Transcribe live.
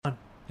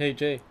Hey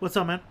Jay, What's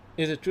up, man?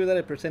 is it true that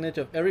a percentage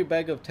of every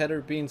bag of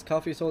Tattered Beans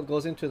coffee sold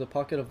goes into the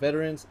pocket of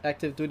veterans,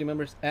 active duty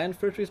members, and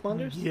first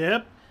responders?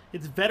 Yep.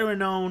 It's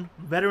veteran owned,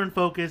 veteran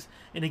focused,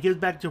 and it gives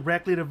back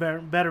directly to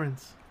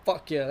veterans.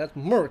 Fuck yeah, that's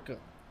America.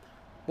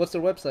 What's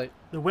their website?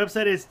 The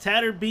website is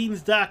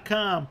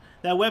tatteredbeans.com.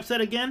 That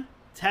website again?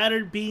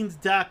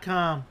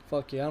 tatteredbeans.com.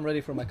 Fuck yeah, I'm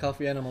ready for my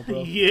coffee animal,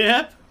 bro.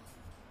 Yep.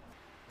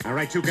 All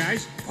right, you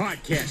guys,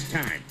 podcast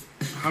time.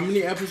 How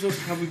many episodes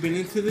have we been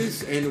into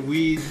this? And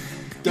we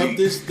dubbed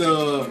this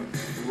the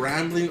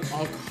Rambling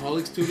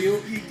Alcoholic Studio.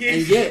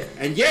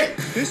 And yet.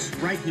 This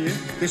right here,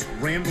 this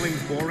rambling,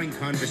 boring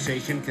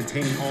conversation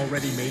containing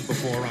already made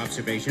before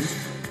observations,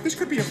 this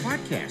could be a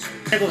podcast.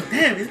 I go,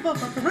 damn, it's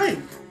motherfucker right.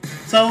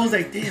 So I was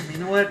like, damn, you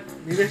know what?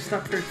 Maybe I should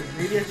stop cursing.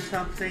 Maybe I should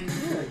stop saying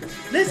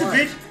listen, Why?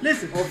 bitch,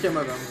 listen. Okay,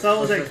 my bad. So I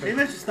was like,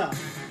 maybe I should stop.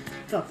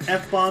 Stop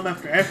F-bomb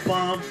after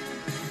F-bomb.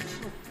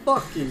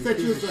 Fuck you, Set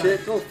you piece of aside.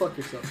 shit. Go fuck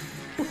yourself.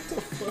 What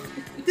the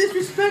fuck?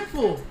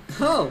 Disrespectful.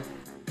 How?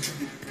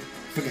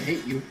 Fucking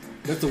hate you.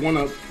 That's the one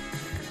up.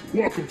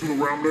 Welcome to the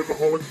Rambling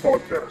Alcoholic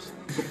Podcast.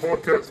 The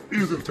podcast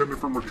is intended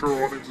for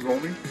mature audiences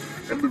only,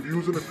 and the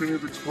views and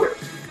opinions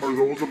expressed are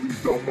those of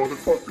these dumb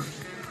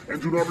motherfuckers,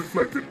 and do not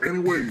reflect in any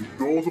way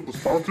those of the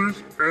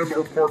sponsors and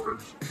our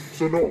partners.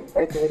 So no,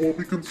 alcohol will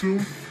be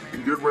consumed,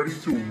 and get ready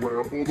to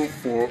ramble the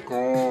fuck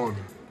on.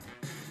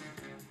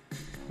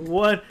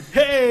 What?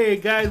 Hey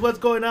guys, what's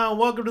going on?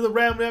 Welcome to the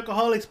Rambling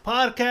Alcoholics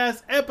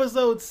Podcast,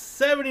 episode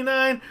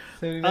 79.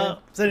 79?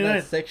 79.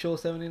 Not sexual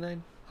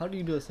 79? How do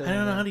you do a 79? I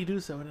don't know how do you do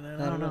 79.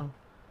 I don't know.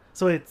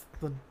 So it's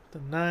the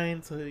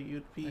 9, so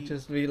you'd be. It'd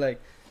just be like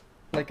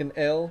an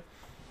L.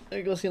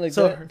 It goes in like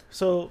so that.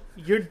 so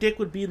your dick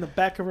would be in the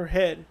back of her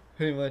head,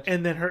 Pretty much.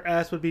 and then her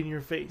ass would be in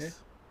your face.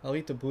 Yeah. I'll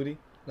eat the booty.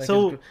 Like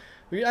So-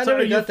 I So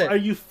never got that. are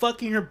you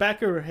fucking her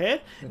back of her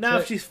head? That's Now,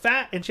 right. if she's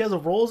fat and she has a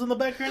rolls in the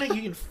back of her neck,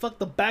 you can fuck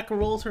the back of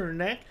rolls to her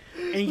neck,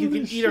 and you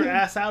Holy can eat her shit.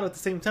 ass out at the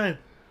same time.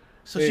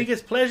 So she Wait.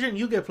 gets pleasure and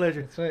you get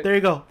pleasure. That's right. There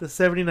you go. The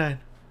 79.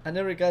 I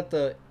never got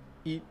the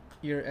eat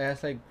your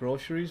ass like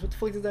groceries. What the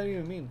fuck does that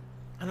even mean?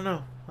 I don't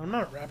know. I'm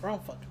not a rapper. I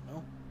don't fucking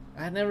know.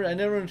 I never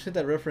understood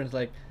that reference.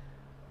 Like,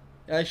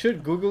 I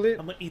should Google it.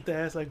 I'm gonna eat the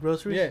ass like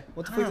groceries. Yeah.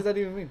 What the fuck does that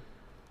even mean?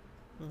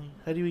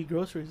 How do you eat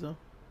groceries though?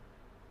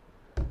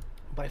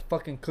 By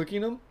fucking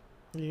cooking them?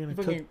 You're gonna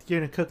Fucking- cook. You're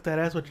gonna cook that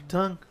ass with your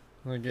tongue.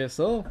 I guess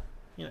so.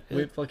 You know,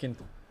 With fucking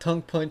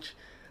tongue punch.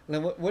 And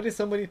then what did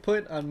somebody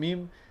put on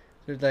meme?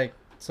 There's like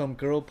some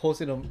girl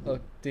posted a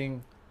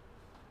thing.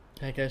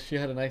 I guess she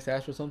had a nice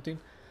ass or something.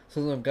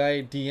 So some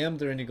guy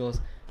DM'd her and he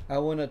goes, "I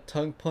want to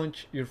tongue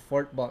punch your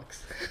fart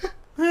box."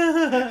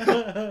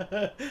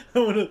 I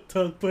want to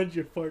tongue punch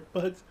your fart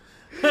bugs.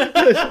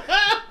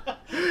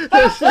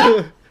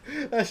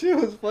 That shit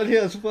was funny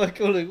as fuck.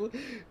 I was like, "What?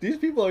 These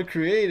people are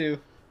creative."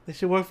 They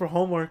should work for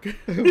homework.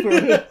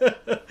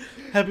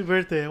 Happy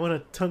birthday! I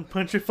want to tongue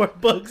punch your fart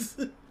bugs.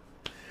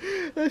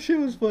 That shit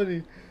was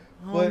funny.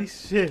 Holy But-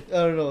 shit! I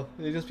don't know.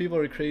 It's just people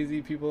are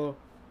crazy. People.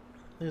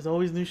 There's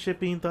always new shit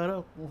being thought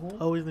up.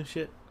 Mhm. Always new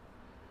shit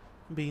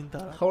being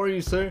thought up. How are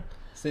you, sir?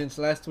 Since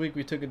last week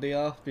we took a day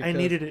off because I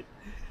needed it.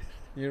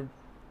 your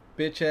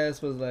bitch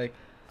ass was like,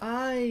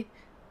 I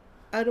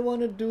don't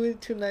want to do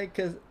it tonight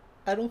because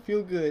I don't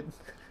feel good.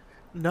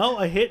 No,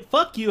 I hit.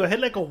 Fuck you! I hit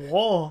like a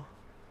wall.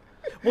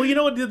 Well, you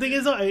know what the thing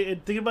is though? I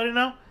think about it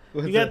now.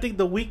 What's You gotta that? think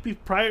the week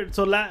prior.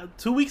 So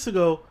 2 weeks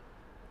ago,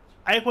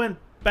 I went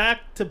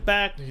back to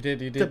back You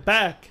did. to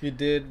back. You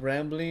did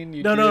rambling.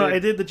 You No, did, I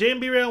did the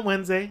J&B Ray on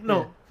Wednesday.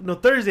 No,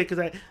 Thursday because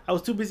I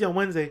was too busy on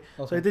Wednesday.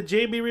 So Okay. I did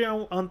J&B Ray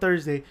on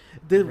Thursday,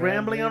 did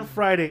Rambling on Rambling.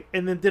 Friday,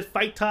 and then did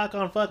Fight Talk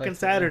on fucking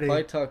Saturday.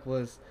 Fight talk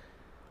was.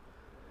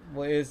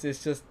 Well, it's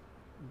just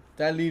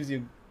that leaves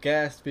you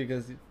gassed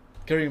because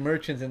Gary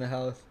Merchant's in the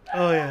house.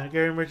 Oh yeah,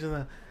 Gary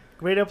Merchant.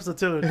 Great episode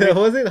too. Yeah,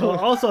 was it? Oh,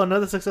 also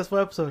another successful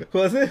episode.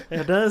 Was it?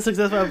 Yeah, another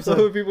successful What were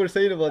episode. people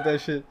saying about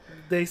that shit?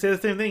 They say the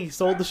same thing. He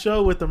sold the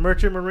show with the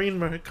Merchant Marine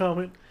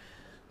comment.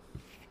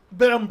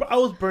 But I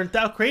was burnt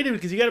out creative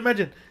because you gotta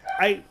imagine,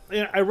 I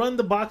run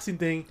the boxing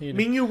thing. You do.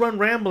 Me and you run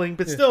Rambling,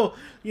 but Yeah. still,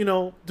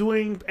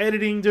 doing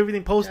editing, do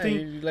everything, Yeah, posting.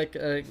 you, like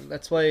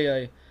that's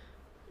why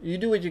you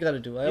do what you gotta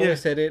do. I Yeah. always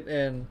said it,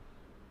 and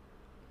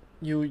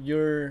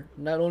you're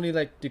not only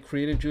like the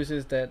creative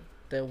juices that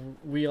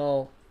we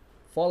all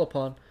fall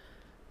upon,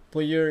 but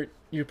you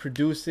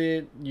produce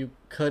it, you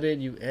cut it,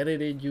 you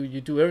edit it,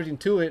 you do everything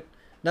to it.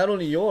 Not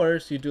only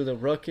yours, you do the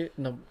rocket.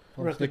 No,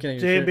 I'm just looking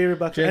at your J&B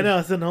shirt. Ray I know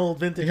it's an old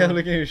vintage. Yeah, I'm one.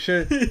 looking at your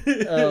shirt.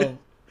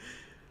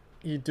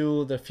 You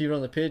do the fever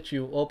on the pitch.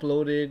 You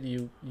upload it.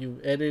 You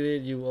edit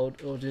it.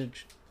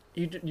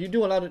 You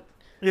do a lot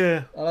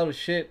of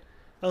shit.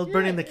 I was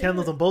burning the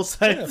candles on both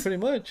Yeah, sides. pretty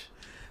much.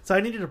 So I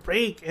needed a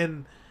break,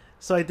 and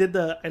so I did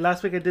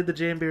last week I did the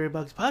J&B Ray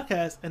Bugs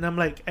podcast, and I'm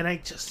like, and I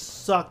just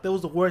sucked. That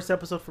was the worst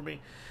episode for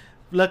me.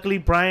 Luckily,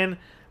 Brian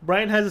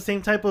has the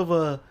same type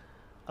of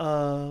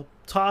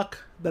talk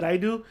that I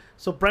do,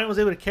 so Brian was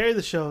able to carry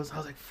the shows. I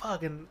was like,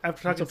 fuck, and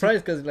after I'm talking,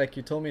 surprised because like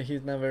you told me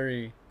he's not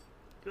very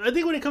I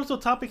think when it comes to a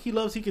topic he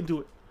loves, he can do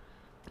it.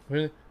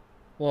 really.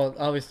 Well,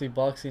 obviously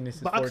boxing is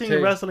his Boxing forte.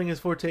 and wrestling is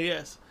forte,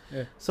 yes.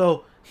 Yeah.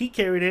 So he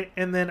carried it,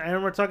 and then I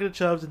remember talking to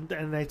Chubbs,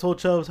 and I told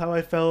Chubbs how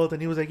I felt,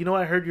 and he was like, you know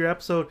what, I heard your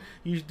episode.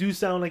 You do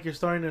sound like you're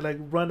starting to like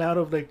run out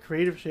of like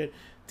creative shit.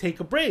 Take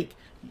a break.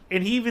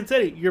 And he even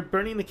said it. You're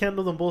burning the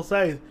candles on both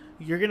sides.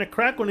 You're gonna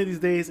crack one of these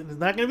days, and it's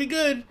not gonna be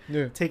good.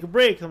 Yeah. Take a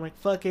break. I'm like,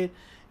 fuck it.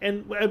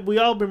 And we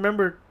all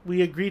remember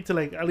we agreed to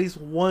like at least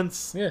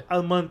once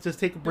a month just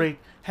take a break,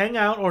 hang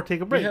out or take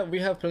a break. We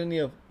have plenty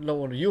of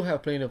you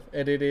have plenty of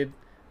edited,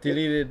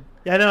 deleted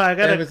Yeah, I know. I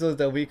got episodes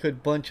that we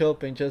could bunch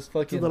up and just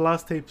fucking do the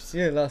lost tapes.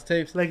 Yeah, lost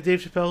tapes. Like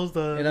Dave Chappelle's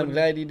And I'm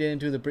glad he didn't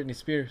do the Britney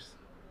Spears.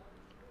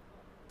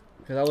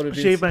 Because I would have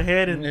shave my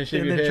head and then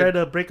head try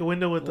to break a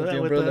window with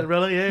the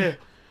umbrella. Yeah.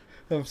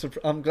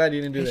 I'm glad he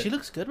didn't do that. She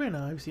looks good right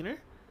now. Have you seen her?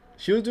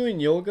 She was doing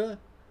yoga.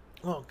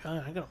 Oh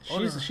god, I got a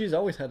boner. She's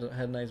always had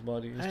a nice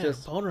body. It's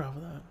just a boner off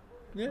of that.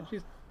 Yeah,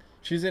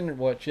 she's in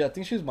what? I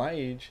think she's my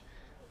age.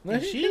 No,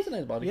 she has a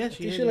nice body. Yeah,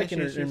 she's like in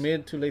her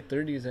mid to late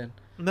 30s and.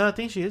 No, I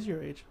think she is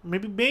your age.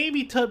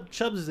 Maybe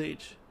Chubbs'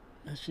 age.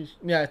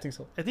 Yeah, I think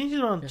so. I think she's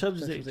around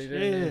Chubbs' age.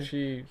 Yeah.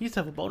 He used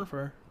to have a boner for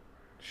her.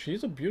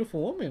 She's a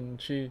beautiful woman.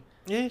 She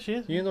is.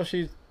 Even though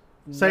she's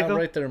Psycho. not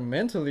right there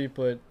mentally,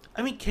 but.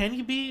 I mean, can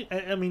you be?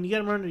 I mean, you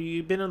gotta remember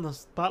you've been on the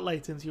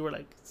spotlight since you were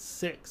like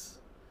 6.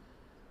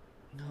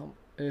 No,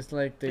 it's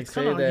like they it's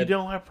say kinda that you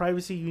don't have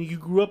privacy. You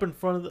grew up in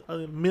front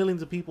of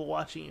millions of people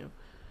watching you.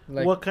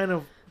 Like, what kind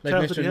of like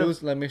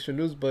Mr.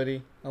 Lose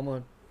buddy? I'm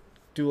gonna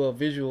do a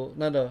visual,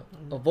 not a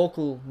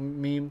vocal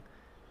meme.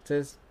 It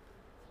says,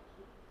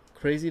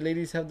 "Crazy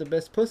ladies have the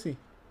best pussy."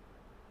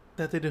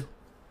 That they do.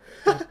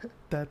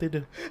 that they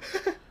do.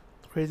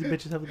 Crazy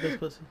bitches have the best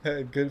pussy.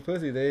 Good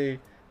pussy. They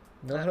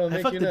know how to make you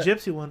I fucked a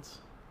gypsy once.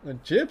 A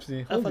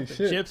gypsy? Holy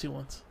shit! A gypsy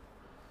once.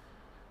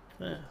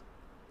 Yeah.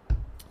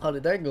 How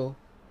did that go?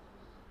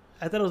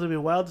 I thought it was gonna be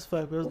wild as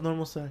fuck, but it was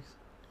normal sex.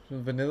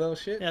 Vanilla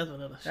shit? Yeah, it's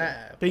vanilla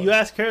shit. But you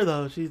ask her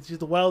though, she's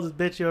the wildest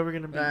bitch you're ever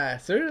gonna be.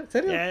 Serious?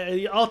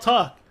 Yeah, I'll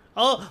talk.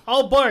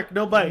 I'll bark,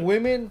 no bite.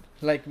 Women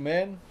like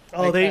men.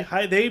 Oh, like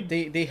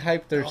they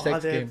hype their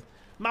sex game.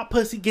 My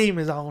pussy game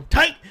is on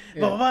tight.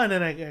 Yeah. Blah, blah, blah. And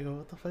then I go,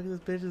 what the fuck is this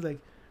bitch? It's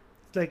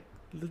like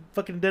the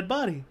fucking dead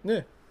body.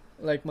 Yeah,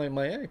 like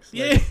my ex.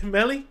 Yeah, like,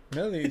 Melly.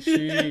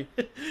 She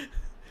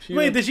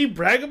Wait, did she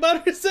brag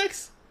about her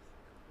sex?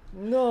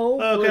 No.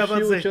 Okay,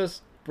 she would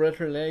just spread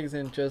her legs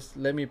and just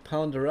let me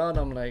pound her out.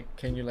 I'm like,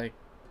 can you like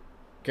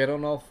get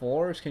on all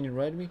fours? Can you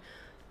ride me?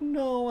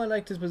 No, I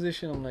like this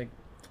position. I'm like,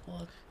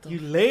 what? You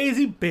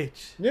lazy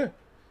bitch. Yeah.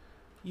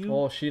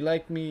 Oh, she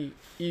liked me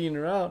eating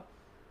her out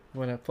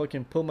when I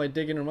fucking put my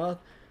dick in her mouth.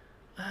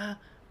 I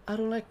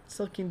don't like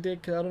sucking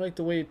dick because I don't like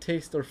the way it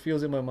tastes or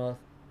feels in my mouth.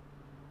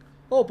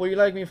 Oh, but you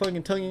like me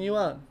fucking tonguing you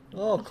out.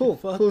 Oh, cool.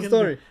 Cool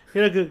story.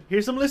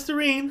 Here's some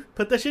Listerine.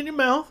 Put that shit in your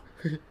mouth.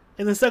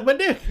 And then suck my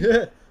dick.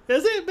 Yeah.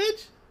 That's it,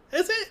 bitch.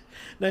 That's it.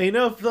 Now, you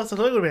know, if that's a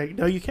like,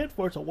 no, you can't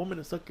force a woman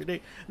to suck your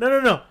dick.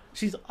 No.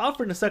 She's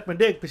offering to suck my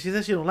dick, but she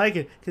says she don't like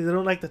it because I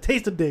don't like the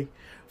taste of dick.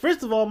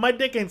 First of all, my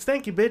dick ain't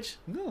stanky, bitch.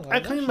 No, I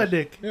clean my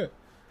dick. Yeah.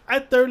 I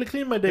thoroughly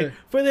clean my dick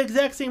for the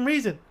exact same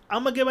reason.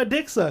 I'm going to get my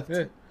dick sucked.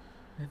 Yeah.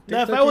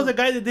 Now, if I was a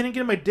guy that didn't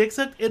get my dick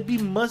sucked, it'd be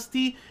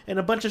musty and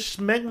a bunch of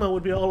schmegma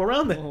would be all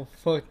around it. Oh,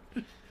 fuck.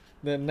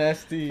 That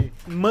nasty...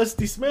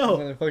 musty smell.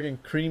 That fucking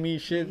creamy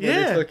shit.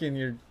 Yeah. It's fucking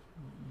your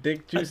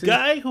dick juices. A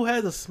guy who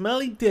has a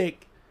smelly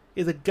dick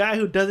is a guy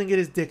who doesn't get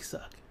his dick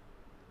sucked.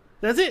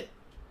 That's it.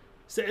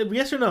 So,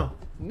 yes or no?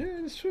 Yeah,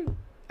 it's true.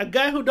 A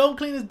guy who don't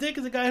clean his dick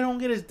is a guy who don't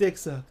get his dick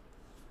sucked.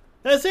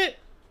 That's it.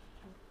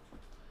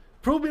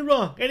 Prove me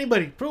wrong.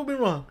 Anybody, prove me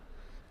wrong.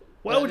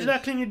 Why would you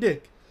not clean your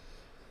dick?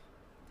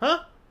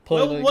 Huh?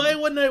 Why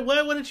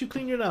wouldn't you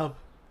clean your knob?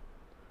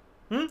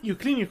 You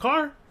clean your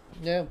car?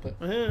 Yeah, but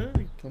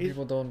some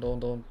people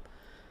don't.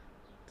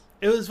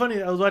 It was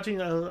funny. I was watching.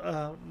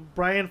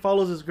 Brian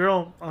follows this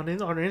girl on her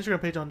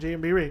Instagram page on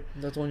JMB Ray.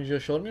 That's the one you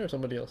just showed me, or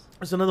somebody else?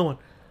 There's another one.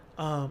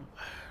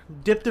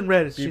 Dipped in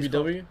red.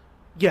 BBW.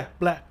 Yeah,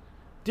 black.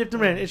 Dipped in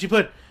red, and she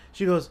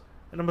goes,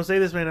 and I'm gonna say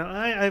this right now.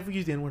 I've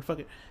used the N word. Fuck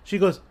it. She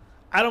goes,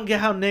 I don't get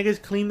how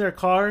niggas clean their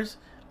cars,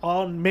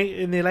 and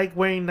they like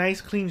wearing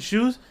nice clean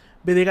shoes,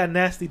 but they got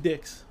nasty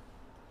dicks.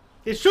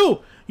 It's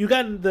true. You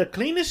got the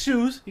cleanest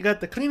shoes, you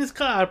got the cleanest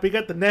car, but you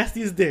got the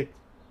nastiest dick.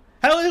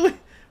 How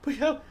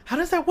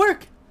does that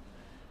work?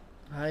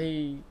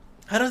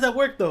 How does that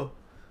work though?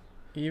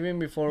 Even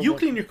before you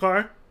clean your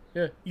car.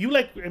 Yeah.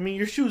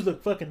 Your shoes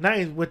look fucking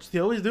nice, which they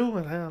always do.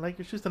 And I like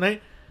your shoes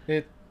tonight.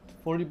 It's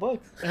 $40.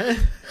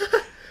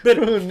 but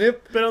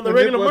on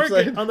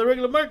the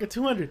regular market,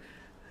 200.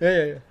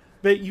 Yeah.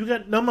 But you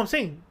got I'm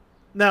saying.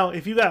 Now,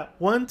 if you got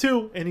 1,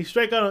 2, and you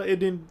strike out,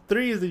 and then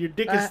 3 is that your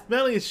dick is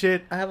smelly as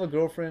shit. I have a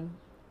girlfriend,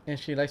 and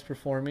she likes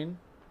performing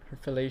her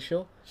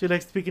fellatio. She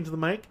likes speaking to the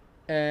mic.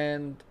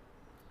 And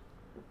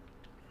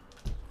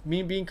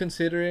me being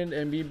considerate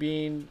and me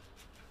being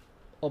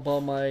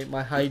about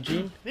my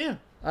hygiene. Yeah.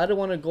 I don't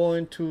want to go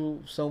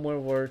into somewhere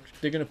where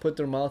they're going to put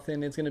their mouth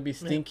in. It's going to be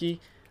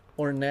stinky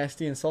or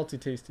nasty and salty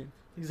tasting.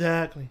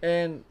 Exactly.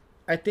 And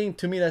I think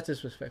to me that's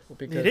disrespectful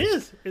because It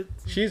is.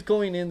 she's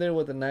going in there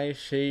with a nice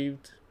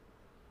shaved,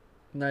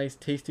 nice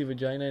tasty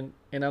vagina,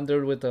 and I'm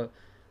there with a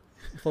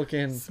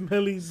fucking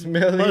smelly,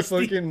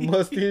 musty. Fucking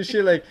musty and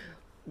shit, like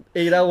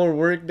 8-hour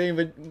work day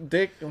with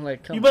dick. I'm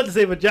like, come You on. about to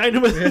say vagina?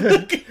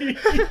 You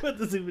about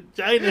to say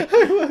vagina?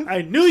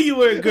 I knew you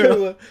were a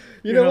girl.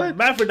 You know You're what?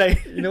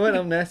 Hermaphrodite. You know what?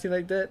 I'm nasty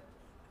like that.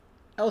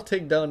 I'll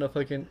take down a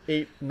fucking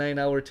 8,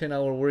 9-hour,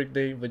 10-hour work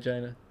day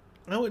vagina.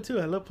 I would too.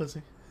 I love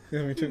pussy.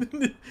 Yeah, me too.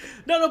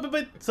 No,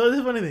 but so this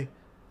is a funny thing.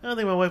 I don't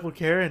think my wife would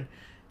care, and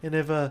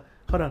if hold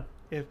on,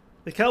 if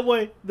the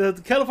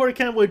California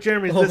cowboy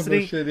Jeremy's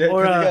listening, shit, yeah, 'cause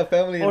or you got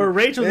family or and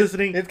Rachel's it's,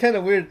 listening, it's kind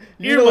of weird.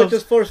 You Earmuffs.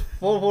 know, just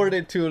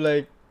forwarded to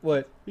like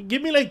what?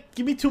 give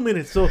me 2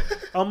 minutes. So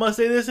I'm gonna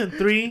say this in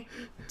 3,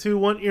 2,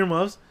 1.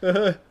 Earmuffs.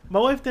 My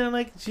wife didn't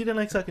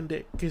like sucking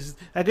dick because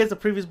I guess the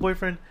previous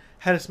boyfriend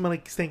had a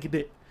smelly stinky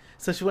dick.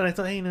 So she went and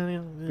told, hey,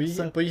 no,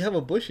 But you have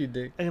a bushy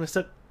dick. I'm gonna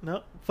suck.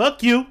 No,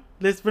 fuck you.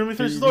 Let me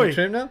finish the story. You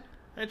trim now?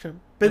 I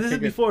trim, but this Okay, is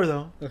good. before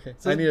though. Okay,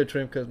 So- I need a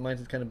trim because mine's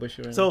is kind of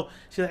bushy right now. So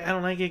she's like, I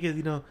don't like it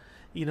because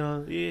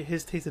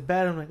his tasted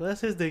bad. I'm like, well,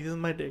 that's his dick. This is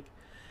my dick.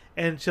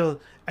 And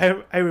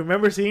I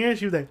remember seeing her.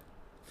 She was like,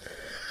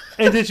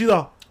 and then she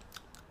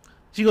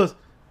goes,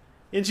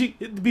 and she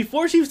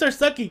before she starts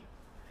sucking,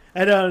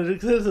 I know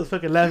this was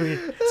fucking laughing.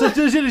 So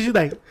she's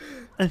like,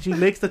 and she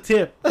licks the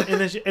tip,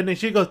 and then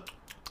she goes,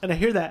 and I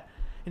hear that,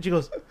 and she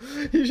goes,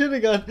 You should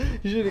have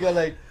gone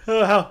like.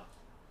 oh, how?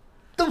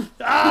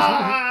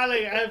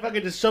 Like I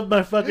fucking just shoved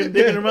my fucking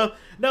dick in her mouth.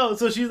 No,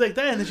 so she's like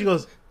that, and then she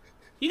goes,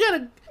 you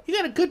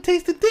got a good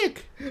tasting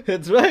dick.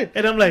 That's right.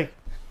 And I'm like,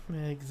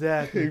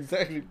 exactly.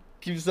 Exactly.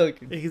 Keep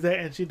sucking. Exactly.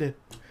 And she did.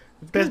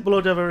 Best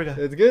blowjob I ever got.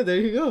 That's good. There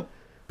you go.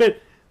 But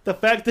the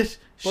fact that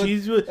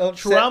she's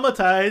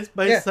traumatized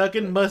by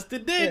sucking musty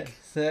dick.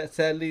 Yeah.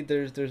 Sadly,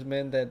 there's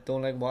men that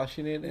don't like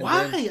washing it. And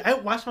Why? then- I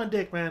wash my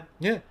dick, man.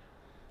 yeah.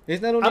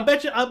 It's not only.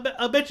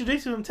 I bet you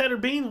Jason from Tattered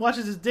Beans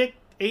washes his dick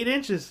 8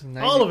 inches.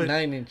 All of it.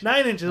 9 inches.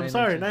 9 inches. I'm 9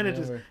 sorry. inches, 9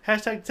 inches. whatever.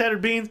 Hashtag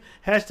Tattered Beans.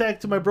 Hashtag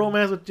to my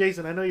bromance with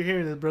Jason. I know you're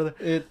hearing this, brother.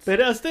 It's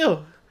But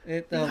still.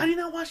 it. How do you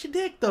not wash your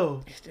dick,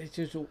 though? It's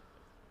just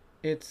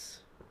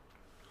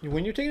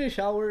when you're taking a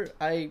shower,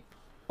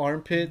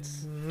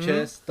 armpits,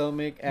 chest,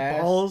 stomach, ass,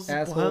 Balls,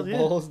 asshole, yeah.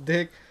 balls,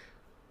 dick,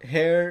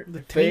 hair,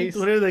 The face. taint,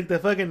 whatever, like the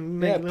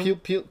fucking... Yeah,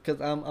 like, peel, because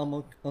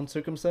I'm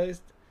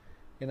uncircumcised,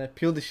 and I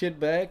peel the shit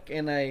back,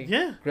 and I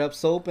Yeah. grab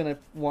soap and I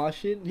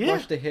wash it, Yeah.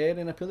 wash the head,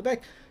 and I peel it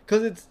back,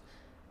 because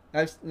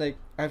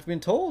I've been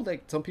told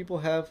like some people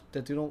have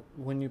that you don't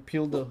when you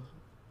peel the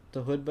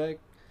hood back,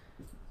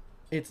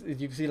 you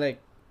can see like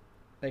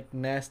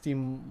nasty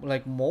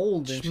like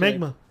mold and shit.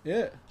 Schmegma.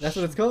 Yeah, that's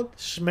what it's called.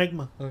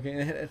 Schmegma.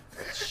 Okay,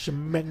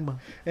 Schmegma.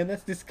 and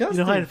that's You disgusting.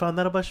 know how I found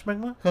out about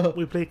Schmegma?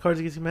 We played Cards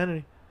Against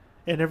Humanity.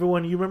 And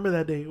everyone, you remember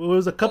that day. It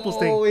was a couples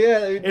thing. Oh yeah,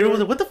 Everyone was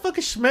like, what the fuck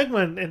is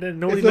Schmegma? And then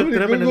nobody Somebody looked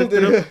it up and then looked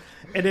Googled it up.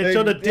 And then Like,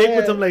 showed a dick with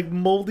yeah. some like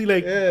moldy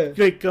Yeah.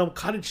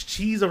 cottage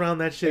cheese around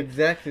that shit.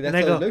 Exactly, that's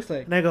and I what go, it looks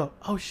like. And I go,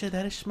 oh shit,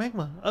 that is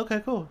Schmegma.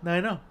 Okay, cool. Now I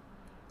know.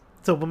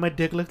 So when my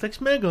dick looks like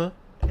Schmegma,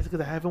 it's because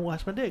I haven't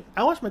washed my dick.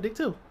 I wash my dick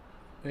too.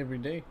 Every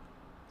day,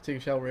 take a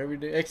shower every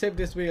day. Except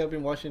this week, I've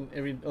been washing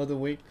every other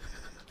week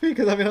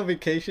because I've been on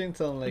vacation.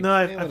 So I'm like, No,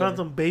 I whatever. found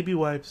some baby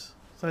wipes.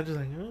 So I just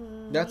like,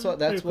 That's what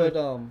real quick.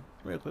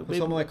 Real quick, what baby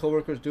some of my wipes.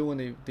 coworkers do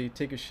when they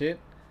take a shit.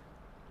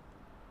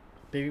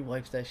 Baby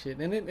wipes that shit,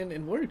 and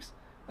it works.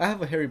 I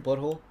have a hairy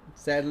butthole,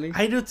 sadly,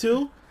 I do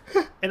too.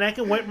 And I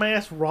can wipe my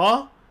ass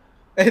raw.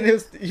 and it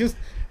was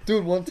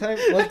dude. One time,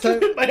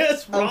 My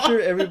ass raw. I'm sure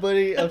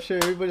everybody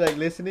like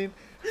listening,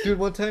 dude.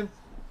 One time,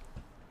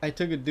 I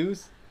took a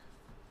deuce,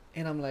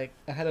 and I'm like,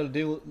 I had a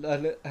little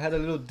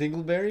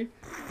dingleberry,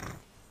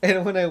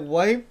 and when I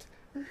wiped,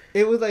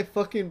 it was like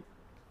fucking,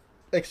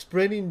 like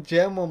spreading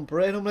jam on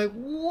bread. I'm like,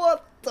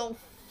 what the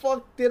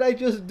fuck did I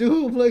just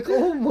do? I'm like,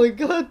 oh my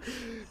god,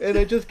 and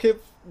I just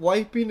kept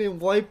wiping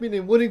and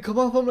wouldn't come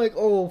off. I'm like,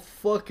 oh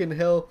fucking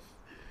hell.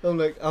 I'm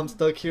like, I'm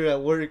stuck here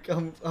at work.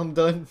 I'm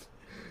done.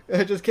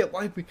 And I just kept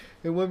wiping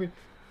and wiping.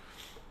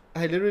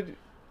 I literally,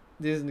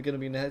 this isn't gonna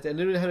be nasty. I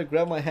literally had to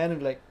grab my hand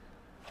and like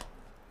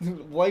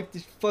wipe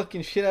this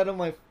fucking shit out of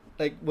my,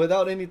 like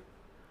without any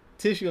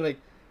tissue, like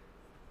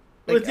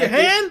With your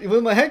hand?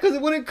 with my hand, because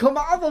it wouldn't come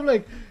off. I'm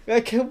like,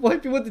 I kept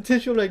wiping with the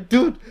tissue. I'm like,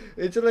 dude,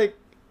 it's just like,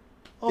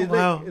 Oh, it's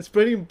wow. like it's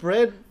spreading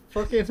bread,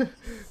 fucking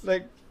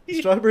like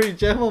strawberry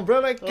jam on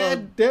bread. Like,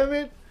 god damn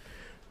it.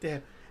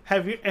 Damn.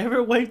 Have you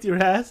ever wiped your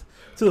ass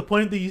to the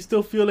point that you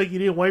still feel like you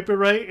didn't wipe it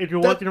right and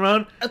you're That- walking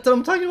around? That's what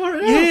I'm talking about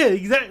right now. Yeah,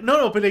 exactly.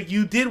 No, but like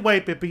you did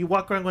wipe it, but you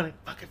walk around going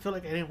like, fuck, I feel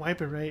like I didn't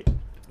wipe it right.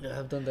 Yeah,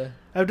 I've done that.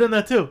 I've done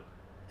that too.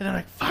 And I'm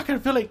like, fuck, I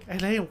feel like I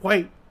didn't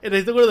wipe. And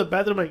I still go to the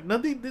bathroom like,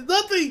 nothing, there's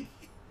nothing.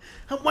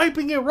 I'm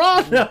wiping it raw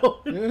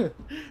now. Yeah.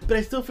 But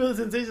I still feel the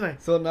sensation like,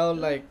 So now,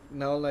 it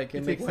It makes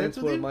makes sense sense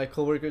with for you? my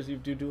coworkers.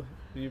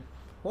 You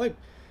wipe,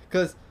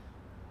 because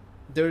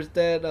there's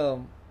that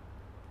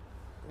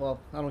Well,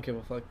 I don't give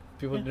a fuck.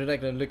 People they're not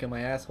gonna look at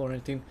my asshole or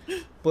anything,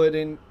 but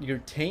in your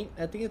taint,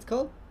 I think it's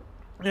called.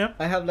 yeah.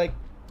 I have like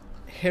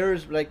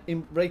hairs like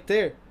in right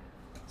there,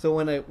 So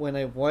when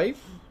I wipe,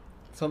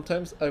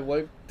 sometimes I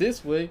wipe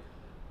this way,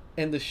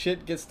 and the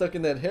shit gets stuck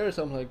in that hair.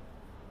 So I'm like,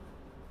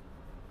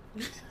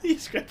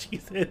 He's scratching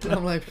his head.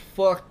 I'm like,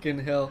 fucking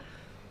hell.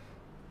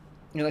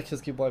 And I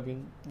just keep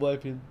wiping.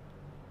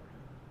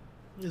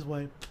 His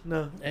wife.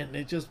 No. And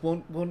it just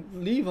won't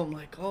leave. I'm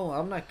like, oh,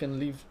 I'm not gonna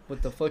leave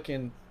with the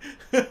fucking.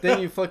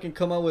 Then you fucking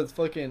come out with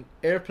fucking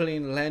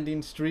airplane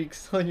landing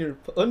streaks on your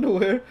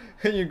underwear,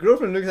 and your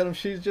girlfriend looks at him.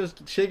 She's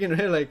just shaking her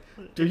head like,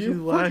 "Do She's you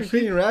fucking washing.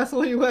 clean your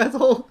asshole, you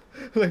asshole?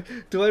 Like,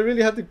 do I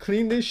really have to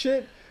clean this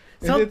shit?"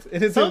 And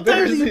it's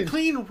Sometimes you embarrassing.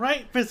 clean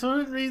right for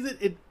some reason.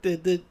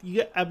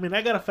 I mean,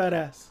 I got a fat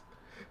ass.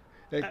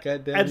 Like,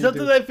 goddamn, And you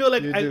sometimes do. I feel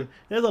like You do.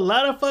 there's a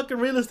lot of fucking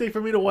real estate for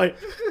me to wipe.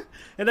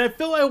 And I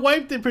feel I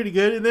wiped it pretty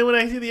good. And then when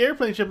I see the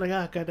airplane ship, I'm like,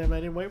 ah, goddamn,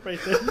 I didn't wipe right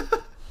there.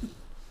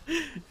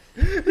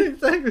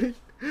 Exactly.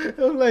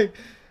 I'm like,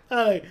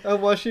 Like,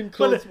 I'm washing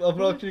clothes. I'm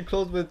washing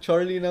clothes with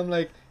Charlie, and I'm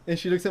like, and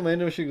she looks at my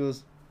underwear. She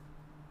goes,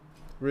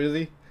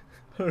 "Really?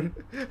 What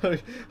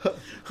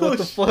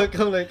the fuck?"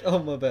 I'm like, "Oh,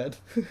 my bad."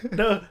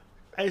 no.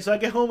 So I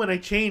get home and I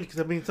change because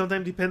I mean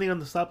sometimes depending on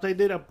the stops I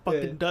did, I'm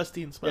fucking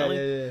dusty and smelly.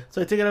 Yeah.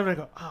 So I take it off and I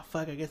go, oh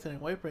fuck, I guess I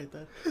didn't wipe right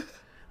then.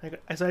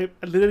 So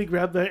I literally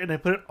grab that and I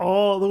put it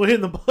all the way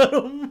in the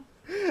bottom.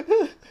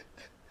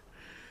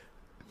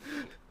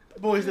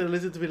 Boys that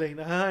listen to me like,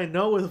 nah, I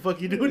know what the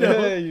fuck you do now.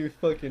 Yeah, you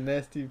fucking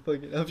nasty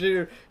fucking. I'm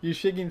sure you're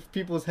shaking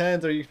people's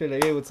hands, or you feel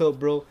like, "Hey, what's up,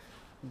 bro?"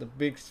 The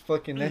big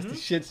fucking nasty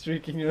shit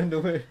streak in your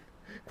underwear.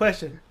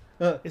 Question: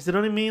 Is it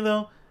only me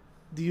though?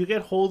 Do you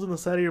get holes in the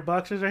side of your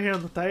boxers right here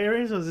on the thigh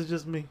areas, or is it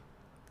just me?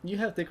 You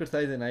have thicker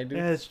thighs than I do.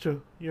 Yeah, it's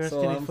true. You're a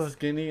so skinny I'm fuck.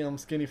 I'm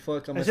skinny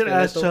fuck. I'm I a should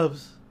ask skeletal.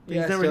 Chubbs. Yeah,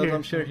 He's never Chubbs, here.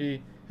 I'm sure so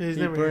he never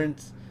here.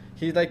 burns.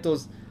 He's like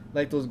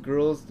those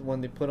girls when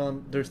they put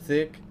on, they're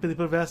thick. Did they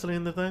put Vaseline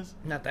in their thighs?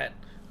 Not that.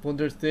 When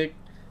they're thick,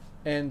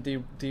 and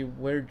they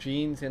wear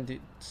jeans and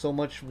so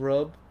much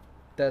rub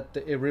that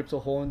it rips a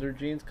hole in their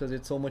jeans because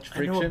it's so much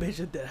friction. I know a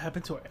bitch that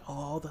happened to her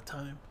all the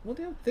time. Well,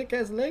 they have thick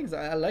ass legs.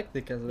 I like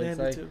thick ass legs.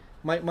 Yeah, me too.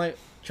 My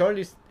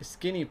Charlie's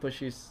skinny, but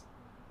she's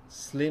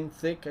slim,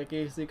 thick. I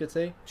guess you could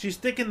say. She's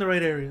thick in the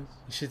right areas.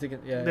 She's thick.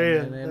 Yeah. There,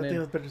 and, I think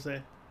that's better to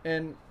say.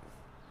 and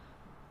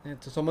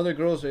to some other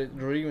girls,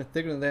 they're even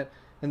thicker than that,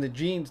 and the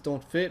jeans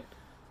don't fit.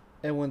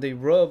 And when they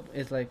rub,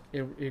 it's like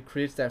it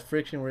creates that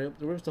friction where it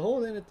rips the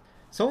hole. And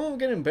some of them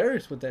get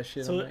embarrassed with that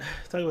shit. So, I'm like,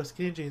 talking about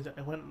skinny jeans,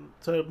 I went.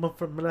 So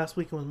from last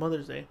week it was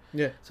Mother's Day.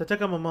 yeah, So I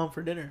took out my mom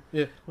for dinner.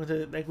 yeah. Went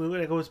to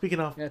I was speaking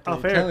off Yeah,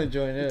 off the air. Italian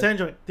joint, yeah. Italian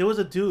joint. There was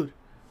a dude.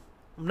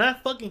 I'm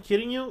not fucking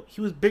kidding you. He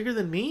was bigger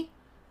than me,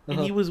 and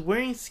he was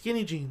wearing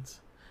skinny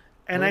jeans.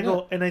 And Why I go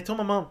not? and I told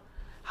my mom,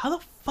 how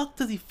the fuck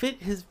does he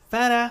fit his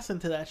fat ass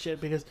into that shit?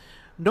 Because,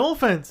 no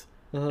offense,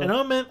 and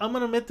I'm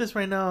gonna admit this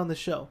right now on the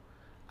show,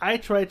 I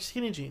tried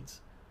skinny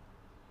jeans.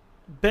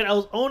 But I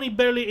was only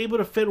barely able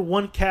to fit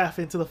one calf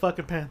into the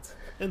fucking pants,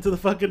 into the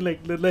fucking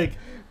leg.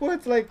 Well,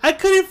 it's like I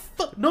couldn't.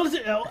 No,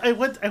 listen. I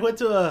went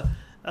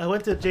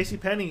to JC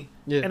Penney,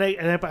 Yeah. and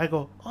I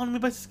go, oh, let me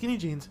buy some skinny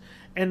jeans.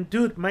 And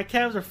dude, my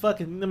calves are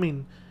fucking. I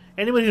mean,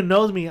 anybody who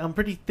knows me, I'm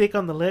pretty thick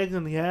on the legs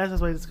and the ass.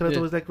 That's why it's Yeah.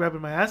 always like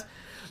grabbing my ass.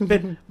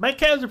 But my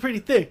calves are pretty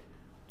thick.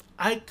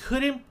 I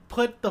couldn't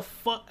put the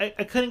fuck.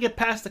 I couldn't get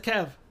past the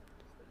calf.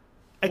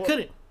 I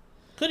couldn't.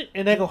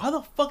 And I go, how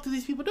the fuck do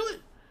these people do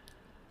it?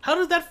 How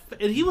does that?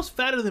 And he was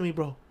fatter than me,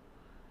 bro.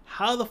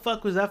 How the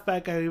fuck was that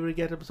fat guy able to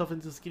get himself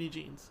into skinny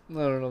jeans? I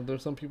don't know.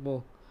 There's some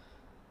people.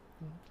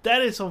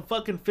 That is some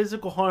fucking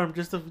physical harm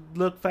just to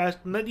look fast.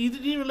 You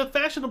didn't even look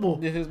fashionable.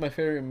 This is my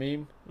favorite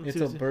meme. It's a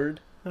Seriously. bird,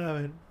 Oh,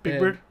 man. Big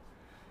And- Bird.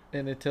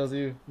 and it tells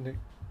you. Like,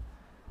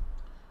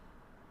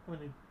 When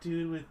a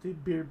dude with the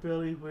beard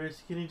belly wears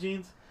skinny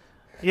jeans.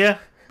 Yeah,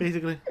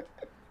 basically.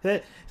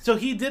 So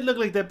he did look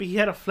like that, but he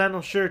had a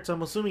flannel shirt, so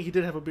I'm assuming he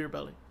did have a beer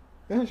belly.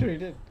 I'm sure he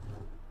did.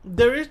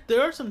 There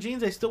are some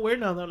jeans I still wear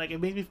now though. Like it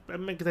makes me,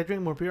 because I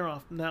drink more beer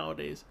off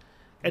nowadays.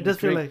 It does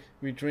feel like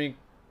we drink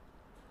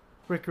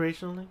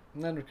recreationally.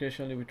 not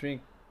recreationally. We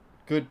drink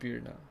good beer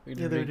now. We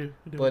Yeah, they do.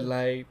 But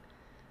like,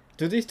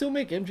 do they still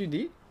make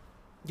MGD?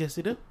 Yes,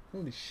 they do.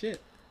 Holy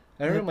shit!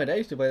 I remember my dad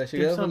used to buy that shit.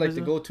 There's That was some like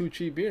the business. go-to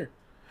cheap beer.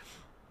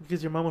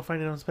 Because your mom would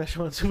find it on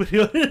special on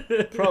Superior.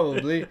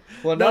 Probably.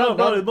 Well, No,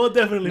 now, most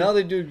definitely. now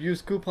they do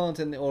use coupons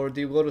or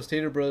they go to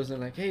Stater Brothers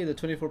and like, hey, the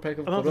 24 pack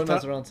of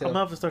Coronas are on I'm sale. gonna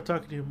have to start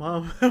talking to your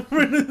mom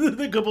for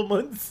a couple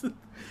months.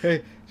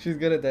 Hey, she's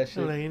good at that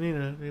shit. I'm like, you need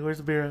to. Where's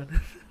the beer at?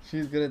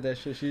 She's good at that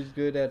shit. She's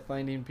good at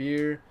finding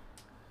beer.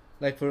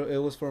 Like it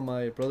was for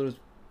my brother's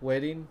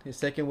wedding, his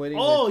second wedding.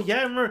 Oh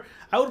yeah, I remember.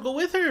 I would go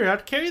with her.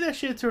 I'd carry that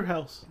shit to her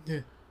house.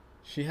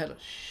 She had a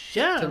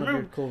shit Yeah, I ton of beer.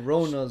 remember.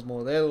 Coronas,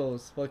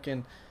 Modelos,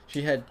 fucking.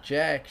 She had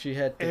Jack. She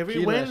had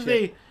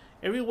tequila.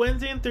 Every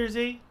Wednesday and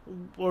Thursday,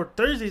 or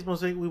Thursdays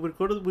mostly, we would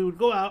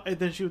go out, and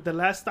then the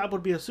last stop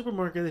would be a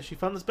supermarket that she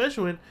found the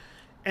special in,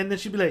 and then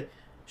she'd be like,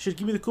 she'd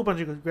give me the coupon.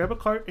 She goes, grab a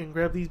cart and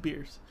grab these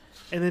beers,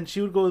 and then she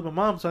would go with my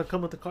mom, so I'd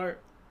come with the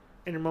cart,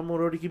 and her mom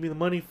would already give me the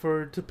money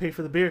to pay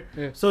for the beer,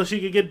 Yeah. so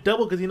she could get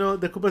double because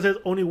the coupon says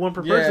only one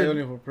per Yeah, person.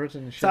 only per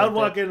person. And shit So I'd like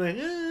walk that.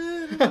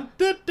 in like,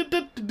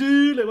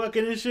 like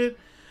walking in and shit.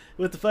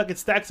 with the fucking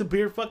stacks of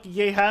beer, fucking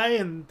yay high,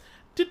 and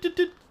Did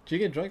you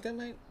get drunk that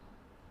night?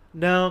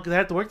 no, because I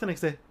had to work the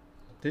next day.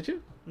 Did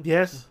you?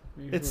 Yes,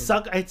 You it were-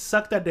 sucked. It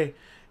sucked that day.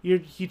 You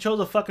chose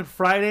a fucking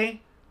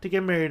Friday to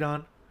get married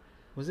on.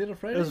 Was it a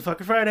Friday? It was a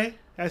fucking Friday.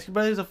 Ask your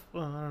brother.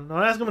 Don't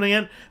ask him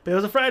again. But it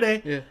was a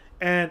Friday. Yeah.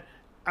 And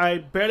I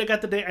barely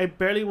got the day. I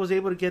barely was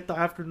able to get the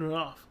afternoon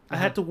off. I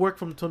had to work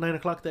from until 9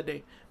 o'clock that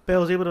day. But I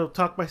was able to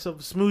talk myself,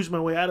 smooze my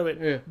way out of it.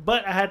 Yeah.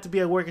 But I had to be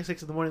at work at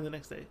 6 in the morning the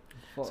next day.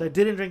 Fuck. So I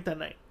didn't drink that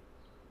night.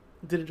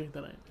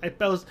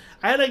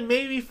 I had like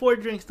maybe 4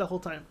 drinks the whole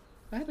time.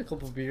 I had a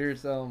couple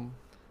beers.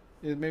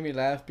 It made me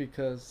laugh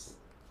because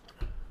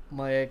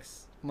my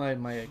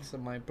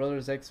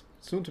brother's ex,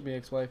 soon to be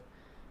ex-wife,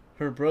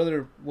 her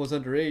brother was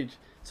underage,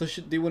 so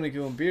they wouldn't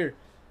give him beer,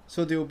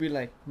 so they would be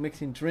like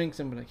mixing drinks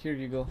and be like, here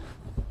you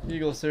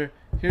go, sir,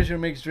 here's your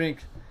mixed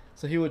drink.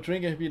 So he would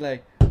drink and be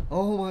like,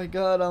 oh my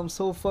god, I'm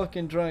so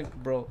fucking drunk,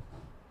 bro.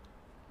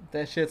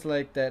 That shit's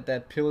like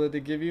that pill that they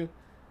give you.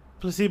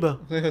 Placebo.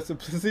 It's a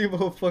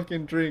placebo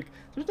fucking drink.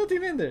 There's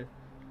nothing in there.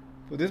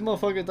 But this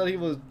motherfucker thought he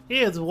was.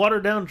 Yeah, it's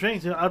watered down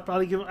drinks. I'd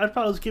probably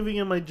was giving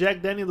him my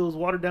Jack Daniel that was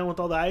watered down with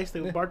all the ice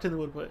that the bartender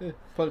would put.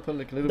 Probably put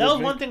like a little That bit was of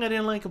drink. one thing I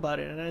didn't like about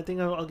it, and I think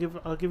I'll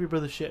give your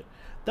brother shit.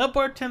 That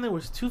bartender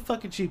was too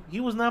fucking cheap. He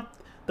was not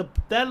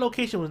that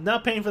location was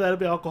not paying for that to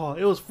be alcohol.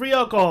 It was free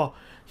alcohol.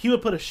 He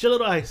would put a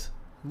shitload of ice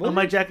on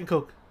my Jack and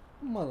Coke,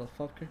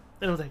 Motherfucker.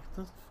 and I was like,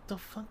 the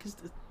fuck is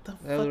this? The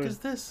That fuck was- is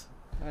this?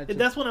 I And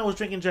that's when I was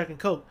drinking Jack and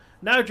Coke.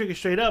 Now I drink it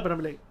straight up, and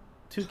I'm like,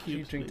 2 you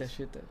cubes. drink please. that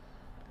shit then.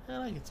 I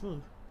like it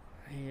smooth.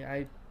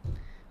 I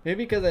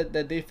maybe because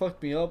that day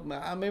fucked me up.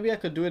 Maybe I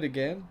could do it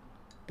again,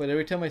 but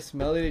every time I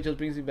smell it, it just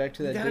brings me back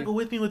to You that gotta day. go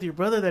with me with your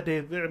brother that day.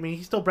 I mean,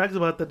 he still brags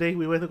about the day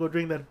we went to go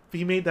drink that.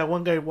 He made that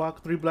one guy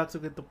walk 3 blocks to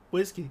get the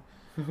whiskey,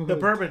 the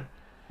bourbon.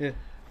 Yeah.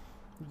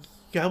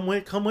 Come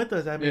with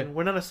us. I mean, Yeah.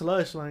 we're not a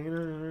slush.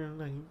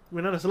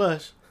 We're not a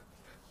slush.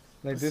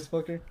 Like this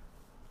fucker.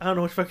 I don't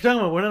know what you're talking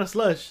about. We're not a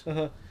slush. Uh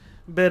huh.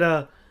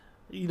 But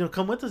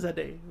come with us that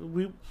day.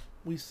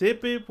 We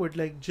sip it. We're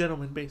like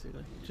gentlemen,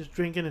 basically, just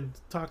drinking and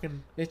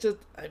talking. It's just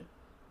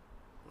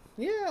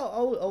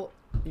I'll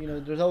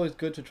there's always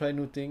good to try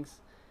new things.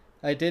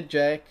 I did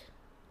Jack,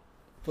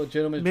 for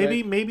gentlemen.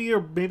 Maybe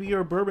you're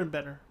a bourbon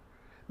better.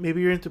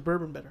 Maybe you're into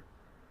bourbon better.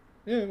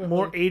 Yeah.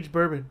 More aged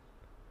bourbon.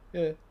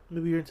 Yeah.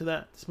 Maybe you're into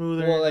that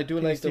smoother. Well, I do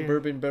like the tastier.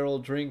 bourbon barrel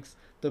drinks.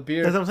 The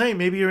beer. That's what I'm saying.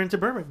 Maybe you're into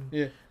bourbon.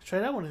 Yeah. Try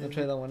that one. I'll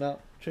try that one out.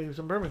 Try you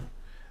some bourbon.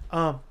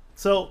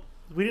 So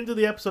we didn't do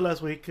the episode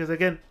last week because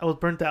again I was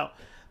burnt out.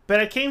 But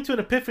I came to an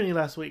epiphany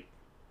last week.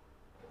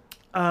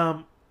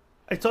 I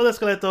told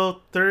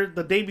Escaleto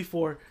the day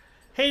before,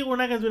 hey, we're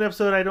not gonna do an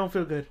episode. I don't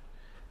feel good.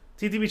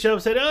 TTB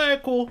Chubb said, all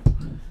right, cool.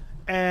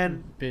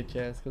 And Bitch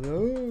ass.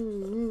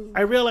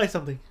 I realized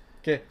something.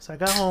 Okay. So I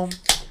got home.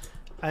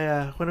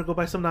 I went to go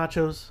buy some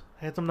nachos.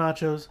 I had some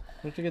nachos.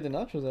 Where'd you get the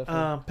nachos at?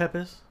 From?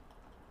 Pepe's.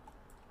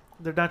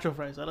 They're nacho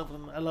fries. I love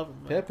them.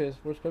 Pepe's.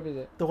 Where's Pepe's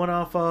at? The one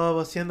off of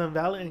Hacienda and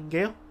Valley in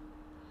Gale.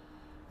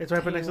 It's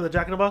right next to the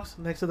Jack in the Box,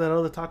 next to that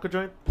other taco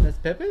joint. That's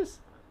Pepe's?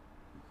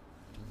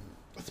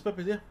 It's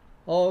Pepe's, yeah.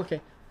 Oh,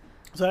 okay.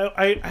 So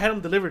I had them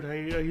delivered. I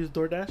used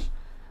DoorDash.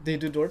 They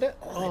do DoorDash?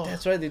 Oh,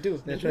 that's right, they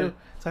do. That's right.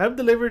 So I have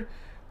them delivered.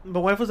 My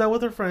wife was out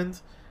with her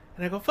friends,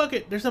 and I go, "Fuck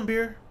it, there's some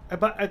beer."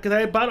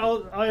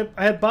 I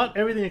had bought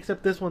everything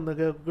except this one,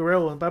 the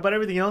Guerrero one. But I bought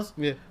everything else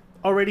Yeah.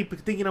 already,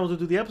 thinking I was gonna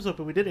do the episode,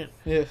 but we didn't.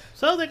 Yeah.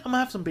 So I was like, I'm gonna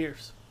have some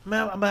beers.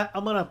 I'm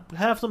gonna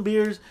have some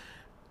beers,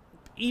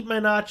 eat my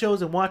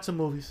nachos, and watch some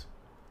movies.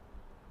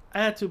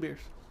 I had 2 beers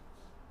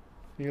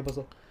 ¿Qué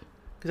pasó?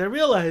 because I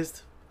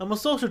realized I'm a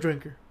social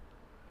drinker.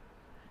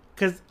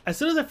 Because as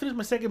soon as I finished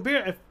my second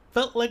beer, I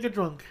felt like a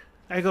drunk.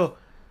 I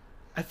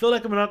feel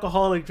like I'm an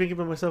alcoholic drinking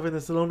by myself in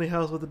this lonely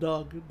house with a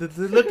dog.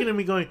 They're looking at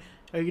me going,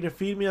 are you going to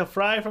feed me a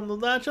fry from the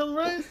nacho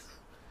fries?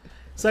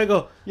 So I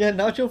go, You had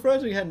nacho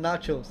fries or you had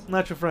nachos?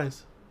 nacho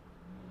fries.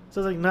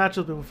 So it's like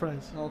nachos but with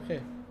fries.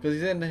 Okay. Because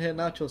you said you had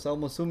nachos, so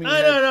I'm assuming you I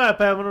had...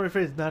 know, I want to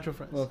rephrase nacho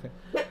fries. Okay.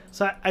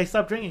 So I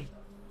stopped drinking.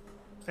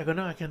 I go,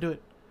 no, I can't do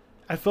it.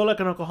 I feel like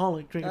an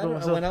alcoholic drinking by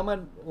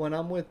myself. When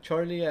I'm with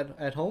Charlie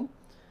at home,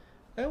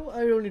 I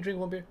only drink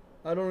 1 beer.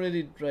 I don't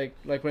really like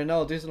right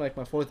now. This is like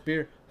my 4th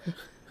beer.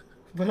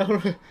 But I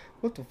don't.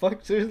 What the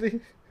fuck?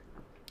 Seriously?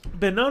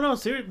 But no,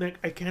 seriously, like,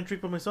 I can't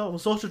drink by myself. I'm a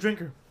social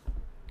drinker.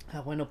 I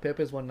went to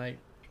Pepe's one night,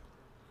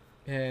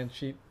 and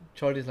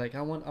Charlie's like,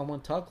 I want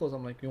tacos.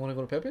 I'm like, you want to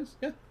go to Pepe's?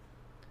 Yeah.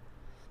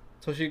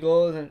 So she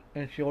goes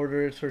and she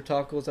orders her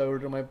tacos. I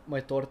order my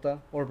torta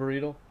or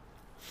burrito.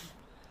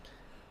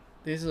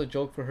 This is a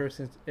joke for her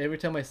since every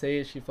time I say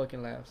it, she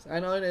fucking laughs. I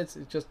know it's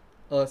just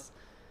us.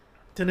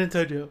 It's an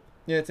inside joke.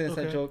 Yeah, it's an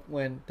inside Okay. joke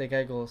when the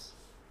guy goes,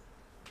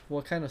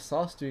 what kind of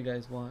sauce do you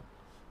guys want?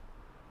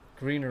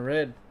 Green or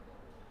red?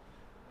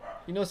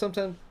 You know,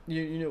 sometimes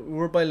you know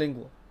we're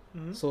bilingual.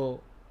 Mhm. So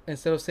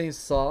instead of saying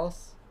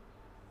sauce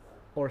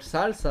or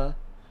salsa,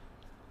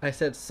 I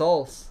said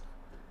sauce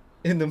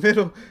in the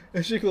middle.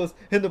 And she goes,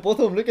 and the both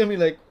of them look at me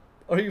like,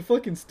 are you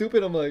fucking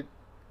stupid? I'm like,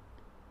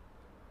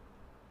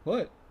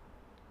 what?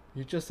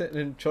 You just said,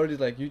 and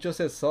Charlie's like, you just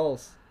said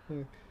sauce.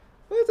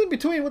 What's in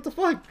between? What the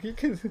fuck? You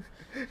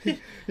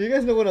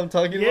guys know what I'm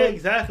talking Yeah, about.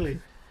 exactly.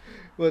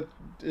 But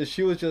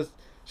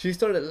she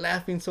started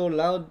laughing so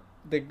loud.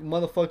 The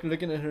motherfucker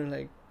looking at her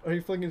like, "Are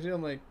you fucking serious?"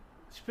 I'm like,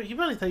 He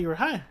probably thought you were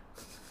high.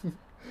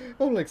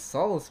 I'm like,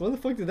 solace. Where the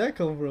fuck did that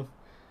come from?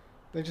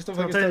 They just don't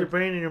fucking Sometimes your start.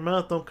 brain and your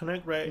mouth don't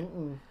connect right,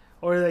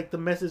 or like the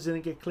message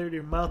didn't get clear to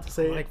your mouth to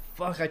say I'm it. like,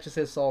 fuck! I just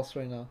said sauce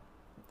right now.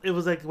 It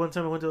was like one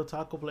time I went to a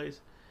taco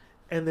place,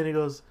 and then he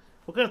goes,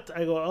 "What kind of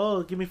I go,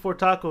 oh, give me 4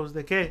 tacos.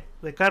 ¿De qué?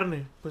 De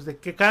carne. Pues de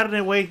qué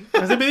carne, güey."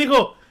 Así me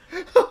dijo.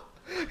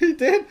 He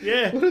did?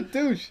 Yeah. What a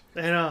douche.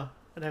 I know.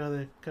 And I go,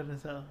 de carne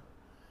asada.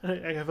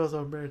 I felt so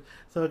embarrassed.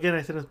 So again,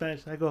 I said in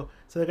Spanish. I go,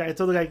 so I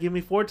told the guy, give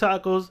me 4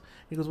 tacos.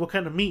 He goes, what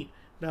kind of meat?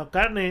 Now,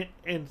 carne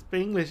in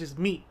English is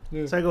meat.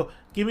 Yeah. So I go,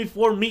 give me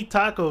 4 meat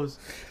tacos.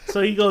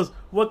 So he goes,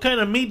 what kind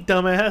of meat,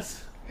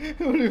 dumbass?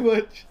 Pretty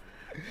much.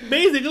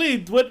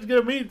 Basically, what kind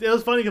of meat? It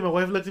was funny because my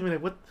wife looked at me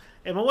like, what?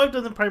 And my wife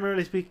doesn't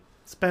primarily speak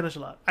Spanish a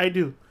lot. I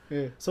do.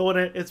 Yeah. So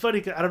it's funny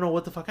because I don't know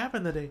what the fuck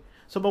happened that day.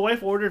 So my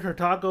wife ordered her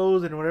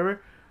tacos and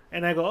whatever.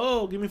 And I go,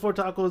 oh, give me 4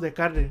 tacos de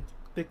carne.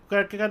 ¿De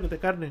qué carne? De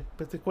carne.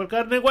 Pues de cuál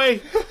carne,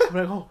 güey? And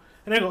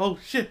I go, oh,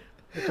 shit.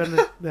 De carne.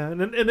 Yeah. And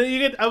then you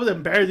get, I was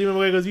embarrassed. Even my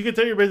wife goes, you can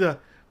tell your brain,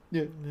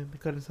 Yeah. de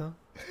carne asada.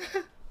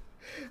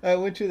 I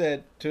went to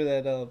that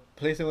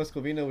place in West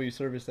Covina where you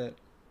service that.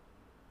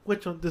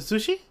 Which one? The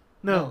sushi?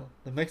 No.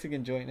 The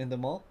Mexican joint in the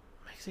mall.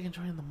 Mexican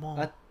joint in the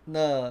mall.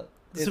 No.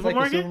 The It's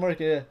supermarket? like a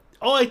supermarket, yeah.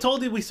 Oh, I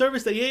told you we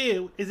serviced that.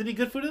 Yeah. Is any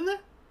good food in there?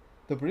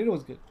 The burrito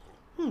was good.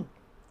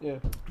 Yeah.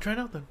 Try it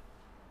out then.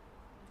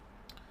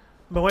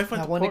 My wife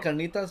went I to wanted court.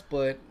 carnitas,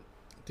 but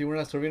they were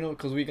not serving them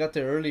because we got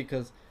there early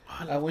because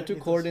I went to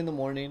court in the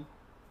morning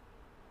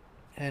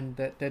and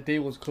that day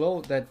was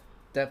closed. That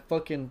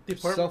fucking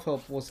Department?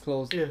 self-help was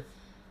closed. Yeah.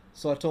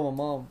 So I told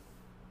my mom,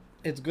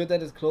 it's good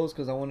that it's closed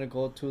because I want to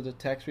go to the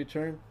tax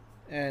return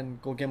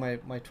and go get my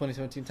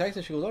 2017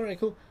 taxes. She goes, all right,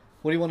 cool.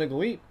 What do you want to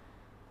go eat?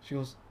 She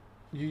goes,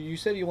 you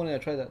said you wanted to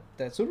try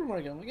that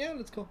supermarket. I'm like, yeah,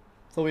 let's go.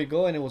 So we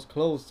go and it was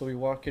closed. So we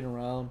walking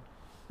around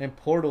and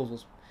Portals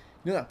was,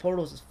 that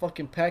Portals is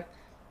fucking packed.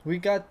 We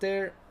got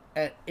there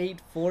at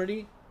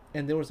 8:40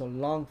 and there was a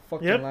long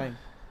fucking line.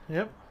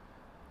 Yep.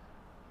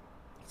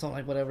 So I'm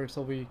like, whatever.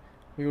 So we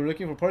were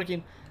looking for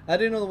parking. I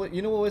didn't know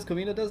you know what West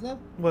Covina does now?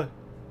 What?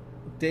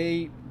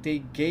 They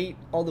gate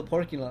all the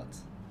parking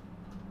lots.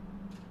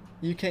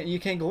 You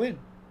can't go in.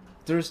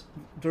 There's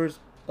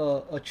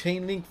a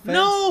chain link fence.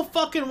 No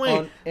fucking way.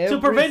 on To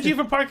prevent every you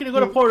from parking to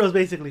go to Portos,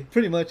 basically.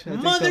 Pretty much. I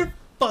think so.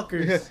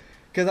 Motherfuckers.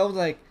 Because I was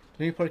like,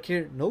 let me park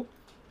here. Nope.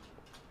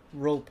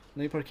 Rope.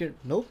 Let me park here.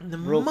 Nope. The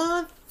Rope.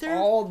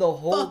 All the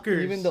whole,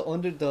 fuckers. even the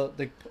under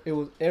it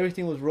was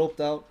everything was roped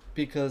out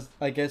because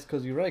I guess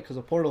because you're right because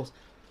of Portals.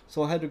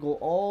 So I had to go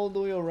all the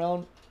way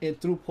around and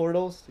through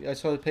Portals. I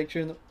saw the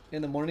picture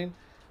in the morning,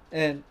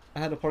 and I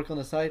had to park on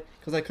the side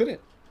because I couldn't.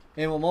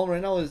 And my mom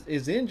right now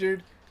is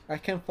injured. I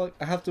can't fuck.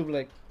 I have to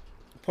like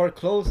park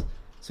close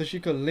so she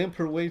could limp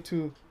her way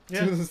to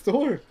the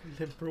store.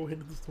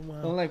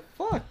 I'm like,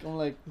 fuck. I'm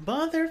like,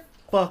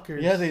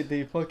 motherfuckers. yeah,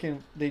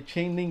 they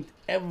chain linked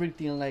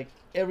everything. Like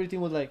everything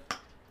was like,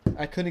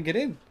 I couldn't get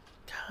in.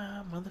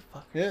 God,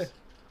 motherfuckers. Yeah.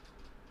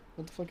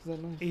 What the fuck is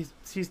that noise?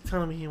 She's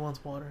telling me he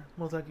wants water.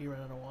 Most likely he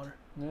ran out of water.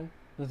 Yeah.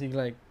 Does he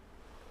like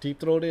deep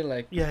throated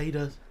like? Yeah, he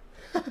does.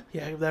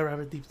 Yeah, that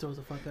rabbit deep throws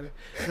the fuck out of it.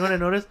 You know what I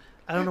noticed?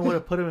 I don't know where to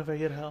put him if I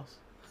get a house.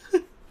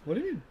 What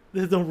do you mean?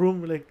 There's no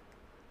room. Like,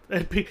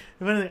 if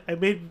anything, I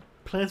made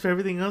plans for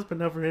everything else, but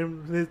not for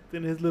him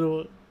in his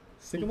little.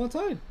 Stick him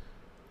outside.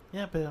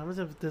 Yeah, but I'm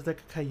if there's like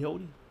a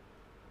coyote.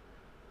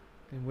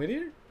 In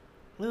Whittier?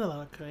 There's a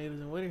lot of coyotes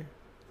in Whittier.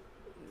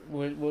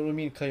 What do you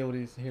mean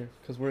coyotes here?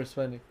 Because we're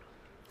Hispanic.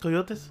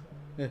 Coyotes?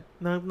 Yeah.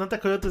 No, not the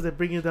coyotes that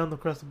bring you down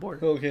across the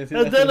border. Okay. See,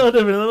 That's no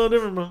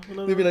different,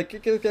 bro. They'd be like,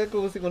 ¿Qué quieres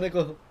con ese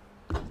conejo?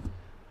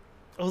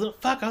 I was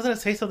gonna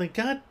say something.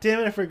 God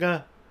damn it, I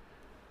forgot.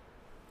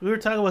 We were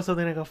talking about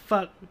something. I go,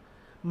 fuck.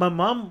 My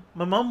mom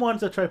wants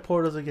to try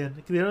Portals again.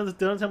 The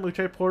other time we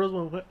tried Portals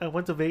when I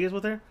went to Vegas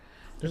with her.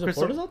 There's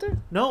Crystal, Portals out there?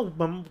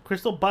 No,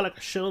 Crystal bought like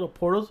a shitload of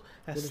Portals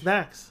as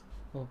snacks.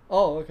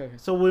 Oh, okay.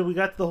 So when we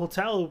got to the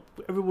hotel,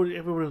 everybody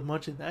was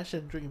munching that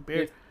shit and drinking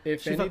beer.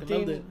 If She fucking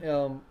loved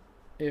anything,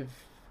 if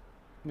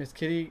Miss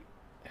Kitty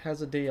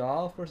has a day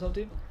off or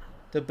something,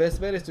 the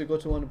best bet is to go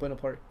to one in Buena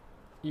Park.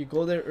 You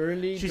go there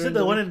early. She said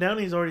the one in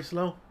Downey is already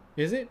slow.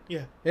 Is it?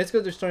 Yeah. It's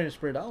because they're starting to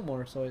spread out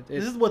more. So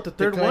This is what the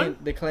third one?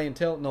 The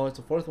clientele. No, it's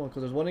the fourth one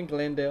because there's one in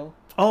Glendale.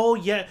 Oh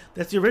yeah,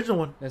 that's the original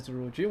one. That's the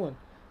real G one.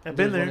 I've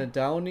There's been there. one in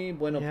Downey,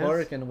 Buena Yes.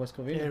 Park, and West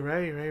Covina.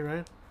 Yeah,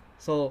 right.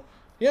 So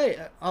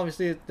yeah,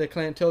 obviously the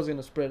clientele is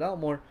gonna spread out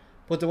more,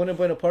 but the one in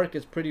Buena Park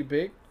is pretty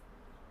big.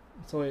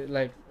 So it,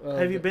 like,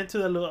 have you been to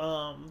the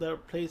little the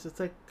place?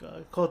 It's like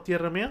called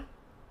Tierra Mia.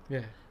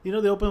 Yeah. You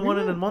know they opened one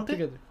in El Monte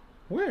Together.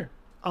 Where?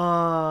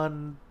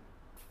 on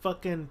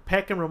fucking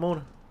Peck and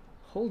Ramona.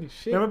 Holy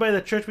shit! Remember by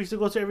the church we used to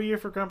go to every year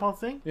for Grandpa's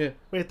thing? Yeah.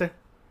 Right there.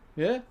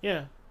 Yeah.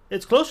 Yeah.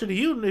 It's closer to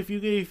you if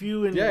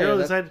you and your girl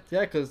decide.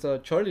 Yeah, because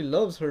Charlie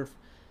loves her.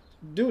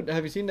 Dude,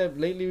 have you seen that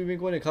lately? We've been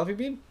going to Coffee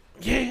Bean.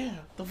 Yeah,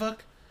 the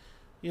fuck.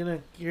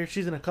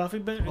 She's in a coffee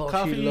bin. Oh,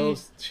 coffee. she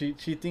loves. She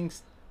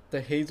thinks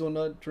the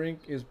hazelnut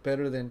drink is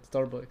better than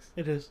Starbucks,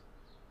 It is.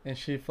 and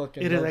she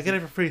fucking. It is. Loves I get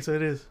it for free, so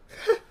it is.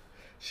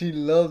 She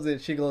loves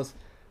it. She goes,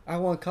 I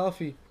want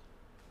coffee.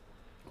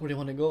 Where do you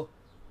want to go?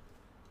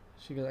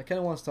 She goes, I kind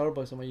of want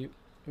Starbucks. I'm like,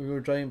 we were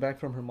driving back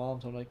from her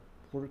mom's. I'm like,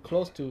 we're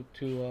close to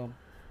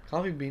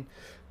Coffee Bean,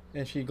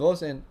 and she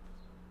goes and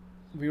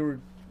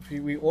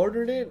we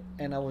ordered it,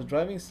 and I was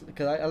driving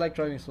because I like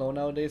driving slow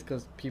nowadays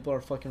because people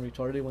are fucking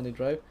retarded when they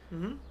drive.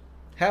 Mm-hmm.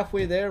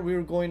 Halfway there, we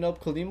were going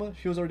up Colima.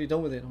 She was already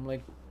done with it. I'm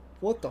like,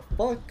 what the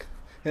fuck?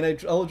 And I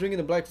was drinking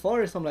the Black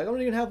Forest. I'm like, I'm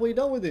not even halfway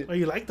done with it. Oh,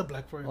 you like the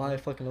Black Forest? Oh, I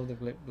fucking love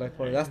the Black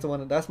Forest. That's the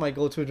one. That's my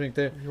go-to drink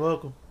there. You're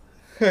welcome.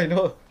 I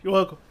know. You're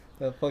welcome.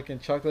 The fucking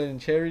chocolate and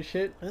cherry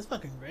shit. That's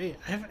fucking great.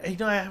 I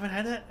haven't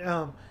had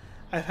that.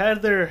 I've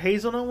had their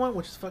hazelnut one,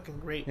 which is fucking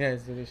great. Yeah,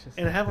 it's delicious.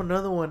 And I have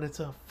another one. It's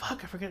a I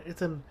forget.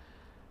 It's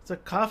a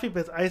coffee,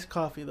 but it's iced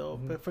coffee though.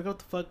 Mm-hmm. But I forgot what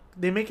the fuck.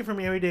 They make it for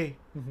me every day.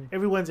 Mm-hmm.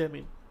 Every Wednesday. I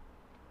mean,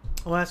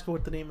 I'll ask her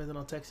what the name is and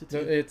I'll text it to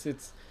you.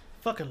 It's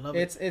Fucking love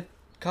it.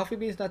 Coffee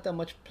Bean's not that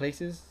much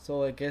places,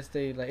 so I guess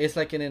they like it's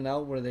like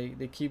In-N-Out where they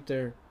keep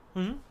their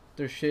Mm-hmm.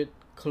 their shit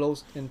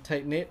close and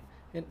tight knit.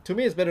 And to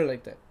me, it's better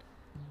like that.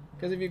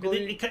 Because if you go,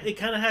 It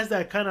kind of has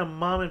that kind of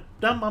mom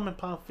and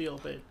pop feel,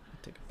 but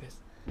take a piss.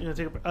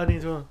 I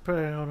need to hold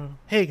on.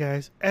 Hey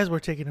guys, as we're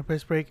taking a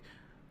piss break,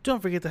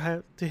 don't forget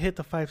to hit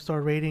the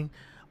 5-star rating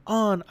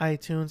on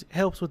iTunes. It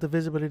helps with the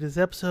visibility of this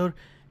episode.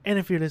 And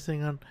if you're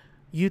listening on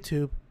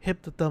YouTube,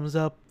 hit the thumbs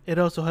up. It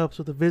also helps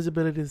with the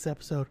visibility of this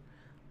episode.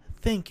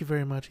 Thank you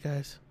very much,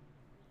 guys.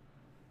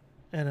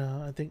 And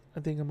I think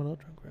I'm a little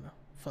drunk right now.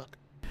 Fuck.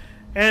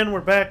 And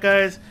we're back,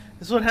 guys.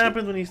 This is what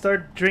happens when you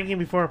start drinking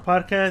before a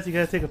podcast. You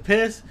gotta take a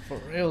piss For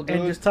real, dude.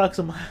 and just talk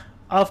some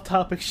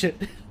off-topic shit.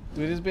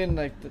 Dude, it's been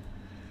like the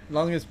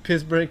longest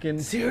piss break in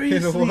a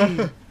Seriously,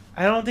 while.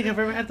 I don't think I've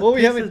ever had the Well,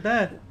 we piss haven't- as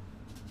bad.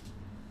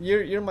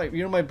 You're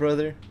my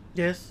brother.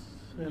 Yes.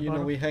 You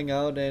know, we hang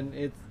out, and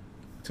it's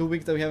 2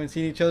 weeks that we haven't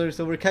seen each other,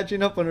 so we're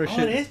catching up on our Oh,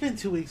 shit. it has been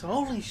 2 weeks.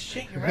 Holy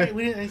shit, you're right.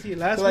 We didn't see you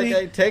last So, like, week.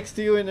 I text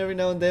you and every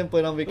now and then,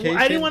 but on vacation.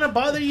 I didn't want to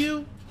bother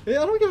you.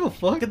 Yeah, I don't give a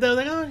fuck. Because I was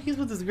like, oh, he's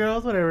with his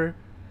girls, whatever.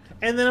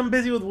 And then I'm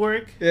busy with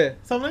work. Yeah.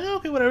 So I'm like, oh,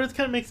 okay, whatever. This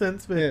kind of makes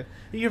sense. But Yeah.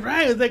 you're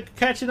right. It's like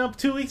catching up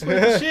 2 weeks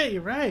worth of shit.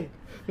 You're right.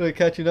 We're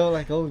catching up,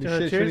 like, holy shit,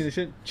 cheers? shooting the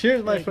shit.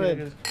 Cheers, my Thank you, friend.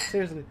 guys.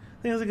 Seriously.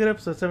 I think it was a good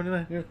episode,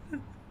 79. Yeah.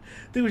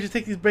 I think we should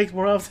take these breaks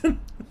more often.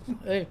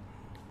 Hey,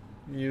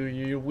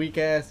 you weak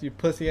ass, you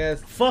pussy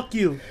ass. Fuck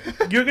you.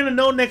 You're going to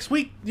know next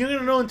week. You're going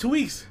to know in 2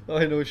 weeks. Oh,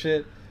 I know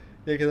shit.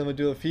 Yeah, because I'm going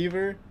to do a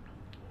fever,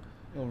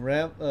 a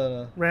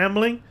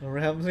Rambling.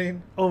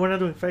 rambling. Oh, we're not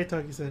doing fight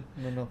talk, you said.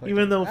 No.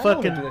 Even though I don't wanna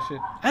fucking- do that shit.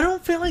 I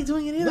don't feel like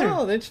doing it either.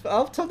 No, then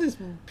I'll tell this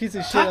piece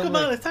of shit. Talk I'm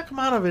about like, it. Talk him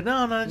out of it.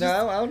 No, just,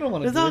 No, I don't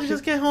want to let's do all that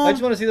just shit. get home. I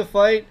just want to see the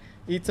fight,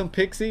 eat some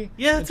pixie,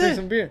 Yeah, and that's drink it.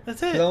 some beer. That's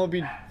 'Cause it. I'm going to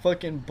be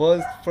fucking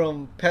buzzed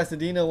from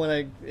Pasadena when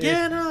I...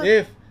 Yeah, no.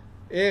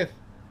 If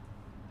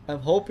I'm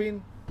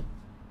hoping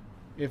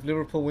if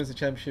Liverpool wins the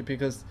championship,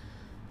 because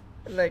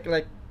like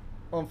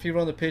on Fever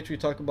on the Pitch we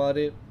talk about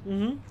it.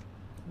 Mm-hmm.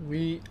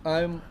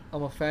 I'm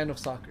a fan of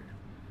soccer.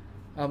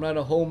 I'm not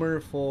a homer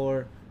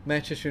for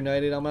Manchester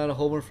United. I'm not a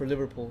homer for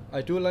Liverpool.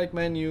 I do like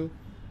Man U.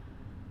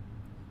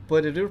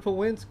 But if Liverpool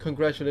wins,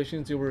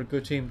 congratulations, you were a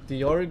good team.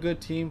 They are a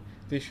good team.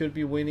 They should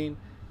be winning.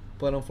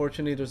 But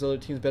unfortunately, there's other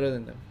teams better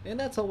than them. And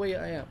that's the way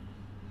I am.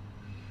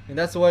 And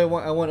that's the way I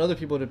want other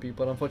people to be.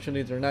 But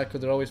unfortunately, they're not,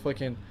 because they're always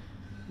fucking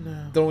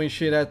No. throwing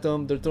shit at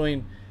them. They're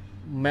throwing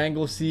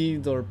mango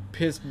seeds or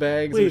piss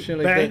bags or Wait, shit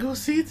like mango that.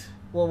 seeds?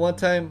 Well, one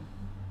time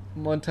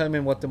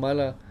in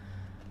Guatemala,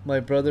 my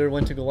brother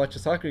went to go watch a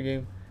soccer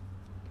game,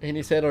 and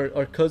he said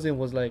our cousin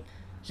was like,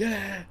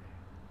 yeah,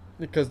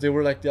 because they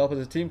were like the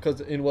opposite team.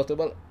 Because in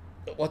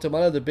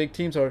Guatemala, the big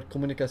teams are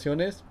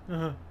Comunicaciones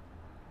Uh-huh.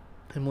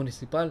 and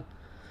Municipal.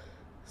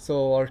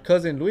 So our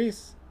cousin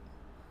Luis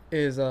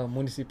is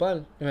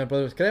Municipal, and my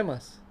brother's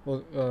Cremas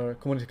or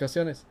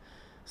Comunicaciones.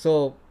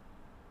 So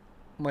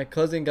my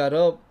cousin got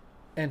up,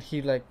 and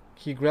he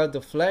grabbed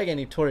the flag and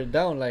he tore it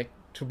down, like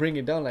to bring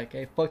it down, like,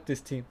 hey, fuck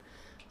this team.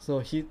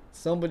 So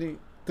somebody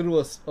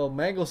threw a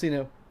mango seed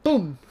and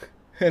boom,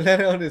 and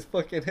landed on his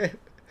fucking head.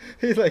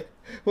 He's like,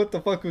 what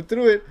the fuck, who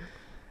threw it?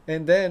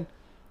 And then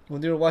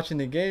when they were watching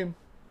the game,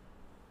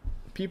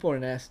 people are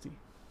nasty.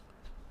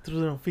 Through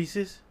their own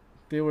feces?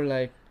 They were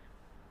like,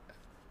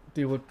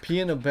 they would pee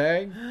in a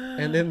bag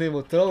and then they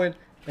would throw it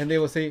and they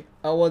would say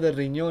agua de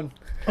riñón.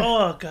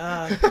 Oh,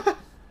 God.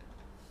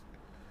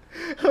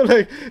 I'm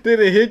like, did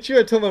they hit you?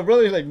 I told my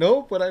brother, he's like,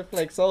 no, but I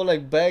like saw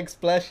like bags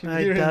splashing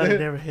I here doubt and it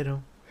there. never hit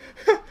him.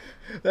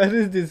 That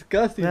is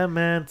disgusting. That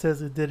man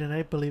says it didn't.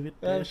 I believe it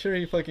I'm did. sure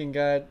he fucking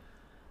got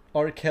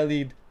R.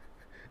 Kelly'd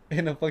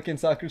in a fucking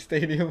soccer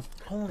stadium.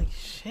 Holy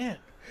shit.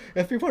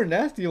 And people are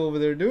nasty over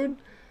there, dude.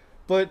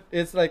 But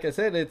it's like I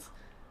said,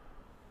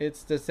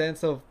 it's the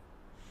sense of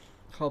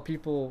how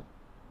people.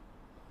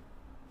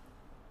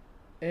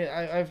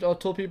 I've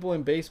told people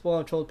in baseball,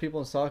 I've told people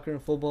in soccer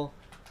and football.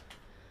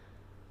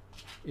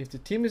 If the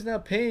team is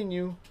not paying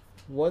you,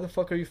 why the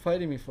fuck are you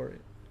fighting me for it?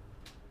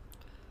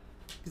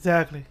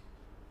 Exactly.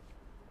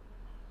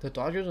 The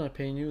Dodgers are not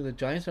paying you. The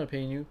Giants are not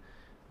paying you.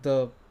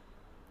 The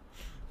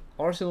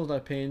Arsenal's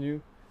not paying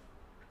you.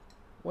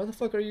 Why the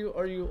fuck are you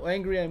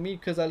angry at me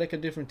because I like a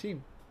different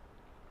team?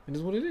 It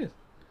is what it is.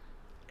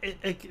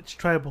 It's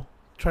tribal.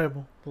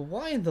 But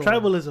why though?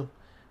 Tribalism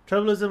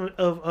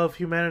of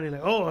humanity.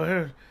 Like,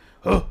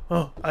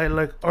 I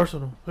like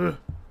Arsenal.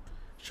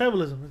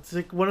 Tribalism. It's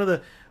like one of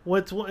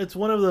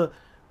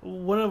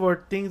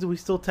our things that we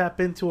still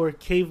tap into our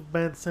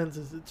caveman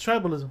senses. It's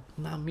tribalism.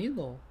 Not me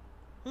though.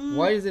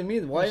 Why is it me?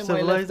 Why am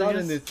I left out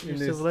in this? You're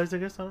civilized, I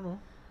guess. I don't know.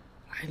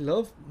 I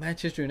love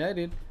Manchester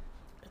United,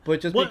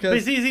 but just because...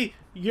 because... But see,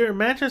 you're a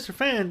Manchester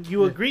fan.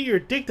 You agree you're a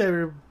dick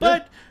diver,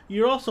 but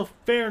you're also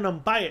fair and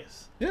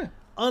unbiased. Yeah.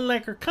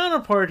 Unlike our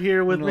counterpart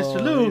here with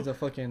Mr. Lou. He's a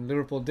fucking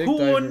Liverpool dick who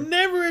diver. will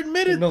never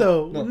admit it,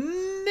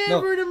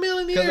 Never in a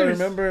million years. Because I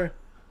remember,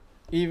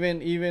 even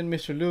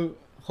Mr. Lou,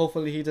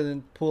 hopefully he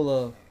doesn't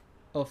pull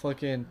a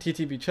fucking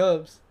TTB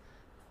Chubbs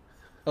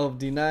of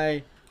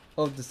deny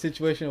of the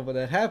situation of what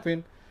that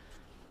happened.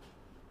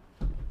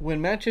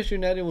 When Manchester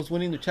United was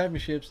winning the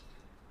championships,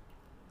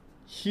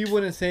 he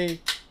wouldn't say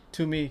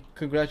to me,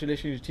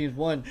 "Congratulations, your team's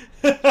won."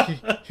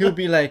 He'll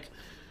be like,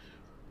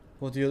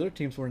 "Well, the other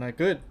teams were not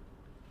good."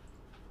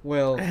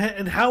 Well,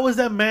 and how was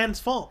that man's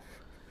fault?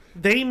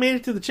 They made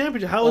it to the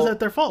championship. How was that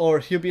their fault? Or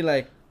he'll be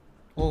like,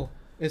 "Oh,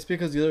 it's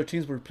because the other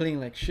teams were playing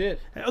like shit."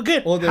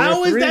 Okay,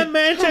 how is that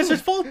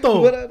Manchester's fault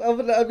though? But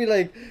I'll be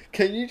like,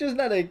 "Can you just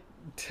not like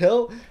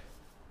tell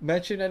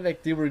Manchester United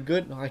like they were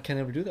good?" No, I can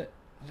never do that.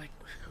 I'm like,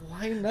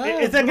 why not?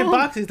 It's like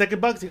in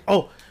boxing.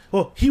 Oh,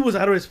 he was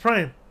out of his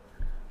prime.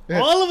 Yeah.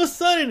 All of a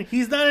sudden,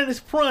 he's not in his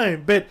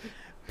prime. But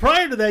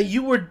prior to that,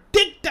 you were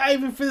dick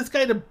diving for this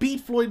guy to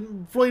beat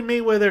Floyd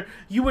Mayweather.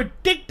 You were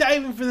dick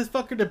diving for this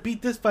fucker to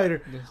beat this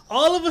fighter.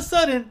 All of a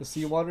sudden, the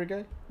seawater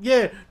guy.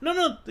 Yeah,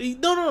 no.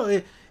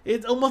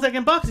 It's almost like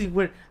in boxing,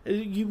 where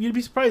you'd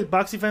be surprised.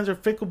 Boxing fans are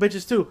fickle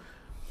bitches too.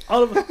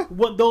 All of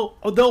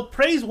they'll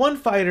praise one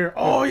fighter.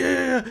 Oh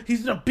yeah,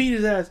 he's gonna beat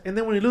his ass, and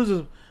then when he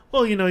loses,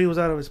 well, he was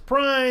out of his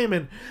prime,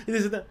 and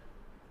this and that.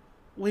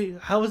 Wait,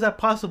 how is that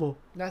possible?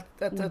 That's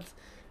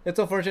it's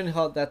unfortunate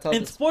how that's how.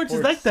 In sports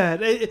is like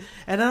that,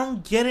 and I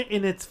don't get it.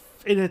 And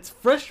it's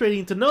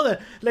frustrating to know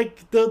that.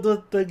 Like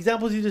the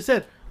examples you just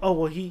said. Oh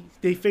well,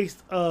 they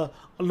faced a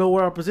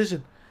lower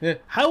opposition. Yeah.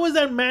 How is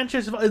that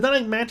Manchester? It's not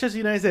like Manchester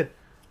United said,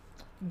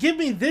 "Give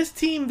me this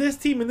team, and this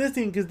team,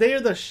 because they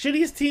are the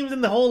shittiest teams in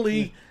the whole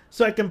league,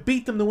 so I can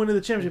beat them to win the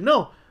championship."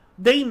 No,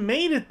 they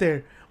made it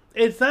there.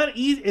 It's not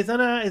easy. It's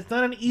not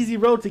an easy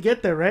road to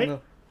get there, right?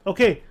 No.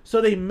 Okay,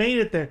 so they made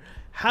it there.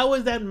 How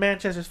is that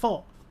Manchester's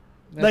fault?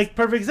 Like,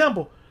 perfect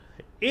example.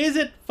 Is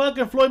it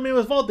fucking Floyd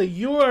Mayweather's fault that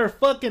you are a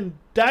fucking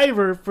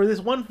diver for this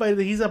one fight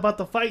that he's about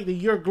to fight that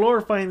you're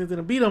glorifying that's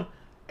gonna beat him,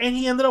 and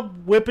he ended up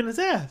whipping his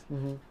ass?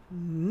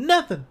 Mm-hmm.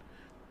 Nothing.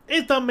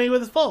 It's not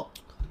Mayweather's fault.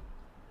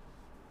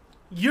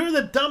 You're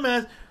the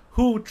dumbass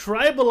who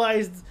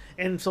tribalized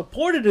and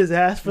supported his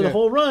ass for the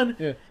whole run,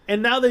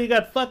 and now that you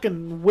got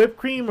fucking whipped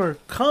cream or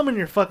cum in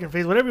your fucking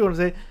face, whatever you want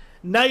to say,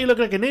 now you look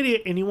like an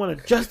idiot and you want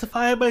to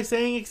justify it by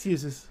saying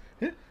excuses.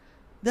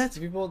 That's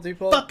people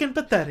fucking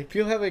pathetic.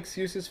 People have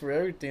excuses for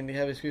everything. They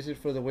have excuses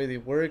for the way they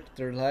work,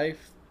 their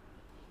life,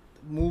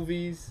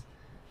 movies.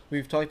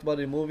 We've talked about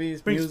it in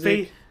movies,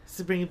 music.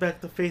 Bring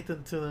back the faith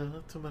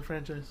into my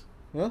franchise.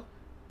 Huh?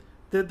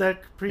 Did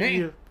that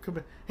preview come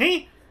back?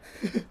 Hey.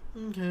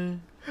 Okay.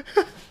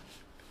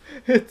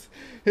 It's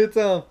we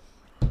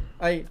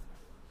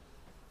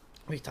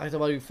talked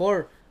about it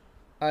before.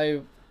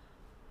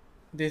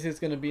 This is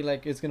gonna be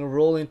like it's gonna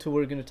roll into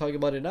we're gonna talk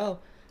about it now.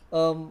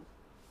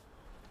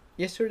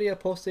 Yesterday I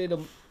posted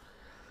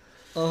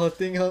a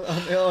thing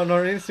on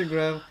our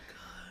Instagram,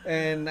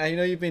 and I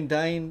know you've been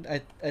dying.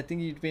 I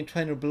think you've been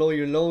trying to blow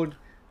your load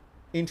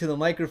into the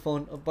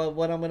microphone about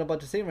what I'm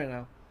about to say right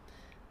now.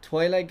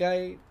 Twilight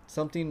guy,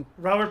 something...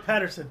 Robert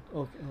Patterson.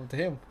 Oh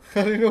damn.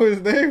 I didn't know his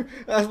name.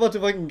 I was about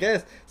to fucking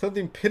guess.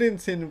 Something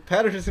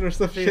Patterson or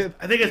some shit.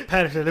 I think it's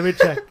Patterson. Let me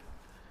check.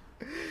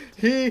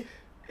 He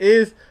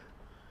is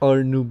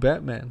our new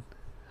Batman.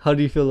 How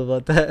do you feel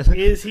about that?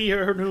 Is he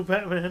our new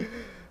Batman?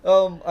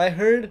 I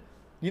heard...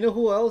 You know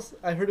who else?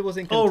 I heard it was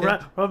in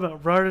contempt.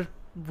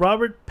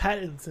 Robert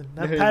Pattinson.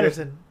 Not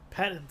Patterson.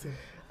 Pattinson.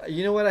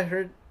 You know what I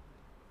heard?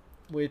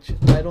 Which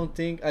I don't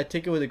think... I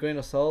take it with a grain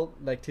of salt,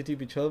 like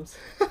TTB Chubbs.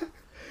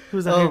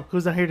 Who's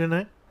not here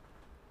tonight?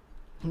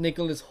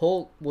 Nicholas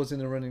Hoult was in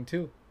the running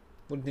too.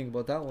 What do you think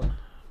about that one?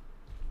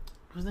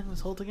 Who's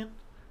Nicholas Hoult again?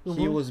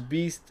 He was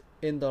Beast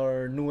in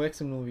our new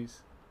X-Men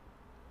movies.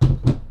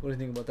 What do you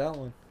think about that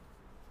one?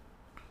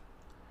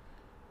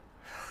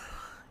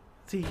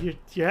 See,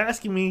 you're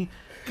asking me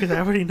because I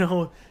already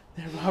know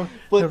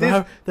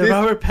that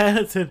Robert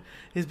Pattinson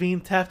is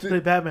being tapped to play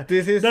Batman.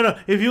 No.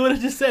 If you would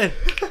have just said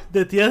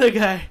that the other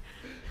guy,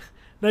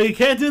 no, you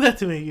can't do that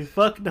to me. You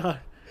fuck not.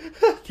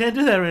 Can't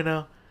do that right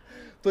now.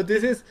 But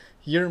this is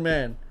your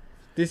man.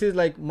 This is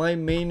like my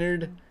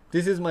Maynard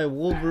This is my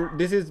Wolverine.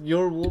 This is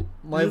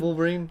my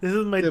Wolverine. This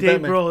is my the Dave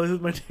Batman. bro. This is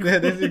my Dave Yeah,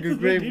 this is Grohl.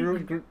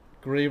 grave bro.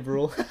 Grave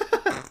bro.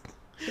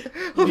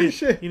 Holy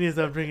shit. You need to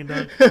stop drinking,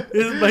 dog.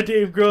 This is my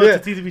Dave Grohl. Yeah.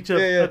 It's a TTV chub.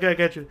 Yeah, yeah. Okay, I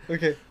got you.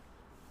 Okay.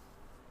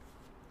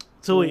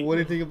 So wait, What do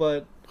you think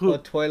about Who? a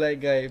Twilight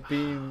guy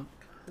being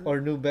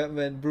our new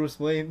Batman, Bruce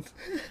Wayne?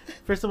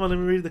 first of all, let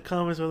me read the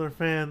comments from our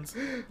fans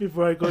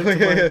before I go Oh, into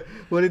yeah, my... yeah.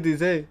 What did he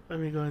say? Let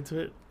me go into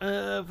it.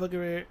 Fuck it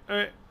right here. All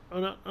right.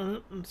 Hold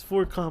on. It's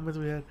 4 comments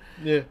we had.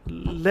 Yeah.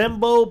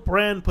 Lembo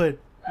Brand put,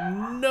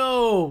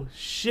 no.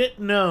 Shit,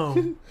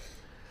 no.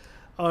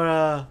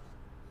 Or,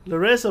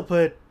 Larissa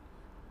put,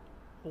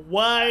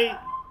 why?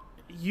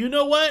 You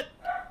know what?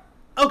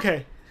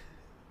 Okay.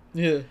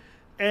 Yeah.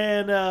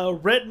 And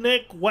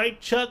Redneck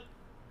White Chuck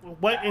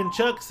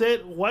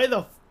said, why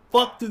the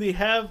fuck do they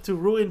have to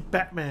ruin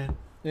Batman?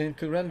 And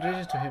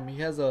congratulations to him. He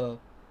has a...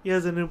 He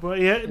has a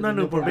newborn. Yeah, not a newborn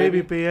newborn baby,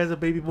 baby. but he has a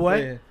baby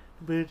boy. Yeah.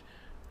 Bitch.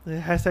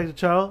 Hashtag to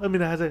Charles. I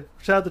mean, hashtag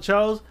shout out to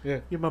Charles.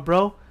 Yeah. You're my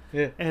bro.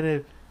 Yeah. And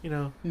if you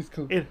know, He's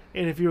cool. and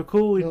if you were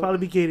cool, we'd No. probably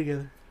be gay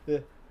together. Yeah.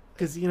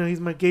 Cause you know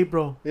he's my gay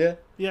bro. Yeah.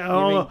 Yeah. You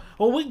Oh, mean-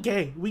 oh, we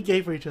gay. We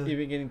gay for each other. You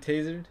been getting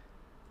tasered?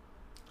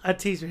 I'd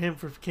taser him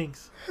for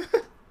kinks.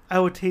 I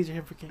would taser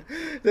him for kinks.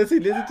 Does he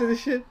listen to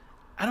this shit?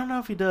 I don't know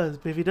if he does,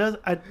 but if he does,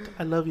 I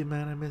love you,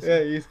 man. I miss Yeah,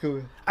 him. he's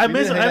cool. I We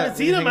miss didn't him. I hang haven't out.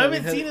 seen We him. didn't I hang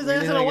haven't out. seen his We ass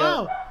didn't in a hang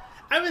out. while.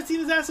 I haven't seen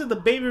his ass at the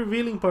baby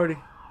revealing party.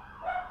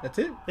 That's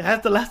it?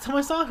 That's the last time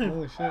I saw him.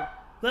 Oh, shit.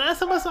 The last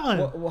time I saw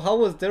him. Well, how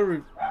was their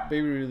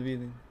baby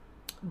revealing?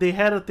 They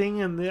had a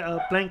thing and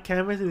a blank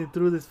canvas and they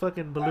threw this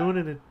fucking balloon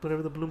and it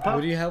whatever the balloon popped.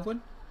 Would you have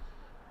one?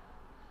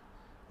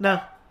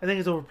 No, I think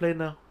it's overplayed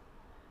now.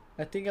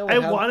 I think I would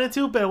I have... wanted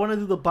to, but I want to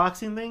do the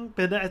boxing thing,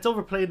 but it's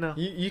overplayed now.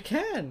 You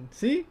can.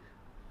 See?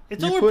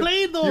 It's You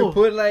overplayed put, though. You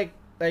put like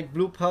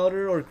blue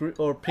powder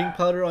or pink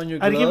powder on your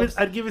gloves.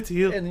 I'd give it to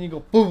you. And then you go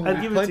boom.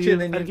 I'd give it punch to you.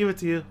 and then I'd give it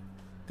to you.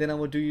 Then I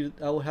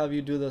will have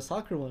you do the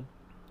soccer one.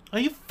 Oh,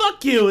 you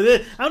fuck you!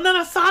 I'm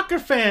not a soccer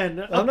fan.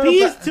 I'm not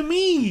Appease a to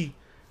me.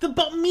 It's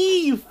about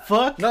me, you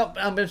fuck. No,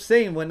 I'm just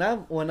saying when I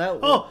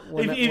Oh,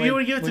 if you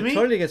were to give it to when me?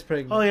 Charlie gets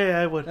pregnant. Oh yeah,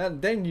 I would.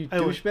 Then you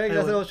I would. douchebag. I That's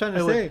what would. I was trying I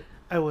to would. say.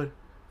 I would.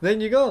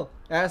 Then you go,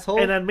 asshole.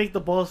 And I'd make the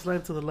ball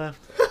slant to the left.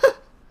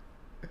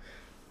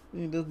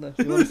 He does not.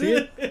 You want to see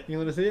it? You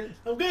want to see it?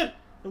 I'm good.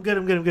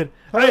 I'm good.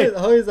 How All right. is,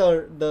 how is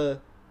the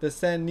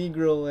San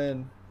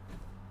Negro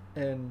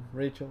and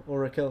Rachel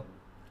or Raquel?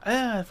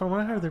 Yeah, from what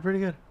I heard, they're pretty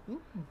good. Mm.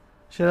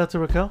 Shout out to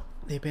Raquel.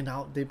 They've been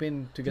together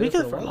Been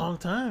together for for a a while. long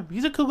time.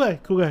 He's a cool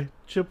guy.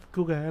 Chip,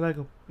 cool guy. I like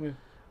him. Yeah.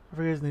 I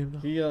forget his name though.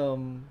 He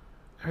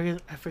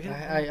I forget.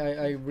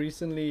 I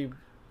recently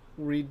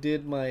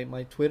redid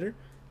my Twitter,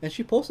 and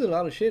she posted a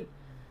lot of shit,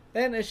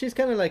 and she's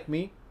kind of like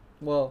me.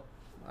 Well,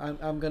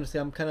 I'm gonna say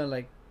I'm kind of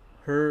like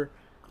her,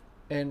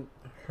 and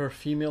her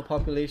female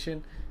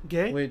population,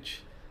 Gay.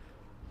 which,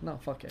 no,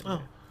 fuck it.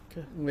 Oh,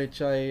 okay.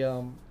 Which I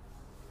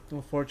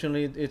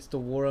unfortunately it's the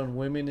war on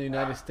women in the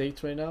United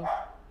States right now.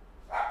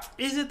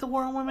 Is it the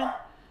war on women?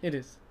 It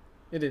is.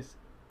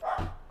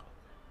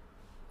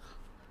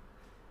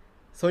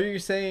 So you're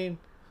saying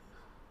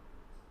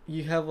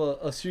you have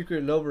a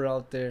secret lover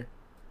out there,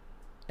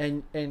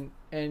 and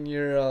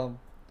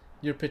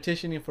you're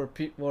petitioning for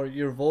people, or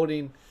you're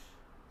voting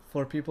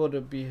for people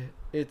to be,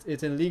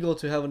 it's illegal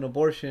to have an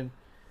abortion,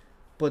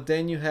 but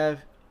then you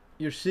have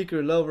your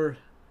secret lover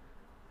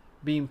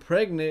being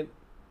pregnant,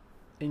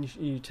 and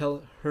you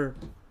tell her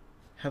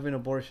have an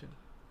abortion.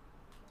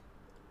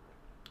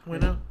 Why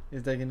not?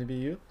 Is that gonna be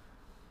you?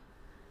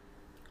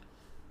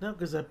 No,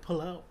 because I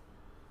pull out.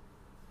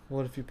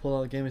 What if you pull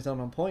out game is not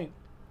on point?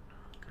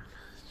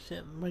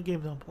 Shit, my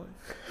game's on point.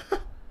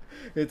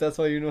 If that's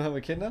why you don't have a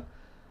kid now?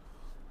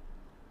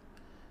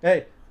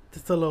 Hey,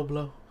 That's a low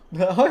blow.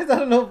 how is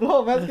that a no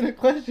blow? I'm asking a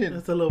question.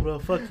 That's a low blow.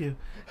 Fuck you.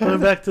 Going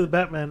back to the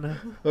Batman now.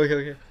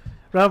 Okay.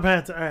 Robert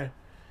Pattinson. All right.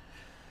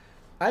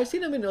 I've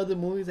seen him in other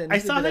movies, and I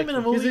he's a saw good him in a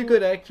actor. He's movie a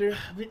good actor.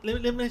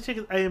 Let me check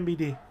his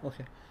IMDb.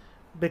 Okay,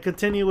 But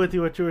continue with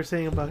what you were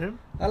saying about him.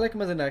 I like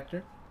him as an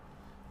actor.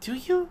 Do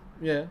you?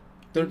 Yeah,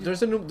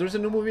 there's a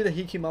new movie that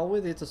he came out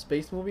with. It's a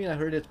space movie, and I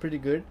heard it's pretty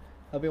good.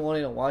 I've been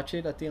wanting to watch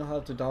it. I think I'll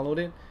have to download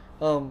it.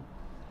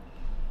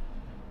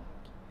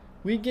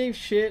 We gave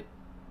shit.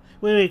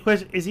 Wait.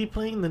 Question: is he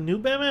playing the new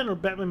Batman or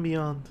Batman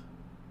Beyond?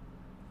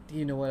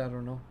 You know what? I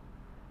don't know.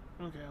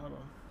 Okay, hold on.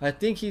 I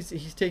think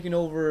he's taking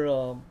over.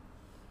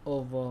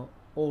 Over.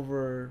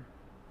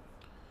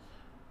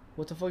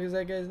 What the fuck is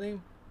that guy's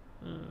name?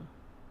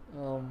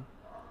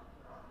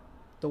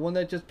 The one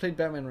that just played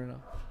Batman right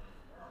now.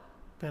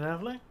 Ben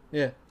Affleck.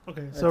 Yeah.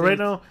 Okay, I so right think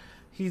now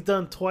he's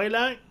done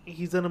Twilight.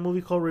 He's done a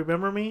movie called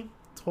Remember Me.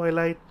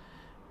 Twilight.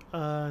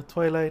 Yeah,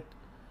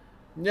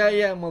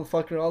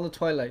 motherfucker. All the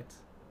Twilights.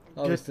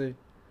 Obviously.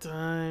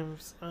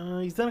 Times.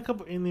 He's done a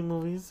couple indie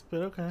movies,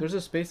 but okay. There's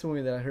a space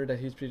movie that I heard that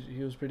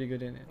he was pretty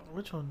good in it.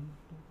 Which one?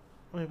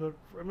 Let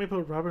me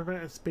put Robert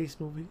Pattinson space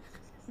movie.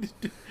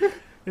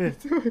 Yeah.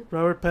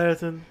 Robert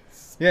Pattinson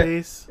Yeah.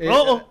 space.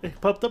 Yeah. It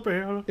popped up right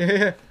here. Hold on.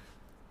 Yeah.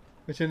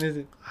 Which one is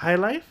it? High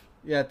Life.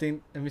 Yeah, I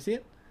think. Let me see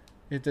it.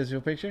 It does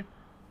your picture.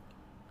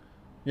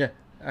 Yeah.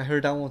 I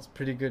heard that one's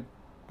pretty good.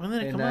 When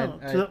did it And come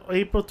out?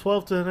 April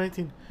 12th to the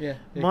 19th. Yeah.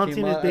 it Monty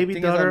came and his out- I baby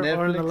think it's on daughter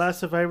are the Netflix. last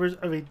survivors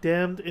of a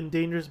damned and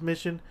dangerous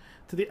mission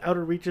to the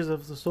outer reaches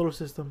of the solar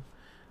system.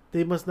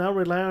 They must now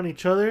rely on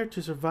each other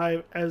to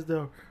survive as they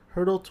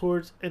hurtle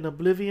towards an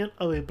oblivion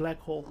of a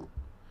black hole.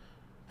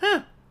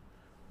 Huh.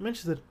 I'm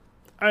interested.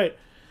 Alright.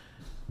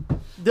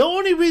 The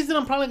only reason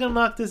I'm probably going to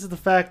knock this is the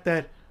fact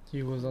that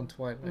He was on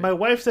Twilight. my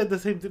wife said the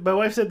same thing. My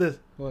wife said this.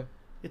 What?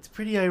 It's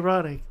pretty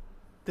ironic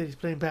that he's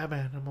playing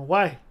Batman. I'm like,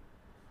 why?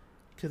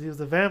 Because he was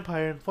a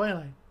vampire in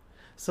Twilight.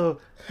 So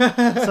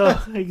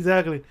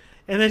exactly.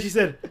 And then she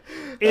said,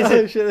 "Is Oh,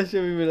 it?" shit, that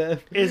should be laugh.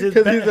 Is it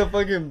Because he's Bat- a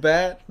fucking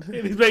bat. And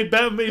he's playing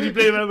Batman. He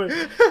played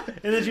Batman.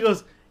 And then she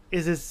goes,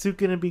 "Is his suit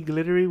gonna be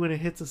glittery when it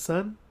hits the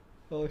sun?"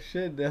 Oh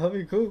shit, that'll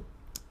be cool.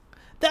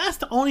 That's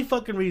the only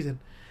fucking reason.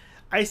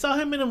 I saw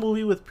him in a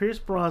movie with Pierce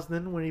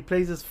Brosnan when he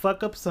plays his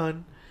fuck up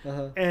son,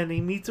 and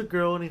he meets a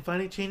girl and he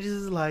finally changes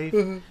his life.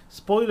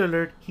 Spoiler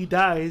alert: he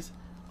dies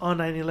on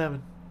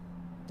 9/11.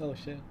 Oh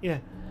shit. Yeah.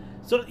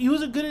 So he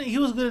was good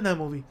in that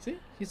movie. See,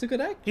 he's a good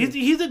actor.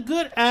 He's a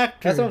good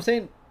actor. That's what I'm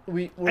saying.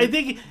 I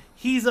think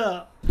he's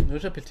a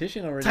There's a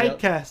petition already. out.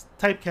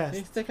 typecast.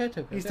 He's the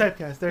typecast. He's yeah.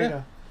 typecast. There Yeah. you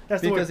go.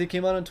 That's the Because word. he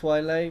came out in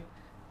Twilight,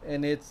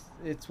 and it's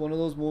one of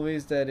those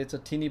movies that it's a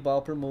teeny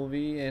bopper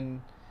movie,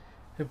 and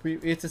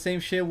it's the same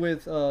shit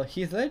with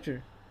Heath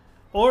Ledger.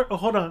 Or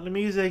hold on, let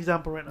me use an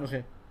example right now.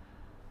 Okay.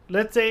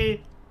 Let's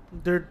say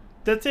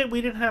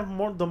we didn't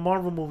have the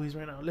Marvel movies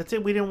right now. Let's say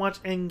we didn't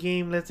watch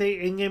Endgame. Let's say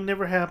Endgame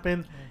never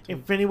happened.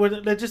 Infinity War.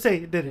 Let's just say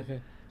it didn't.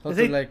 Okay. Let's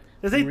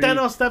say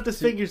Thanos snapped his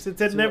fingers and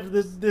said so- never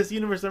this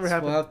universe never So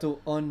happened. we'll have to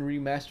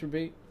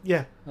unremasturbate.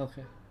 Yeah.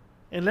 Okay.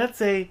 And let's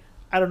say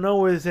I don't know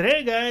where they said,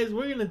 "Hey guys,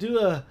 we're gonna do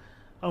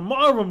a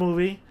Marvel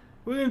movie.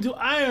 We're gonna do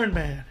Iron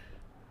Man,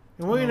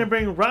 and we're gonna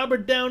bring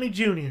Robert Downey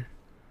Jr."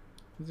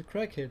 He's a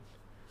crackhead.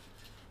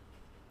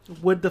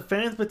 Would the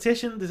fans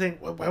petition? They saying,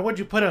 "Why would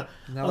you put a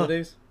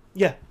Nowadays.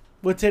 yeah?"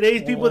 With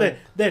today's people Oh.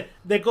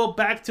 that go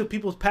back to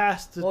people's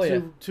past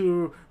Oh,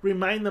 to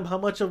remind them how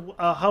much of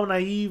how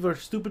naive or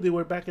stupid they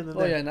were back in the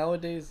Oh day. yeah,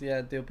 nowadays,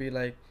 yeah, they'll be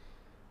like,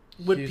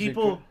 Would he's a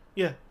people? good-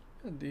 Yeah,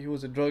 he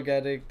was a drug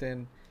addict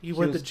and he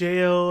went to was-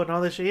 jail and all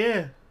that shit.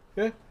 Yeah.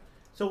 Yeah.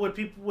 So would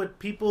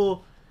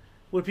people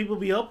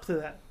be up to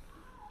that?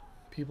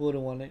 people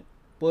wouldn't want it.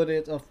 But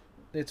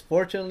it's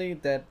fortunately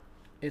that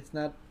it's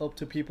not up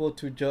to people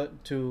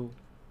to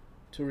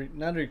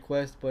not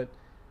request, but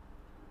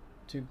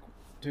to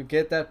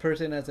get that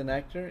person as an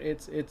actor.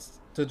 It's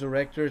the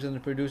directors and the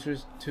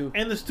producers to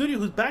And the studio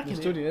who's the backing it.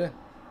 studio, yeah.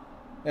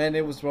 And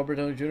it was Robert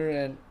Downey Jr.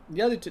 and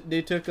yeah,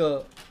 they took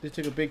a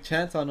big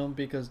chance on him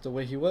because the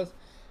way he was.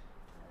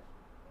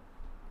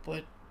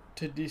 But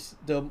the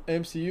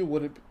MCU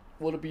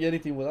wouldn't be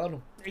anything without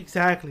him.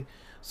 Exactly.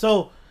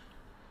 So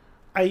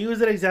I use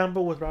that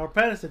example with Robert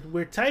Pattinson.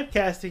 We're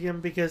typecasting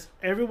him because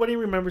everybody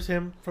remembers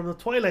him from the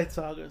Twilight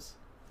sagas.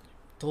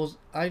 Those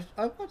I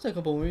watched a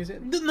couple movies.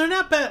 They're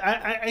not bad.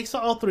 I saw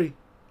all three.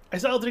 I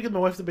saw all three because my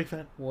wife's a big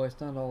fan. Well, it's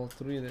not all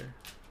three there.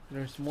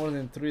 There's more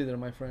than three there,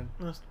 my friend.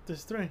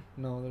 There's three.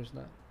 No, there's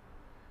not.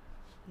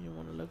 You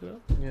want to look it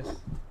up? Yes.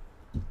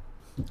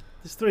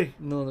 There's three.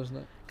 No, there's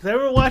not. Because I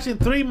remember watching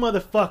three,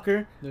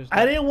 motherfucker. There's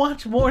I not. didn't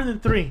watch more than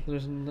three.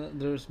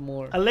 There's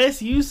more.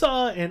 Unless you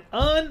saw an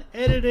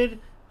unedited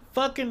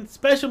fucking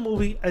special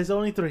movie, it's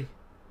only three.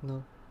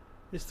 No.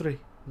 It's three.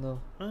 No.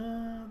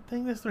 I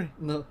think there's three.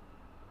 No.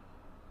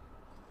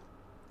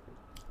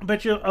 I'll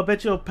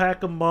bet you a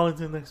pack of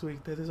Mollington next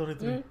week that there's only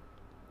three. Mm.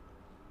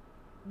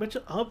 Bet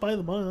you I'll buy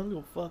the Mollington. I don't give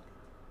a fuck.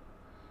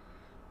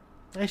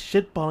 I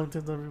shit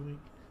Bollingtons every week.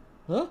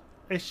 Huh?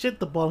 I shit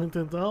the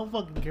Bollingtons. I don't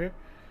fucking care.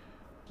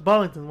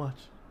 Bollington, watch.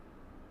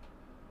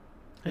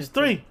 There's It's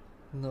three.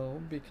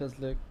 No, because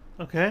look,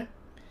 Okay.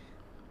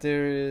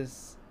 there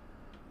is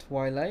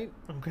Twilight,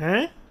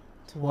 Okay.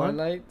 One,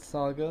 Twilight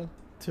Saga,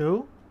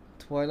 2,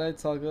 Twilight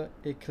Saga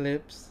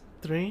Eclipse,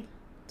 3.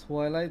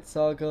 Twilight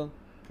Saga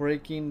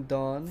Breaking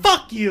Dawn,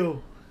 Fuck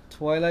you!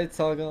 Twilight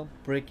Saga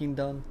Breaking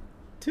Dawn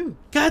 2.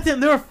 Goddamn,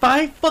 there are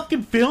 5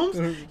 fucking films?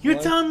 You're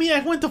What? telling me I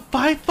went to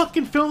 5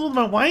 fucking films with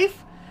my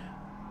wife?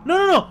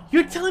 No.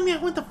 You're telling me I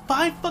went to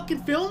 5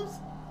 fucking films?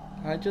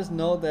 I just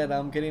know that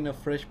I'm getting a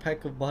fresh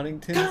pack of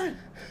Boddingtons.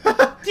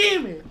 God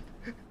damn it!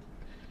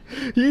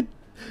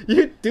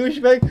 You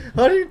douchebag!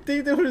 How do you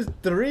think there was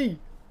 3?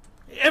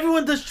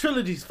 Everyone does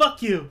trilogies.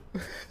 Fuck you.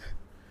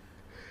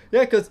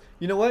 Yeah, because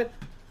you know what?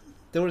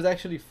 There was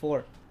actually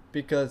 4.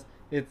 Because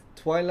it's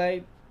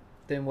Twilight,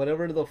 then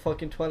whatever the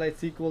fucking Twilight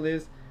sequel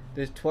is,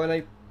 there's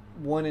Twilight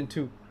 1 and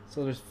 2.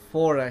 So there's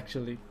 4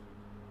 actually.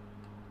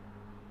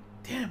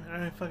 Damn it.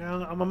 Alright, fuck.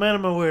 I'm a man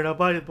of my word. I'll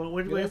buy it. But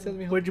where'd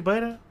you buy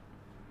it at?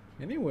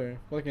 Anywhere.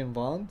 Fucking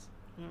Vons.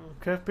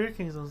 Craft Beer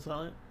Kings don't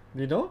sell it.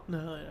 You don't?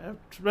 No.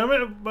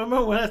 Remember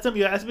when last time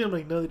you asked me? I'm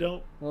like, no, they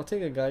don't. I'll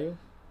take a gallo.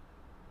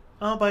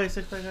 I'll buy a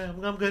 6-pack.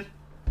 I'm good.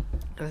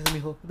 Gracias,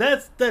 mijo.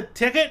 That's the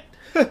ticket.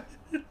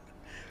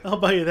 I'll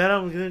buy you that.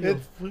 I'm gonna go.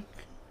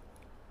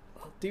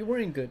 They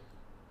weren't good.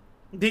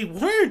 They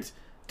weren't,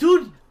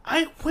 dude.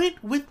 I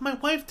went with my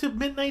wife to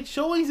midnight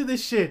showings of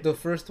this shit. The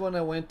first one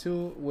I went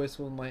to was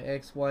with my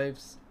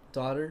ex-wife's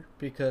daughter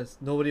because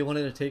nobody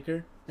wanted to take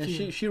her, and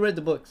she read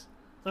the books.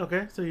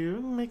 Okay, so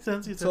you make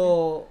sense. You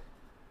So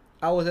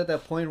I was at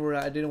that point where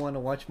I didn't want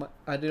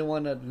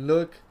to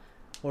look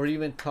or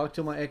even talk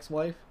to my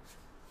ex-wife.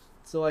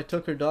 So I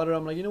took her daughter.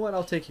 I'm like, you know what?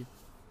 I'll take you.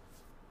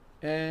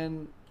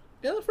 And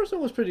yeah, the first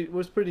one was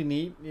pretty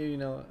neat. You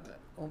know,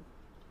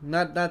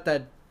 not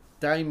that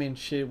diamond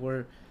shit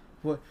where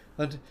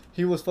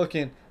he was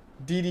fucking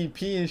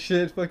DDP and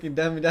shit, fucking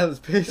Diamond Dallas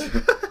Page.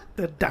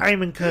 The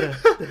diamond cutter.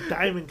 The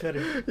diamond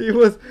cutter.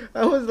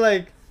 I was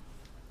like,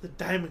 the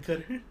diamond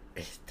cutter.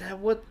 Is that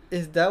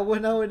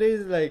what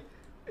nowadays? Like,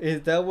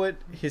 is that what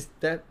his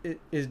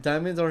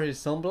diamonds are his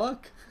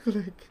sunblock?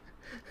 Like,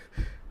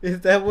 is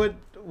that what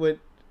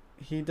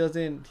he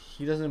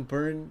doesn't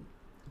burn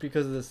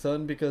because of the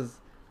sun because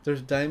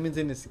there's diamonds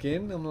in his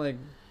skin? I'm like,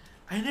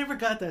 I never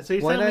got that. So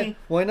you're telling me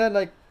why not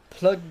like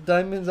plug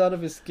diamonds out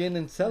of his skin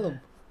and sell them?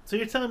 So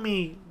you're telling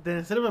me that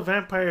instead of a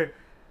vampire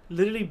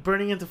literally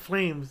burning into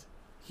flames,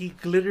 he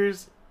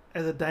glitters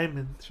as a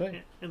diamond. That's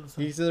right. In the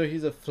sun. He's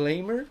a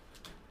flamer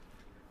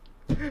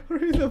or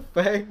he's a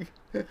fag.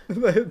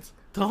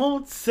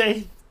 Don't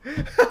say.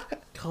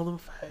 Call him a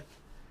fag.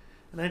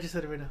 And I just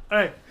said it right now. All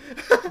right,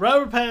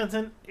 Robert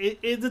Pattinson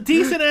is a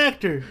decent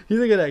actor. He's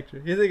a good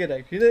actor.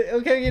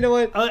 Okay, you know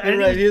what? You're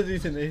right. He's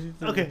decent.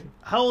 Okay,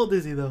 how old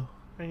is he though?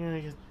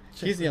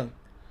 He's young.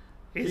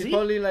 He's he?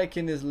 probably like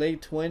in his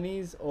late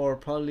 20s or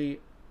probably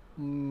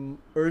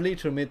early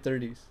to mid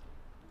 30s.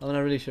 I'm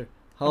not really sure.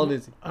 How old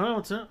is he? I don't know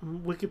what's up.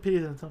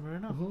 Wikipedia doesn't tell me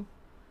right now. Mm-hmm.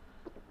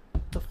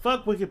 The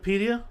fuck,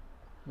 Wikipedia?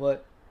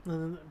 What?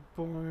 Born.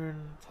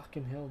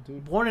 Fucking hell,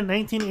 dude. Born in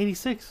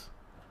 1986.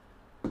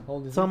 How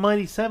old is So he? I'm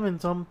 87,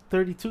 so I'm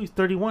 32. He's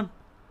 31.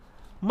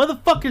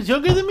 Motherfucker's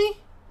younger than me?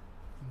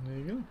 There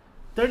you go.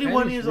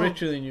 31 and years he's old.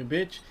 richer than you,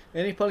 bitch.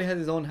 And he probably has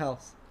his own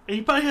house. And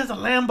he probably has a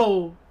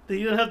Lambo that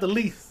you don't have to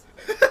lease.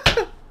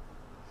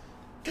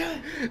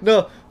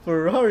 No,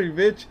 Ferrari,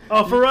 bitch.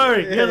 Oh,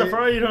 Ferrari. He has a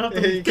Ferrari you don't have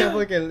to He lease. can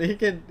fucking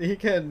he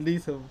can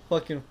lease a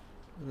fucking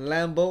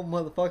Lambo,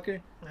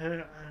 motherfucker.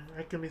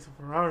 I can lease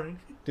a Ferrari.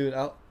 Dude,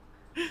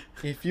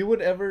 if you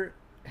would ever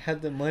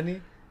have the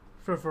money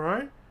For a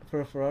Ferrari? for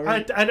a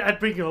Ferrari, I'd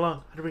bring you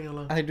along.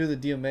 I'd do the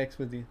DMX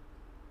with you.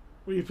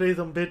 Where you play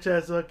some bitch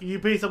ass, like, you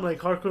play some like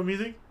hardcore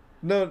music?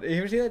 No, you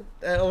ever see that?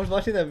 I was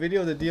watching that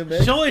video of the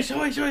DMX. Show it.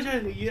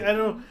 I don't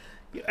know.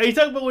 Are you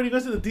talking about when he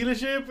goes to the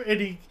dealership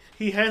and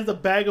he hands the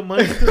bag of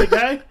money to the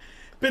guy?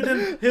 But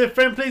then his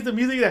friend plays the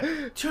music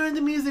like, turn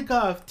the music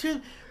off.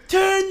 Turn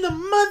the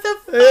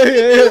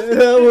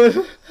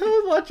motherfucker. I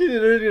was watching it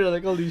earlier,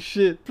 like, holy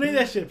shit. Play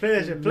that shit.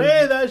 Play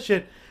that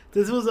shit.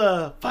 This was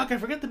fuck, I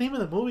forgot the name of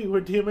the movie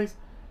where DMX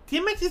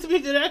used to be a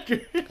good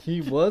actor.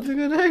 He was a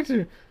good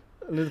actor.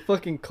 And the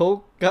fucking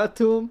coke got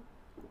to him.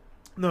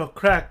 No,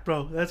 crack,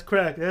 bro. That's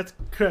crack. Crack's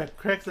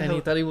the And hell. he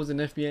thought he was an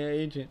FBI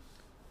agent.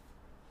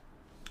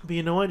 But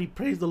you know what? He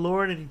praised the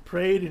Lord and he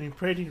prayed and he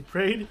prayed and he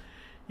prayed.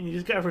 And he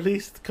just got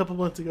released a couple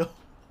months ago.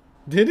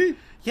 Did he?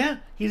 Yeah,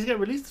 he just got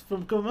released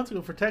from a couple months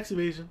ago for tax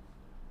evasion.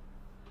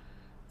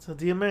 So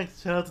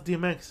DMX, shout out to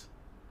DMX.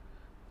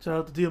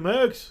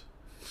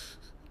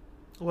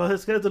 Well,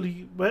 let's get to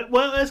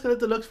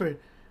looks for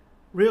it.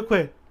 Real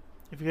quick.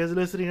 If you guys are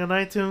listening on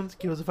iTunes,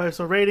 give us a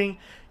 5-star rating.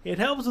 It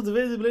helps with the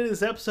visibility of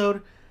this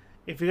episode.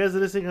 If you guys are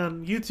listening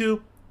on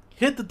YouTube,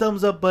 hit the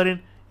thumbs up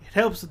button. It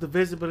helps with the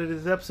visibility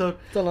of this episode.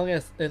 It's a long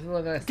ass. Give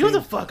us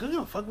a fuck. I don't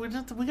give a fuck. We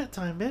got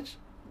time, bitch.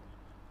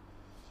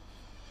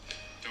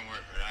 Don't worry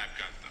about it. I've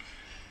got them.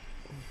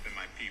 They're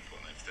my people.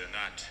 If they're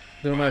not,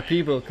 They're my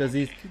people because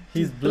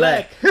he's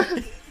black.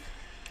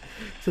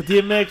 So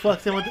DMX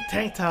walks in with the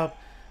tank top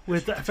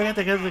with I forgot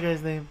the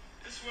guy's name.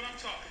 this is what I'm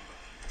talking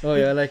about. Oh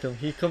yeah, I like him.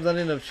 He comes on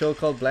in a show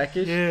called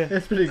Blackish. Yeah.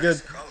 That's pretty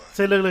good.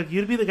 Say, look,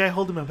 you'd be the guy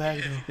holding my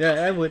bag though.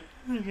 Yeah, I would.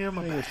 Yeah,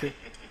 my bag.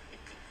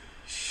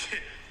 Shit.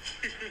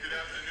 Good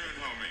afternoon,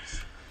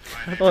 homies.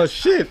 My name Oh is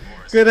shit! Tom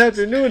Morris. Good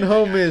afternoon,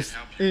 homies.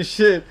 And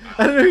shit.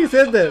 I don't know he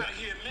said that. Out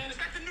here, man. Is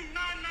that the new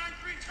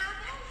 993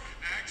 Turbo?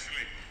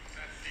 Actually,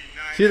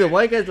 that's the See, the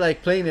white guy's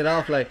like playing it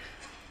off like.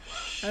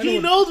 He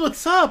knows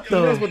what's up He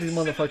though. knows what these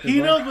motherfuckers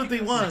He want. knows what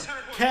they want.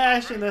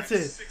 Cash and that's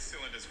it. 6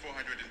 cylinders,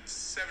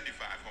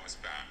 475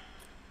 horsepower.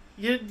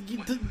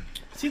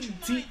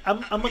 See,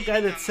 I'm a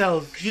guy that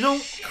sells. You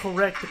don't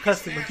correct the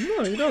customer.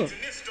 No, you don't. In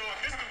this store,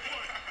 this is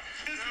what?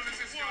 This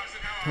is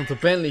what? It's a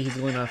Bentley he's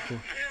going after.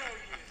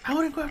 I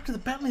wouldn't go after the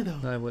Bentley though.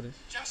 No, I wouldn't.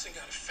 Justin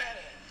got a fat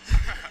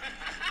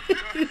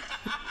ass.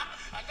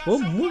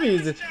 What movie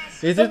is it?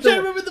 Is I'm it trying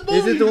to remember the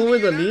Is it the movie.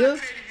 one with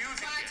Aaliyah?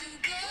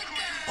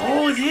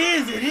 Oh, it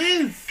is. It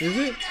is. Is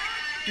it?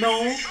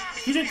 No,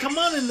 he didn't come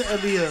on in the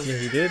Aaliyah. Yeah,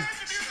 he did.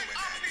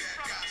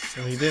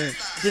 No, he didn't.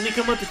 Didn't he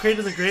come out to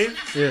Cradle in the Grave?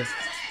 Yeah.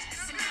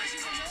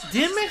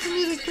 DMX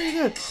music's pretty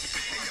good.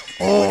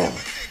 Oh.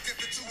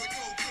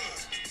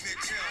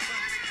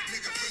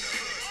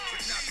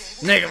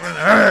 Nigga from the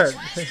herd.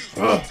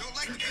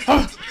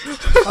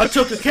 I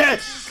took a cat.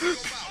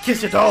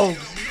 Kiss your dog.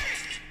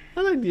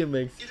 I like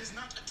DMX. It is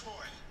not a toy.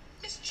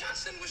 Miss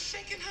Johnson was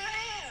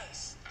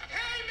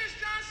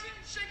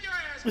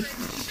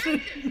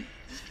Did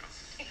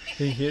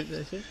you hear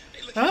that shit?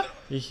 Huh?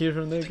 You hear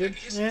from there good?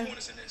 Yeah.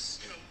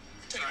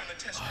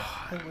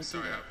 I'm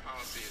sorry, our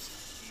policy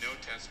is no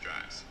test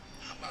drives.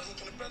 How about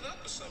hooking a brother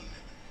up or something?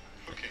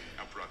 Okay,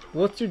 I brought the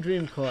What's your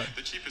dream car?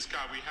 The cheapest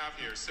car we have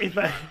here is If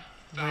I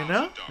right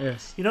now, Yeah,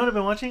 you know what I've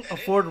been watching? A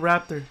Ford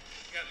Raptor.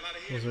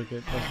 those are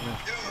good. That's nice.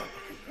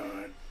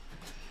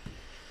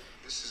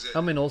 This is it.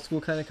 I'm an old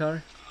school kind of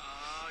car.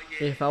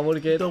 If I were to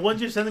get The the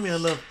ones you're sending me, I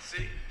love.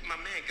 See, my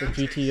man got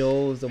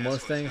GTOs, the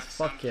Mustangs,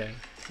 fuck yeah.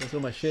 Those are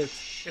my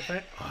shits. If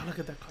I look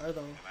at that car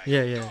though.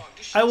 Yeah, yeah.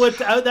 I would.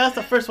 That's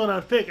the first one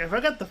I'd pick. If I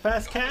got the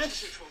fast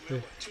cash,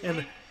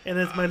 and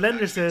as my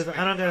lender says,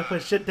 I don't gotta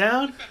put shit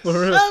down. For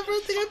real. That's the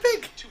first thing I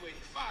pick.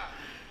 285.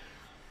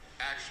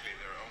 Actually,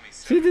 there are only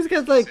See, this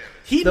guy's like,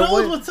 He The knows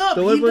one- what's up.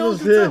 the He one knows was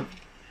what's here. up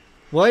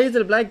why is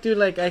the black dude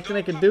like acting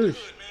like a douche?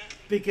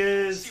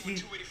 because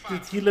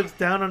he looks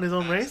down on his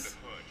own race.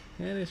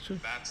 Yeah, that's true.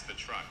 That's the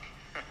truck.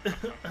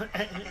 That's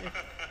okay.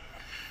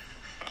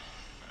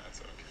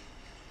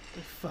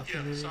 Fucking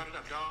Yeah, idiot. start it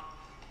up, dog.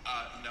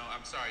 No,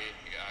 I'm sorry.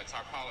 It's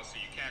our policy.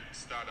 You can't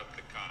start up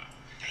the car.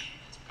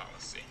 It's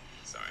policy.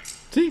 Sorry.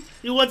 See,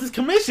 He wants his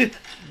commission.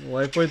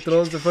 white boy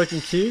throws the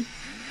fucking key.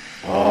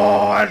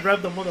 Oh, I'd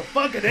rev the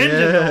motherfucking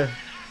engine. Yeah.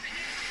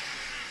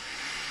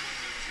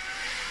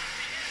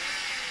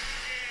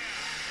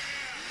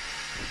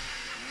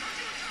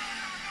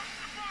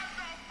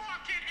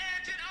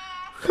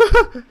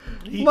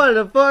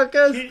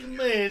 Motherfuckers.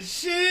 Man,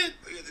 shit.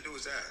 All you have to do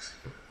is ask.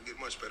 You get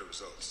much better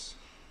results.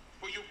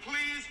 Will you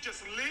please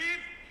just leave?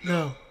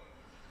 No,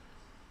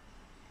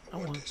 I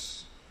want want-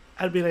 this.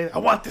 I'd be like, I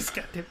want this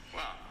goddamn.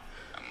 Well,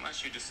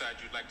 unless you decide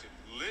you'd like to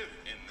live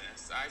in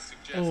this, I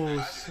suggest Oh, that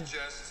I shit.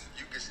 suggest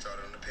you get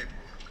started on the paperwork.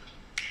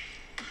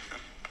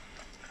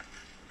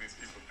 these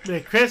people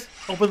think, Hey, Chris,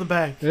 open the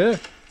bag. Yeah.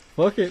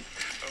 Fuck it.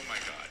 oh my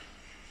god.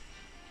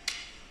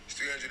 It's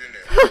 300 in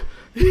there.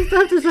 He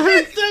slapped his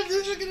head.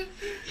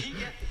 He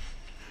get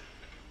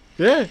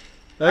Yeah.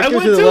 I gives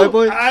would you the too. white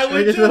boy. I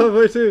would gives you the too.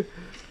 white boy too.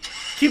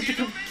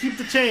 Keep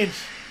the change.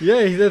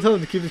 Yeah, he said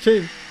something to keep the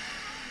change.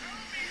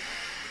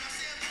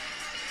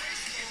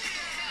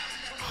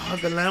 Oh,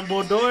 the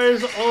Lambo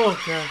doors.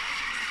 Oh god.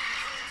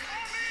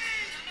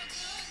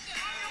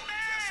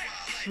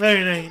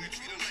 Very nice.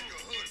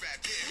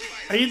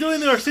 Are you doing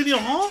the Arsenio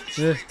Hall?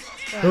 Yeah.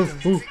 Ooh,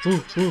 ooh,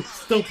 ooh, ooh.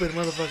 Stupid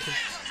motherfucker.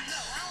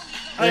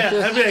 Oh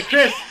yeah, I'd be like,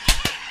 Chris,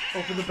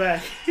 open the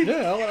bag.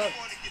 Yeah, I wanna...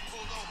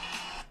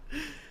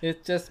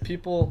 It's just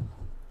people.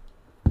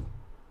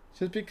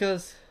 Just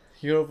because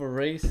you're of a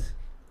race,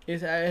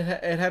 it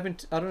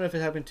happened. I don't know if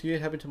it happened to you.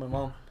 It happened to my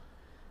mom.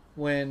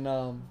 When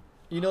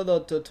you know the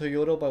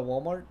Toyota by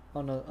Walmart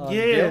on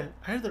Yeah, Gale?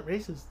 I heard they're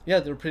racist. Yeah,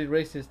 they're pretty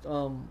racist.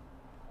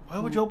 Why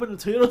would you open a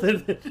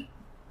Toyota then?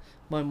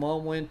 My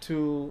mom went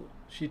to.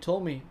 She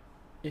told me,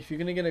 if you're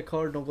gonna get a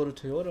car, don't go to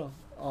Toyota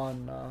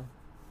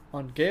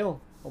on Gale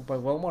or by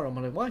Walmart. I'm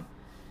like, why?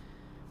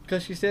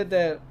 Because she said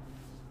that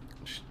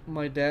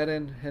my dad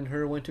and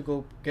her went to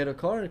go get a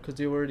car because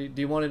they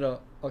wanted a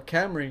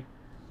Camry,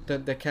 the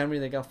Camry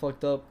that got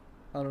fucked up.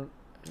 I don't.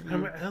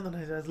 I have a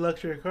nice ass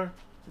luxury car.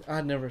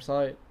 I never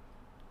saw it.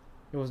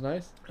 It was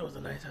nice. It was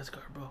a nice ass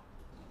car, bro.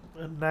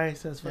 A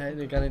nice ass Yeah, fucking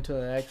they car. got into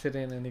an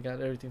accident and they got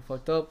everything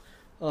fucked up.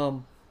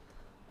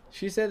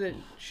 She said that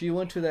she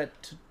went to the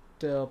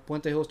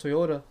Puente Hills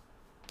Toyota.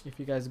 If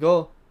you guys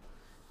go,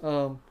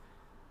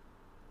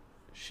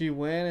 she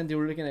went and they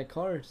were looking at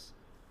cars.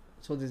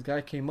 So this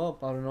guy came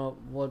up. I don't know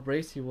what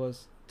race he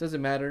was.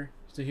 Doesn't matter.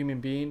 He's a human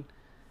being.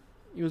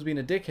 He was being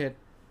a dickhead,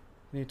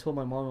 and he told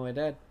my mom and my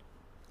dad,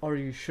 "Are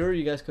you sure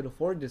you guys could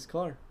afford this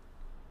car?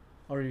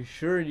 Are you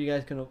sure you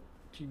guys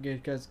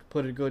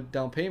put a good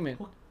down payment?"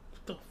 What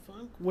the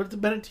fuck? What's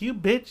it better to you,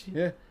 bitch?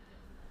 Yeah.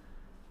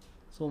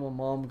 So my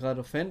mom got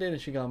offended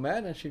and she got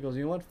mad and she goes,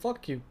 "You know what?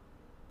 Fuck you."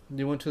 And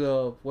they went to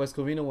the West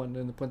Covina one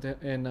in the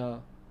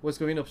Puente West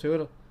Covina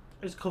Toyota.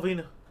 It's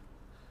Covina.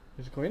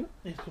 Is it Covina?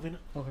 It's Covina.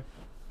 Okay.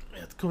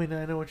 Yeah, it's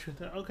Covina. I know what you're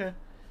saying. Okay.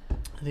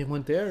 And they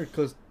went there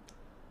because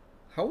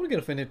I would get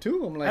offended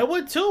too. I'm like, I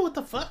would too. What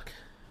the fuck?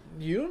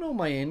 you don't know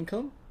my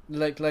income.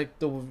 Like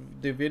the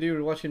video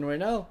you're watching right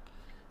now.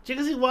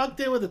 Because he walked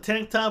in with a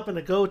tank top and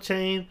a gold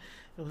chain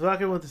and was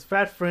walking with his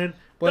fat friend.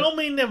 But- Don't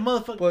mean that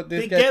motherfucker. But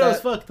this They guy ghetto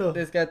as thought, fuck though.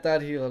 this guy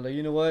thought he was like,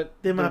 you know what?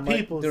 They're my my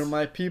peoples. They're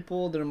my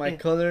people. They're my Yeah.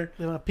 color.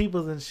 They're my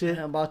peoples and shit. And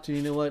I'm about to,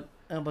 you know what?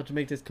 I'm about to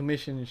make this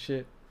commission and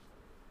shit.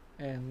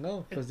 And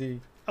no, because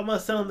he. I'm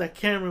gonna sell him that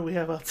camera we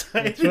have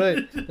outside. That's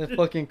right. That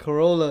fucking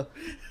Corolla.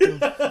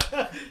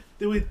 That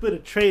we put a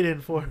trade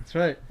in for. That's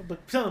right.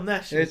 But tell him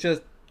that shit. It's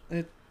just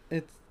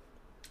it's.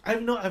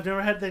 I've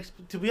never had that.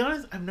 To be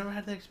honest, I've never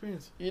had that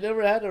experience. You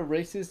never had a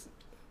racist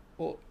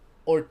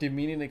or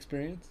demeaning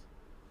experience?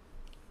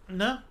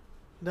 No,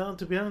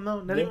 to be honest, no,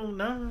 not No? even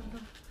no.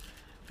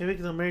 Maybe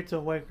because I'm married to a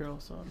white girl,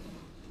 so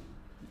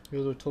He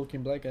was a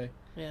token black guy.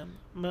 yeah.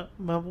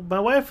 My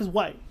wife is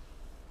white.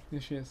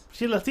 Yes, she is.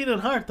 She's Latino in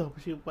heart though,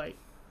 but she's white.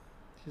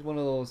 She's one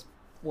of those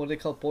what they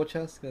call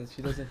pochas because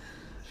she doesn't.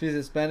 She's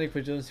Hispanic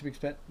but she doesn't speak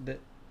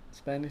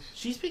Spanish.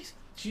 She speaks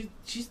she's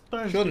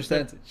She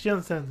understands it. She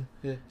understands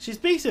it. Yeah. She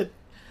speaks it.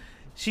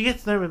 She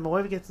gets nervous. My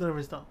wife gets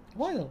nervous though.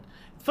 Why though?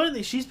 Funny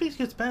thing, she speaks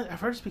good Spanish. I've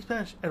heard her speak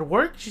Spanish at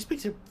work. She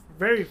speaks it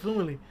very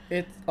fluently.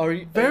 Are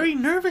you Very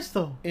nervous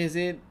though. Is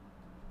it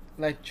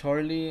like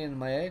Charlie and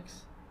my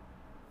ex?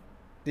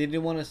 They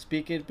didn't want to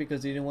speak it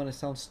because they didn't want to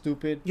sound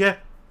stupid. Yeah.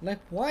 Like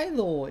why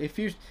though? If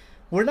you,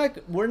 we're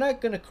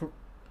not gonna.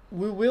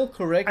 We will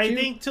correct you. I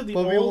think to the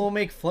but old, we won't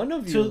make fun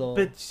of you though.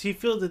 But she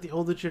feels that the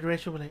older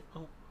generation will like,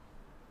 oh,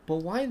 But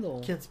why though?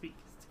 can't speak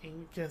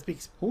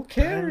Who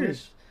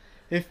cares?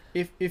 Spanish.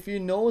 If you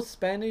know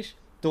Spanish,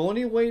 the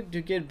only way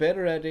to get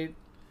better at it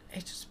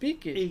is to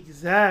speak it.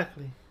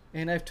 Exactly.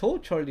 And I've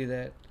told Charlie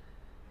that.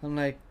 I'm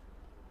like,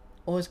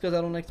 oh, it's because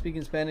I don't like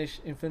speaking Spanish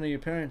in front of your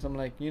parents. I'm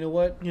like, you know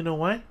what? You know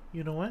why?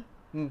 You know why?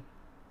 Hmm.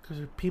 Because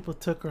people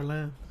took our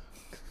land.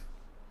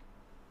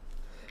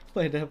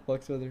 My dad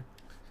fucks with her.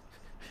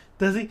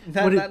 Does he?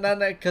 Not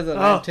because of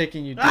I'm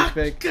taking you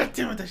douchebag. God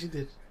damn it, that she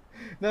did.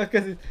 No,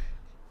 because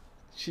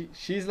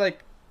she's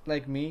like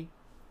me.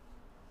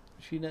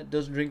 She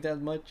doesn't drink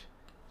that much.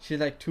 She's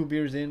like 2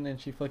 beers in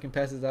and she fucking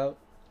passes out.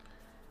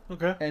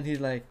 Okay. And he's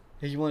like,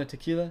 hey, you want a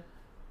tequila?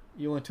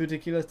 You want 2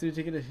 tequilas, 3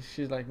 tequilas?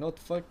 She's like, no, what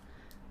the fuck?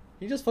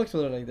 He just fucks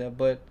with her like that.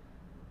 But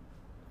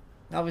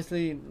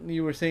obviously,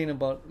 you were saying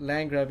about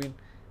land grabbing.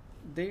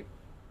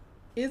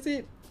 Is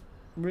it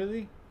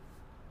really?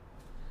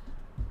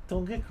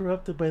 Don't get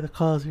corrupted by the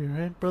cause here,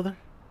 right, brother?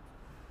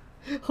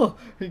 Oh,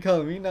 you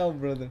call me now,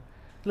 brother.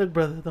 Look,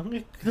 brother, don't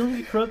get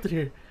corrupted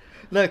here.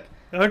 Look,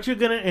 Aren't you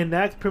gonna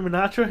enact prima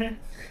noctra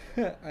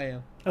here? I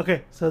am.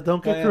 Okay, so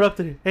don't I get am.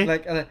 corrupted here. Hey,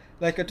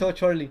 Like I told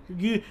Charlie.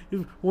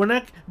 we're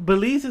not.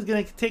 Belize is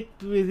gonna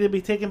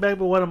be taken back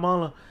by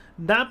Guatemala,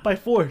 not by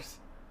force.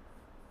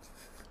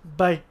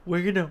 We're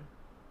gonna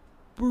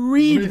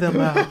breathe them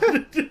out.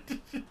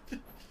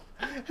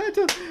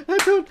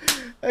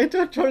 I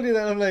told Charlie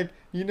that I'm like,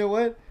 you know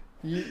what?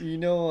 You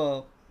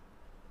know,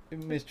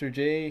 Mr.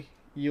 J,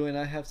 you and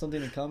I have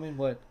something in common.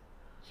 What?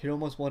 You're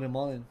almost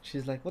Guatemalan.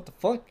 She's like, what the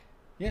fuck?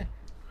 Yeah,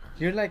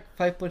 you're like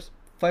 5%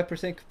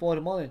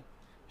 Guatemalan.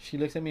 She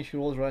looks at me. She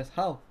rolls her eyes.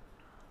 How?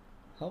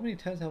 How many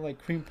times have I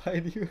cream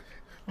pied you?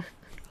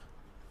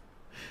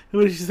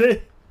 What did she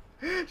say?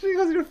 She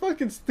goes, you're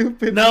fucking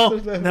stupid. No,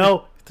 it's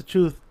the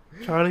truth.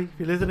 Charlie, if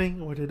you're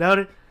listening or you doubt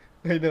it,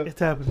 I know. it's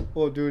happening.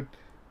 Oh, dude.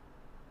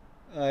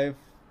 I've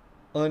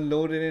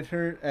unloaded in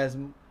her as...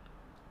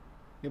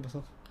 ¿Qué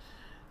pasó?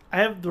 I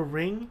have the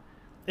ring.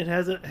 It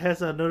has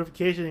a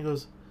notification. It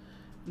goes,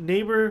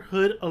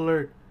 neighborhood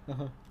alert.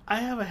 Uh-huh. I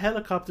have a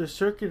helicopter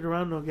circuited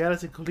around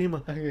Nogales and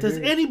Colima. I can Does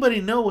hear it.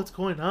 anybody know what's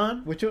going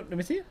on? Which one? Let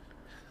me see it.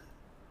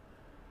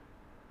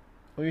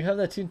 Oh, you have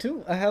that tune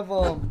too? I have,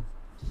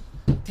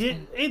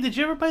 Did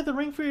you ever buy the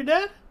ring for your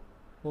dad?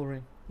 What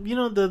ring? You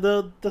know,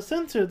 the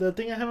sensor, the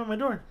thing I have on my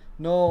door.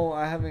 No,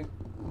 I haven't,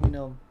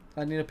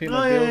 I need to pay Oh,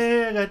 my bills.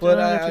 yeah, I got you. But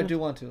got I you. do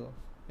want to, though.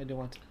 I do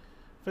want to.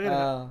 Forget it.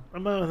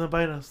 I'm not gonna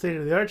buy no state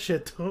of the art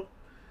shit though.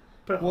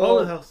 But Well, all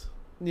the house.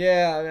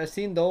 Yeah, I've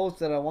seen those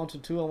that I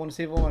wanted to. I want to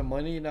save all my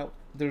money. Now,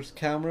 there's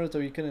cameras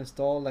that you can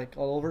install, like,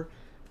 all over.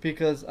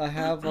 Because I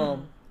have,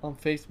 on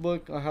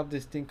Facebook, I have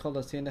this thing called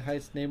the Hacienda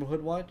Heights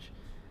Neighborhood Watch.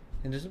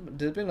 And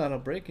there's been a lot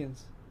of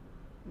break-ins.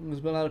 There's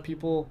been a lot of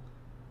people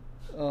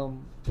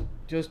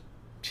just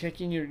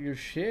checking your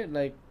shit.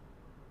 Like,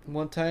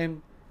 one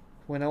time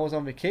when I was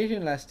on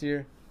vacation last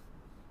year,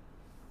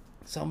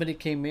 somebody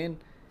came in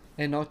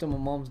and knocked on my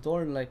mom's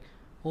door like,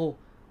 oh,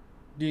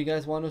 do you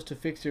guys want us to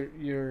fix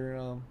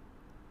your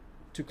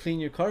to clean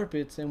your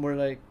carpets? And we're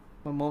like,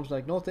 my mom's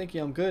like, no, thank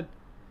you, I'm good.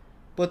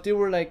 But they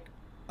were like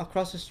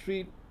across the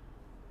street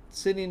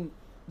sitting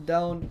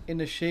down in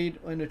the shade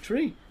in a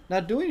tree,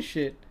 not doing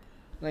shit.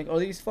 Like, are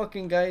these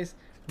fucking guys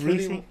really?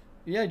 Casing?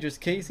 Yeah,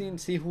 just casing,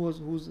 see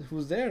who's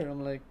there.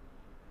 I'm like,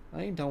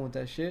 I ain't down with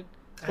that shit.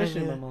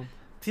 Especially my mom.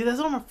 See, that's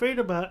what I'm afraid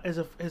about as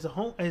a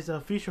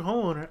future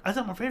homeowner. That's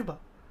what I'm afraid about.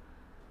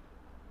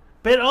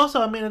 But also,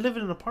 I mean, I live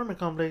in an apartment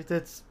complex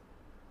that's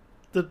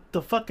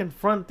the fucking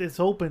front is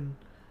open.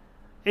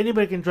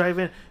 Anybody can drive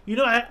in. You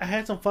know, I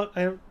had some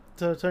sorry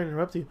to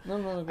interrupt you.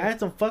 No. I had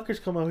some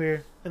fuckers come out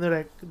here and they're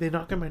like, they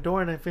knock on my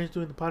door and I finished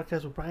doing the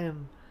podcast with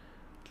Brian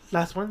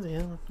last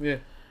Wednesday. Yeah.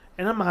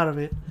 And I'm out of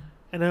it.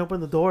 And I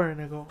open the door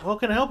and I go, how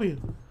can I help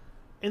you?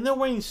 And they're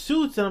wearing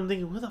suits and I'm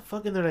thinking, what the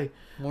fuck? And they're like,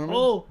 Mormons?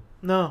 oh,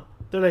 no.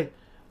 They're like,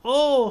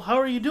 oh, how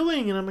are you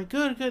doing? And I'm like,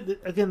 good.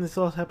 Again, this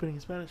all happening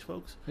in Spanish,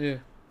 folks. Yeah.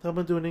 So I'm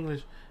gonna do it in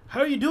English. How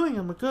are you doing?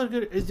 I'm like, good.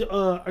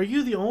 Are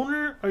you the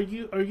owner? Are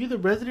you the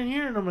resident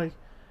here? And I'm like,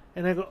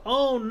 and I go,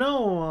 oh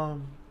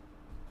no,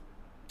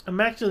 I'm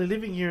actually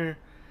living here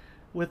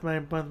with my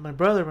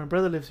brother. My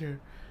brother lives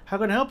here. How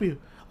can I help you?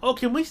 Oh,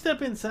 can we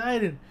step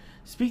inside and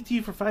speak to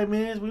you for 5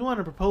 minutes? We want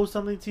to propose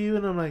something to you.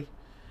 And I'm like,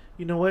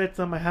 you know what? It's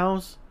not my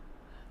house.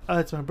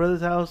 It's my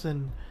brother's house,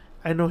 and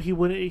I know he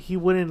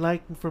wouldn't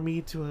like for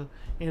me to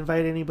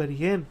invite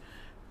anybody in.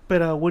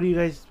 But what do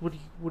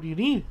you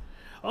need?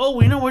 Oh,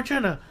 we're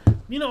trying to,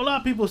 a lot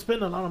of people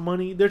spend a lot of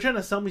money. They're trying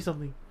to sell me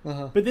something,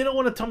 but they don't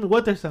want to tell me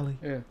what they're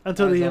selling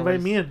until they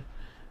invite me in.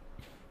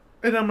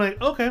 And I'm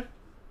like, okay.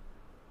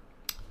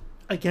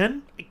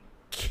 again, I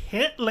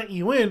can't let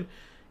you in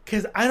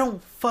because I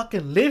don't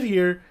fucking live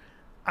here.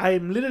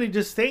 I'm literally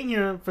just staying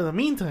here for the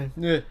meantime.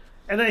 Yeah.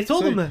 And I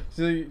told him that.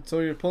 So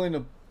you're pulling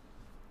a,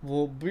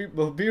 well,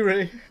 be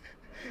ready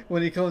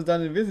when he comes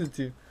down and visits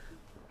you.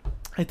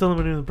 I told him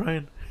my name was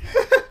Brian.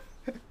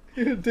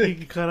 You're a He dick.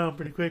 can cut on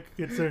pretty quick,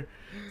 good sir.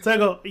 So I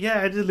go,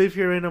 yeah, I just live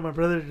here right now. My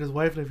brother and his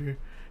wife live here,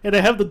 and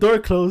I have the door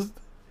closed,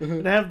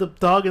 and I have the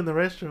dog in the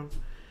restroom,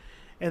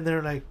 and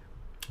they're like,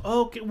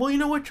 oh, okay,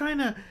 well, we're trying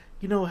to,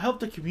 help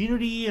the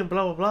community and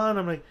blah blah blah. And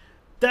I'm like,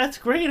 that's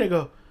great. I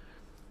go,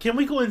 can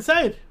we go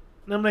inside?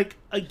 And I'm like,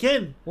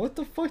 again, What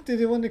the fuck did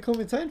they want to come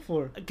inside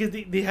for? because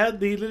they Do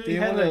literally you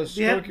had want to like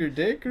stroke your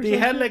dick or they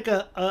something? had like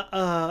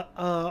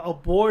a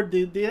board.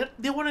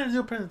 They wanted to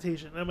do a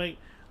presentation. I'm like,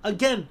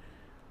 again,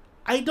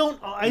 I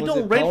don't Was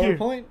it rent here.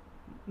 PowerPoint?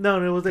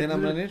 No, it was like Then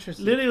I'm not literally-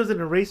 interested. Literally, it was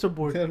an eraser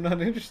board. I'm not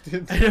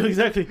interested. I know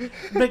exactly.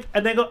 Like,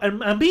 and I go,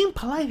 I'm being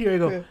polite here. I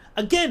go, Yeah.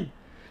 again.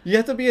 You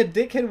have to be a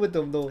dickhead with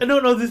them though.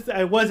 No, this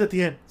I was at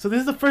the end. So this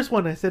is the first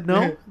one. I said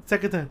no. Yeah.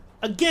 Second time.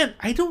 Again,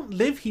 I don't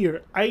live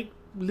here. I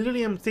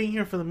literally am staying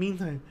here for the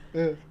meantime.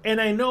 Yeah.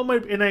 And I know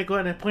and I go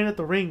and I point at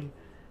the ring.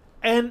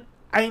 And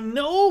I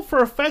know for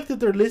a fact that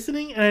they're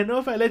listening, and I know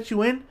if I let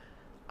you in,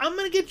 I'm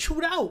gonna get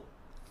chewed out.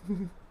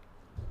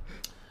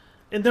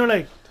 And they're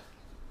like,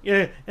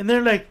 yeah, and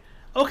they're like,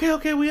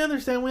 okay, we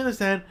understand. We're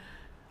trying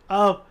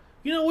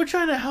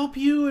to help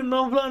you and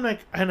blah, blah, blah. I'm like,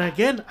 and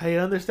again, I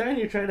understand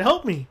you're trying to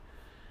help me.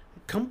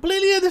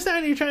 Completely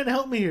understand you're trying to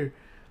help me here.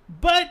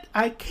 But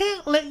I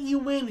can't let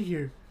you in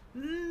here.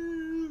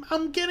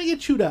 I'm gonna get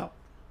chewed out.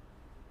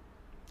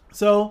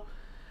 So,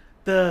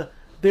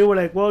 they were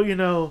like,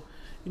 well,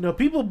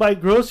 people buy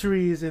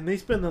groceries and they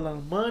spend a lot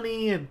of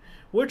money, and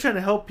we're trying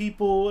to help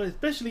people,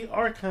 especially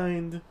our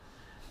kind,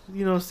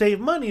 save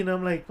money. And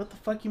I'm like, what the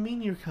fuck you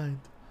mean your kind?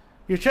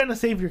 You're trying to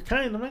save your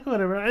kind? I'm like,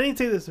 whatever. I didn't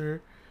say this to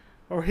her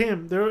or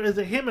him. There is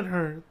a him and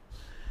her.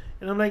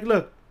 And I'm like,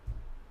 look,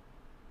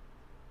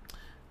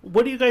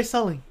 what are you guys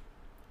selling?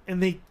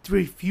 And they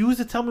refused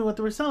to tell me what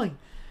they were selling.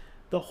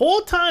 The whole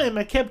time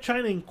I kept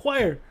trying to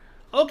inquire.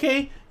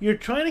 Okay, you're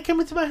trying to come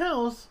into my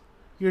house.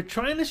 You're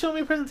trying to show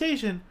me a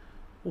presentation.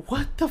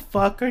 What the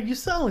fuck are you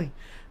selling?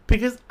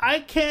 Because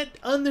I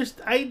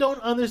don't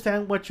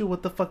understand what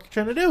the fuck you're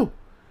trying to do.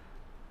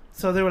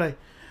 So they were like,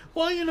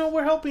 well,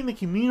 we're helping the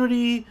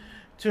community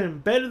to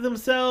embed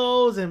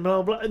themselves and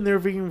blah, blah. And they're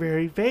being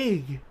very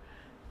vague.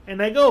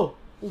 And I go,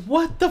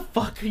 what the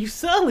fuck are you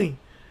selling?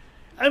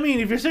 I mean,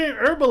 if you're selling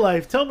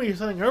Herbalife, tell me you're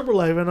selling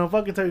Herbalife and I'll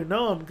fucking tell you,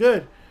 no, I'm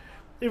good.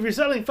 If you're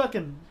selling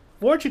fucking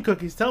fortune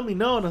cookies, tell me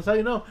no and I'll tell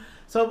you no.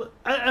 So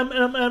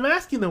I'm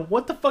asking them,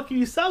 what the fuck are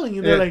you selling?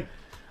 And they're like,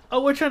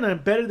 oh, we're trying to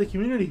better the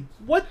community.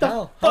 What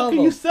the fuck are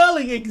you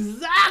selling?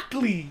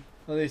 Exactly.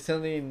 Are they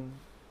selling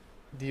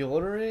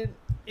deodorant?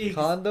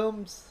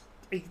 Condoms?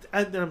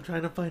 And then I'm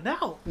trying to find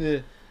out. Yeah.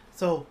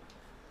 So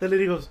the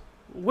lady goes,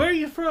 where are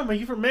you from? Are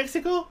you from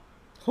Mexico?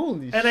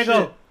 Holy shit. And I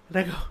go,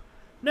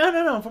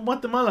 no, I'm from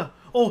Guatemala.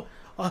 Oh,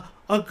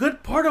 a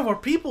good part of our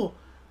people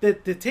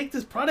that take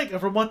this product are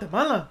from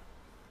Guatemala.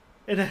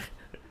 And I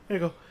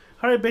go,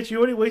 all right, bitch, you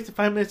already wasted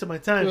 5 minutes of my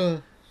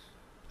time.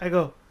 I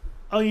go,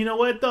 oh, you know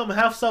what, though? I'm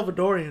half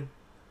Salvadorian.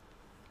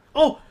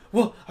 Oh,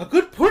 well, a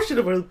good portion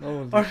of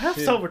are half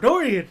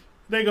Salvadorian.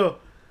 And I go,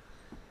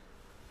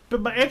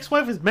 but my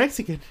ex-wife is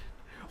Mexican.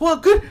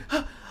 Well,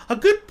 a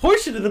good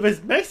portion of them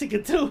is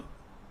Mexican, too.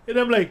 And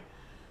I'm like,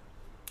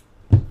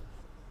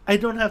 I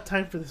don't have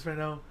time for this right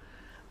now.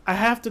 I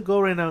have to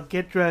go right now,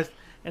 get dressed,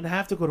 and I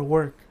have to go to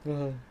work.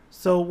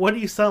 So what are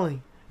you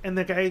selling? And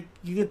the guy,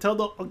 you can tell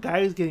the guy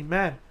is getting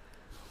mad.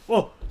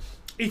 Well,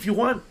 if you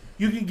want,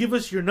 you can give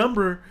us your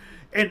number,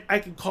 and I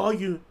can call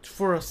you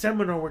for a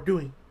seminar we're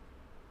doing.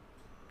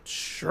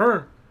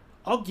 Sure,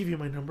 I'll give you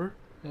my number.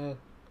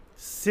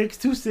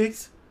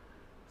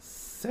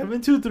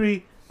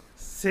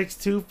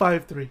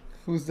 626-723-6253.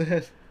 Who's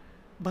that?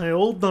 My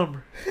old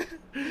number.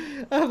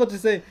 I was about to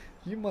say,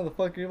 you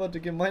motherfucker, you're about to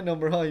get my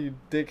number, huh, you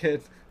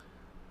dickhead?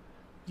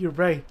 You're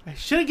right. I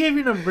should have gave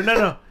you your number.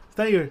 No, it's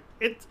not yours.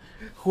 It's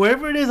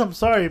whoever it is. I'm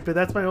sorry, but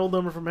that's my old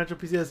number from Metro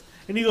PCS.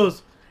 And he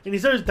goes, and he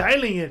starts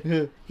dialing it.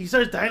 Yeah. He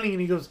starts dialing,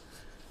 and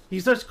he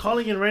starts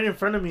calling it right in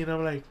front of me, and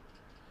I'm like,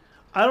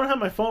 I don't have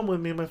my phone with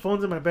me. My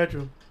phone's in my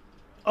bedroom.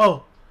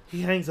 Oh,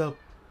 he hangs up.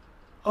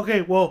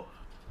 Okay, well,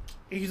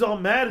 he's all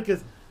mad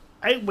because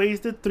I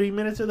wasted 3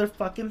 minutes of their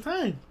fucking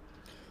time.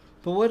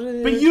 But what?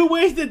 But you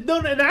wasted, no,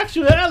 in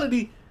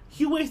actuality,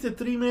 you wasted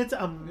 3 minutes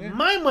of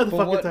my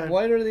motherfucking time.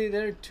 Why are they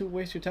there to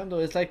waste your time though?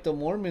 It's like the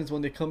Mormons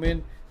when they come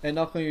in and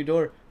knock on your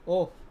door.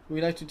 Oh,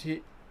 we'd like to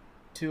talk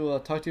to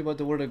you about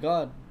the Word of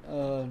God.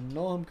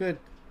 No, I'm good.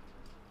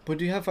 But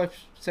do you have 5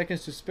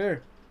 seconds to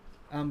spare?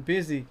 I'm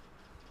busy.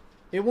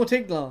 It won't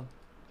take long.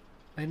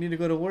 I need to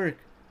go to work.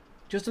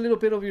 Just a little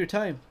bit of your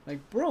time.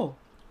 Like, bro.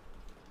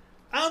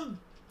 I'm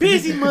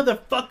busy,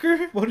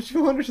 motherfucker. What do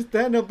you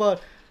understand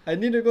about? I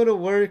need to go to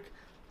work.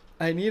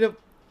 I need to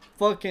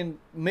fucking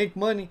make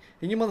money.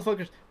 And you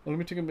motherfuckers, well, let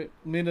me take a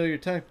minute of your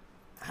time.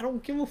 I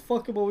don't give a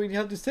fuck about what you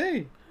have to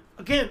say.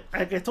 Again,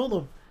 like I told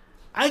him,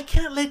 I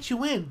can't let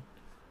you in.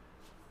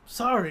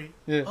 sorry.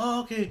 Yeah.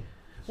 Oh, okay.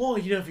 Well,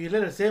 if you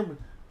let us in.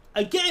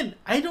 Again,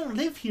 I don't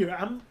live here.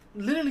 I'm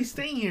literally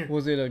staying here.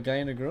 Was it a guy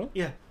and a girl?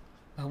 Yeah.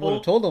 I would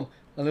have told them.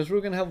 Unless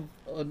we're gonna have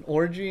an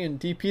orgy and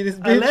DP this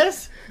bitch.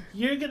 Unless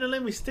you're gonna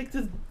let me stick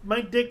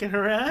my dick in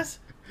her ass,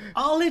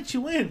 I'll let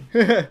you in.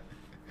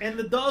 And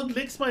the dog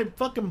licks my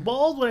fucking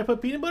balls when I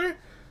put peanut butter.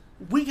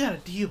 We got a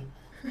deal.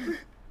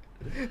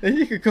 Then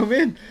you could come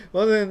in.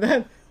 Other than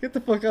that, get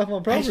the fuck off my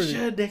I property.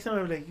 should next time.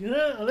 I'm like,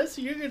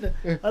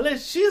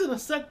 unless she's gonna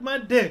suck my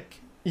dick.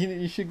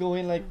 You should go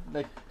in like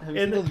have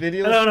you And seen those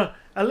videos? No.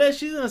 Unless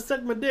she's gonna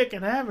suck my dick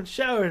and I haven't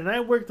showered and I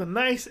worked a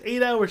nice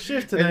 8-hour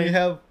shift tonight. And you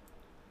have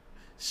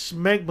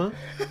Smegma.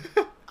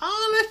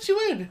 I'll let you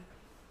in.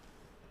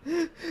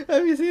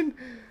 Have you seen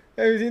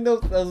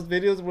those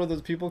videos where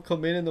those people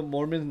come in and the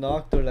Mormons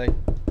knock? They're like,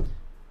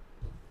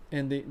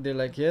 and they're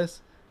like,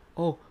 yes,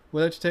 oh,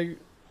 we'll let you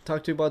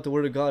talk to you about the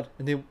word of God.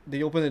 And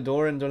they open the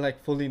door and they're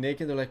like fully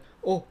naked. They're like,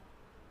 oh,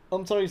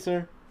 I'm sorry,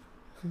 sir.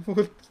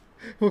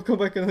 we'll come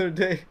back another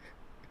day.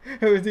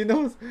 Have you seen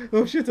those?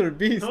 Those shits are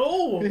beasts.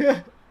 No.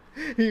 Yeah.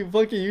 You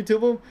fucking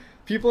YouTube them.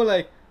 People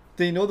like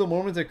they know the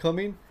Mormons are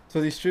coming,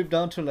 so they strip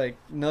down to like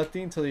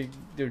nothing, so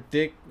their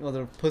dick or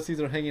their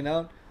pussies are hanging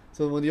out.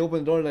 So when they open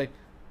the door, like,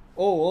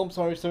 oh, I'm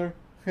sorry, sir,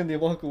 and they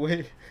walk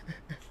away.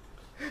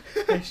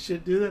 I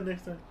should do that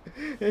next time.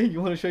 Hey,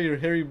 you want to show your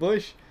hairy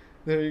bush?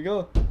 There you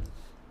go.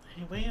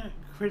 Hey, why you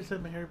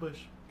criticize my hairy bush?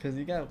 Cause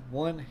you got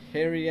one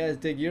hairy ass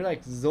dick. You're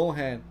like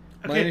Zohan,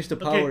 minus the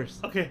powers.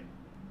 Okay.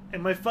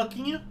 Am I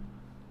fucking you?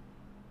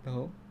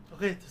 No.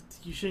 Okay,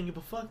 you shouldn't give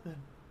a fuck then.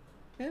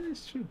 Yeah,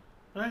 it's true.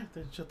 Alright,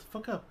 then shut the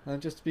fuck up. I'm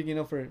just speaking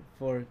up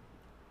for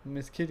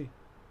Miss Kitty.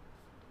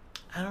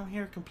 I don't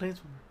hear complaints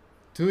from her.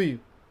 Do you?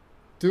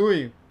 Do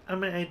you? I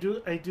mean, I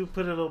do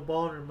put a little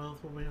ball in her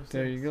mouth when we have sex.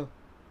 There you go.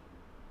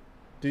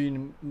 Do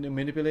you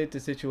manipulate the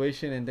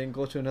situation and then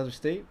go to another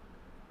state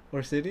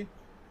or city?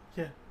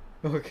 Yeah.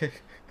 Okay.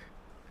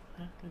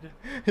 Yeah,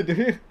 I do. Do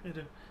you? I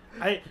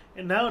do.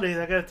 And nowadays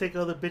I gotta take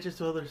other bitches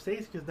to other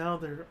states because now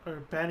they're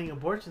banning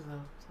abortions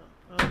now. So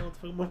I don't know what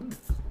the fuck more.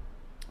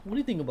 What do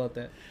you think about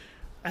that?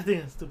 I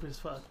think that's stupid as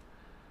fuck.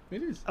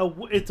 It is.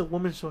 It's a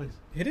woman's choice.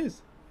 It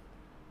is.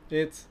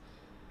 It's.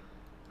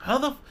 How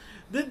the?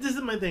 This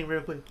is my thing,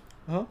 real quick.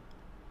 Huh?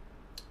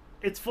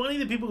 It's funny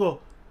that people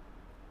go,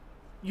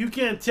 "You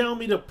can't tell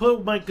me to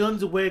put my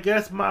guns away.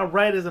 That's my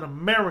right as an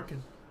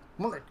American."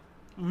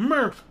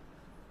 American.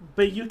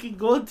 But you can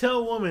go and tell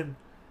a woman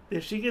that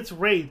if she gets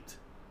raped,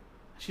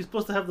 she's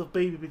supposed to have the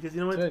baby because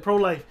you know what? Right. It's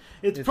pro-life.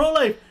 It's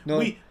pro-life.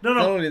 No. Not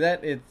only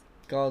that, it's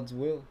God's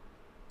will.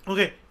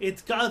 Okay,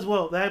 it's God's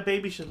will. That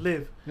baby should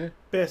live. Yeah.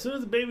 But as soon as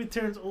the baby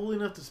turns old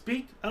enough to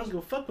speak, I don't give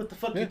a fuck what the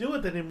fuck you do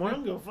with it anymore. I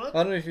don't give a fuck.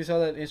 I don't know if you saw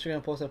that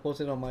Instagram post I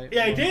posted on my.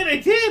 Yeah, I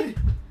did.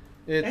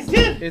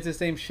 It's the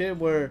same shit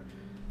where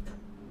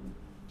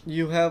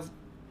you have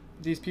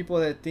these people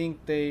that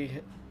think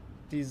these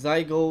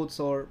zygotes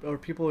or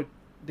people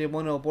they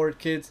want to abort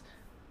kids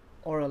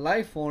or a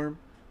life form,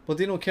 but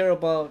they don't care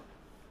about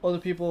other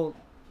people,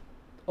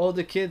 all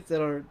the kids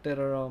that are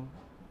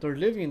they're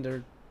living.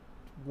 They're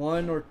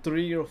 1 or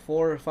 3 or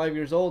 4 or 5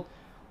 years old,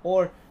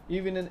 or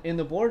even in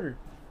the border.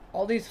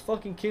 All these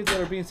fucking kids that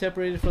are being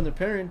separated from their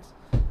parents,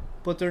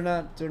 but they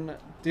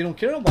don't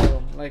care about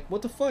them. Like,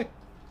 what the fuck?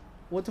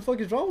 What the fuck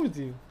is wrong with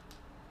you?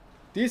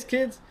 These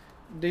kids,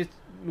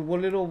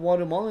 one little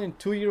Guatemalan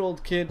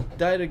 2-year-old kid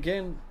died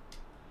again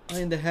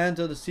in the hands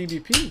of the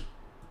CBP.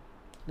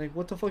 Like,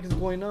 what the fuck is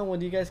going on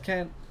when you guys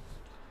can't?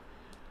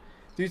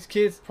 These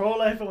kids.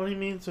 Pro-life only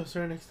means to a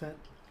certain extent.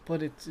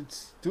 But it's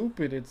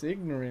stupid. It's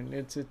ignorant.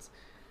 It's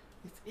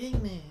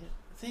ignorant.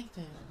 It's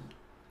ignorant.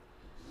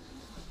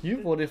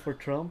 You voted for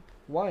Trump.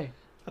 Why?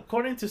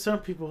 According to some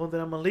people that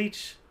I'm a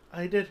leech,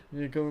 I did.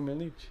 You're a government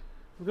leech.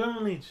 I'm a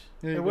government leech.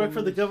 Yeah, I work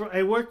for the government.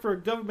 I work for a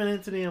government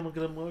entity. I'm a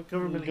government leech.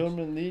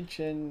 Government leech,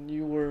 and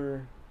you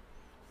were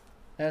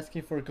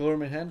asking for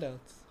government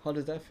handouts. How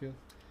does that feel?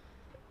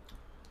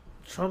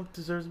 Trump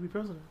deserves to be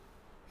president.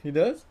 He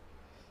does?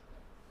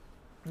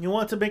 You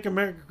want to make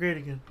America great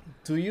again.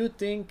 Do you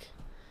think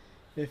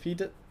if he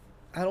does...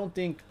 I don't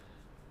think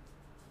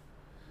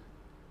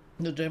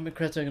the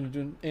Democrats are going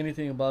to do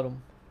anything about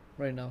him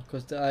right now.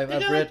 Because I've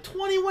got read... like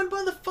 21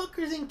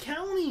 motherfuckers in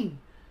counting.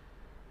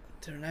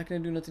 They're not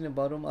going to do nothing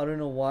about him. I don't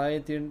know why.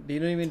 They don't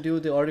even do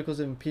the articles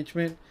of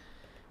impeachment.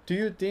 Do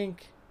you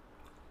think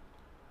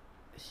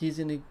he's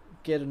going to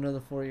get another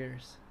 4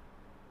 years?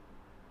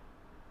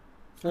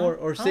 4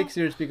 or 6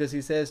 years, because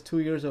he says 2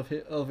 years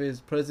of his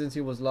presidency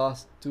was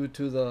lost due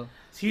to the...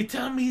 So you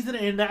telling me he's going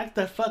to enact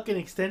that fucking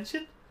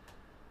extension?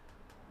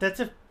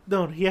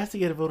 No, he has to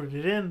get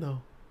voted in,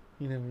 though.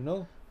 You never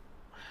know.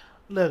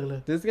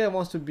 Look. This guy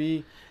wants to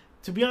be...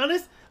 To be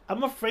honest,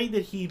 I'm afraid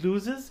that he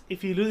loses.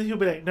 If he loses, he'll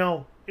be like,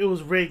 no, it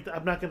was rigged.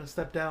 I'm not going to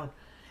step down.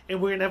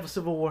 And we're going to have a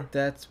civil war.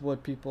 That's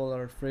what people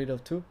are afraid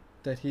of, too.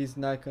 That he's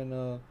not going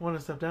to... Want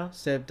to step down?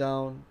 Step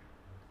down.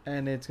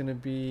 And it's going to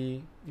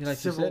be... Like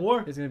civil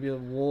war. It's going to be a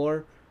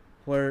war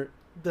where...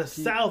 The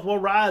South will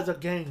rise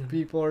again.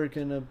 People are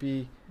going to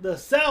be... The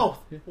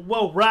South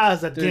will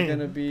rise again. They're going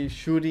to be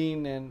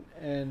shooting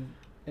and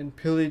and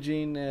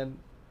pillaging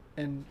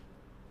and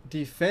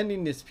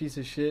defending this piece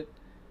of shit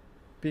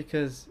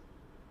because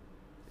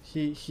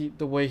he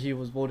the way he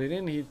was voted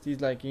in,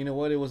 he's like, you know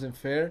what, it wasn't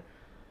fair,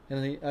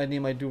 and I need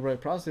my due right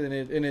process,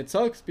 and it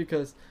sucks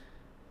because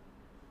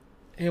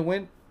it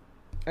went.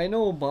 I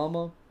know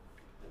Obama.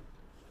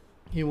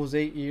 He was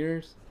 8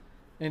 years,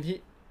 and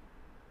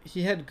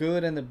he had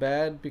good and the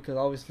bad because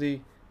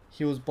obviously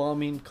he was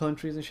bombing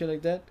countries and shit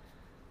like that.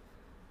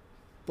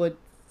 But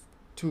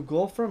to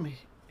go from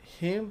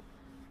him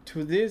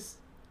to this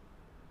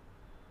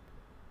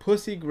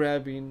pussy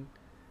grabbing,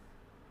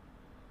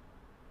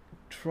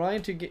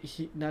 trying to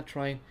get not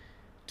trying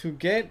to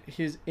get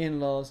his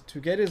in-laws, to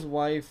get his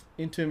wife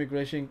into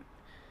immigration.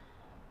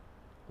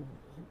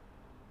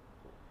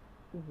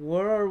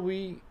 Where are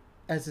we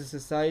as a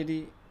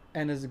society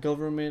and as a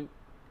government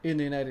in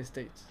the United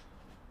States?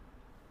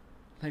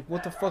 Like,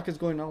 what the fuck is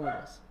going on with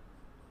us?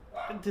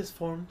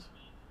 Disformed.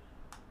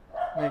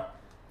 Like,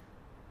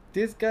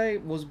 this guy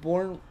was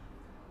born.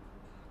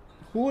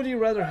 Who would you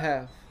rather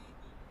have?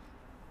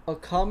 A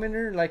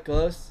commoner like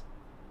us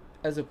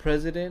as a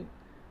president,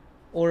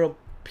 or a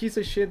piece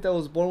of shit that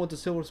was born with a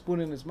silver spoon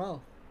in his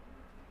mouth?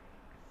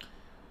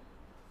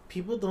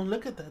 People don't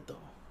look at that though.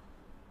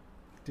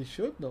 They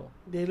should though.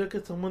 They look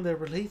at someone that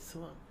relates to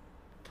him.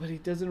 But he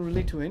doesn't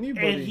relate to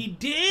anybody. And he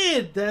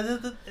did.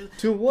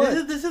 To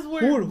what? This is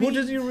where who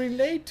does he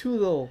relate to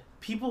though?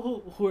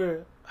 People who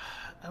are.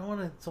 I don't want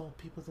to insult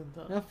people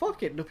sometimes. Now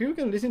fuck it. The people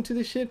gonna listen to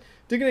this shit.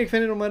 They're gonna get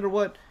offended no matter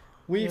what.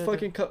 We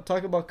fucking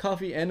talk about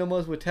coffee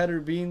enemas with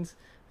tattered beans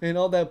and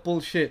all that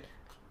bullshit.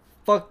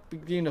 Fuck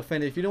being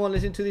offended. If you don't want to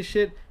listen to this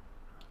shit,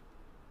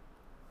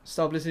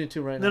 stop listening to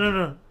it right now.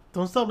 No.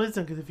 Don't stop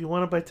listening, because if you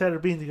want to buy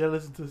tattered beans, you gotta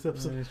listen to this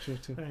episode. That's true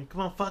too. Alright,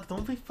 come on, fuck.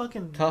 Don't be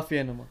fucking. Coffee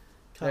enema.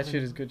 That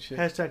shit is good shit.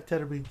 Hashtag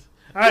tattered beans.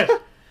 Alright.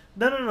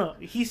 No.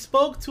 He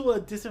spoke to a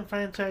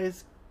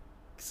disenfranchised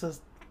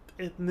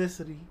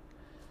ethnicity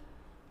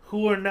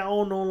who are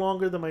now no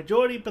longer the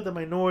majority, but the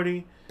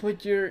minority.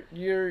 But you're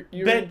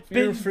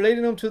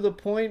inflating them to the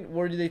point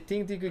where they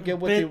think they could get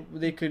what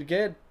they could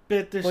get.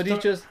 But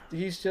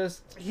he's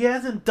just he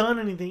hasn't done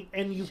anything,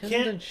 and you he can't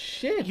hasn't done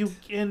shit.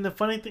 And the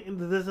funny thing,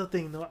 this is the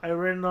thing though. I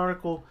read an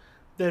article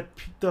that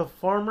the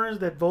farmers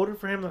that voted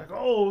for him, like,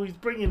 oh, he's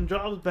bringing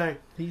jobs back.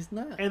 He's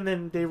not. And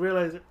then they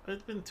realized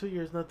it's been 2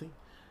 years, nothing.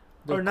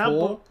 They're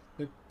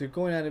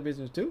going out of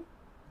business too.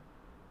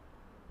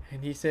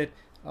 And he said,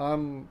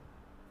 "I'm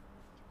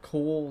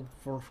coal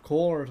for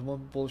coal or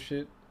some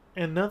bullshit."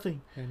 And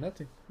nothing.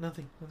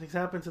 Nothing's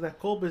happened to that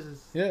coal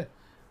business. Yeah.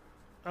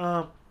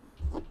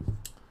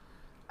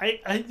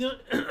 I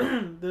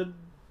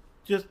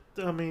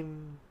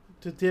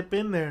to dip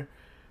in there,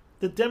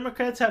 the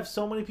Democrats have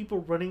so many people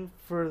running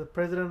for the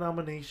president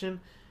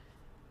nomination.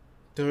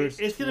 It's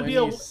going to be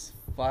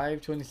 25,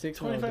 26.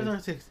 25,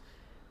 26.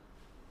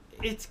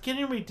 It's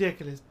getting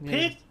ridiculous.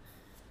 Yeah.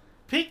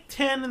 Pick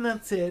 10 and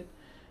that's it.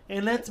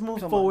 And let's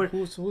move forward.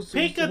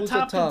 Pick a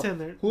top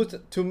contender.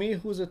 To me,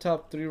 who's the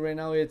top 3 right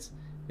now? It's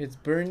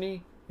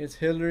Bernie, it's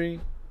Hillary,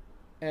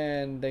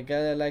 and the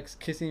guy that likes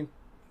kissing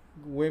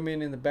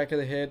women in the back of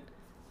the head,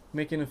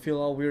 making them feel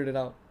all weirded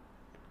out.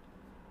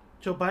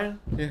 Joe Biden?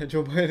 Yeah,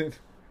 Joe Biden.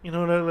 You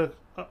know what?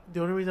 Look,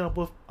 the only reason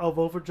I'll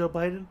vote for Joe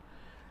Biden,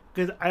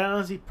 because I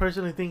honestly,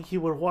 personally think he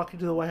would walk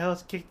into the White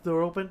House, kick the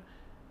door open,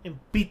 and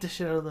beat the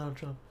shit out of Donald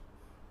Trump.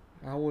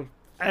 I would.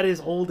 At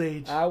his old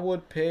age. I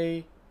would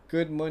pay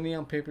good money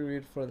on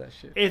pay-per-view for that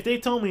shit. If they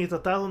told me it's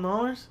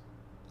 $1,000,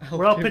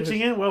 we're all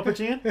pitching in. All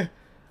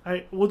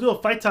right, we'll do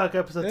a Fight Talk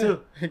episode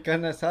too.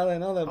 Carne asada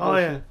and all that. Oh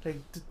yeah, like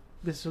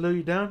Mr. Lou,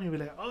 you down? He'll be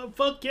like, oh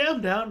fuck yeah,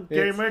 I'm down.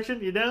 Gary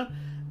Merchant, you down?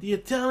 The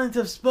Italians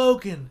have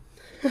spoken.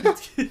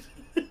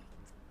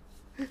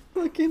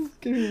 Fucking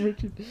Gary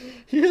Merchant.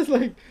 He is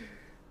like,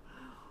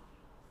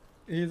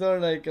 he's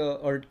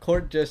our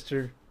court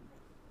jester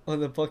on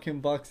the fucking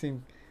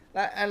boxing.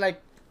 I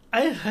like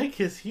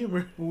his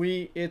humor.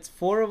 It's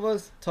 4 of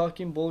us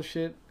talking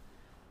bullshit,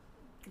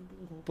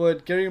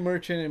 but Gary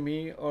Merchant and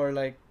me are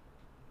like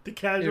the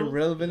casual,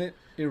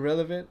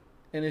 irrelevant,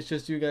 and it's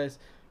just you guys,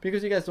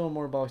 because you guys know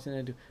more boxing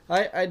than I do.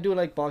 I do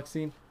like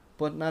boxing,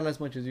 but not as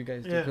much as you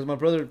guys do, because my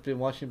brother's been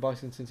watching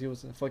boxing since he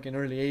was in the fucking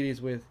early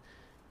 80s with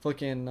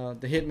fucking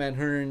the Hitman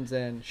Hearns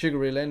and Sugar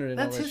Ray Leonard and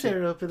that's all that his shit.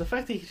 era, but the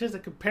fact that he tries to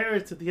compare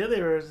it to the other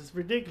eras is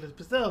ridiculous.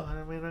 But still,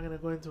 I mean, I'm not gonna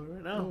go into it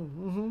right now.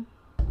 Mm-hmm.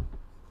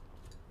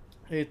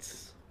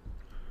 It's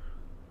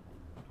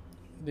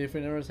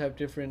different eras have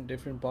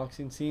different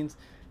boxing scenes,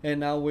 and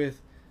now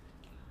with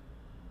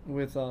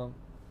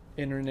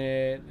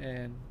internet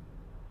and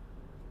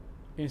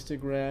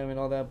Instagram and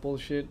all that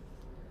bullshit,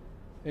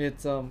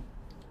 it's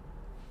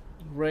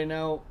right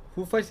now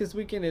who fights this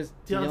weekend is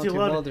Deontay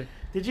Wilder.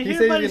 Did you he hear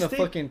said about he's his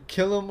gonna fucking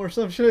kill him or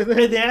some shit like that?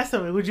 Hey, they asked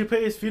him, would you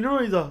pay his funeral?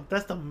 He's like,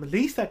 that's the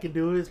least I can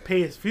do is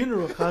pay his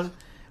funeral. Cause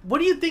what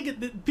do you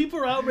think? People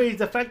are outraged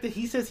the fact that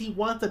he says he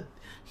wants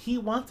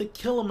to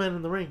kill a man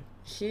in the ring.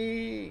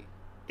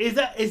 Is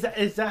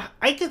that?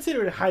 I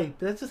consider it hype.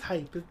 That's just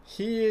hype.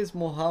 He is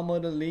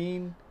Muhammad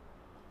Ali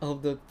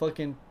of the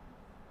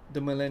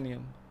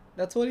millennium.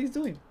 That's what he's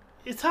doing.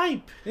 It's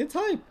hype. It's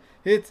hype.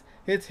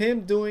 It's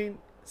him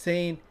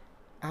saying,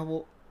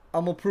 I'm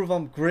gonna prove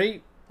I'm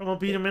great I'm gonna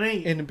beat him in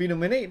 8. and beat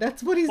him in 8.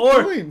 That's what he's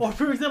Or doing.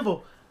 for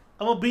example,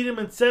 I'm gonna beat him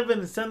in 7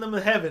 and send him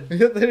to heaven.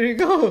 Yeah, there you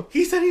go.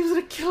 He said he was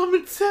gonna kill him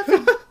in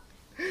 7.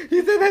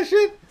 He said that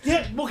shit.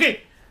 Yeah.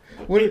 Okay.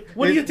 What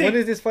do you think? When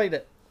is this fight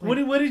at? What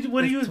do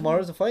you?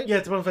 Tomorrow's the fight?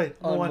 Yeah, tomorrow's the fight.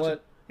 I'm On gonna watch what?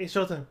 it. It's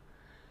showtime.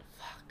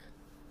 Fuck.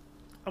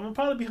 I'm gonna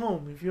probably be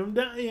home. If you're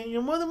down,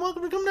 you're more than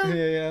welcome to come down.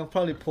 Yeah. I'm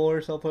probably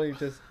poor, so I'll probably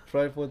just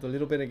drive with the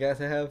little bit of gas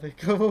I have and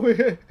come over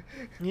here.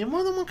 You're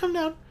more than welcome to come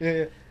down.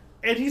 Yeah.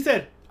 And he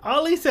said,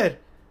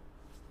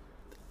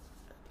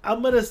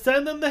 I'm gonna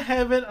send him to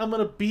heaven. I'm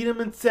gonna beat him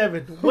in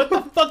 7. What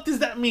the fuck does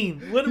that mean?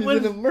 He's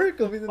gonna murk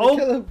him. He's gonna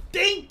kill him.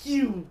 Thank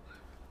you.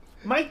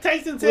 Mike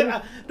Tyson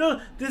said,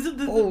 "No, this is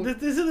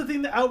the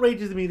thing that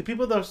outrages me. The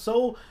people that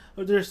are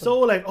they're so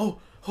like, oh,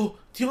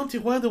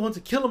 Deontay Wilder wants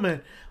to kill a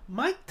man.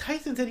 Mike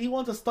Tyson said he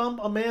wants to stomp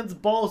a man's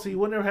balls so he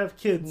would never have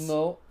kids.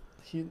 No,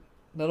 he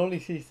not only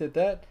he said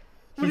that,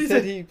 What did he he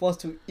said say? he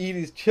wants to eat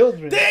his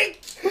children.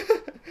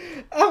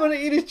 I'm gonna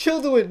eat his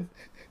children.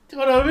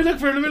 Hold on, let me look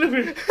for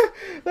it.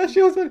 That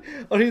shit was funny.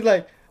 Or he's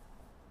like,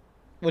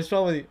 what's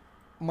wrong with you?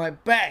 My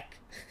back.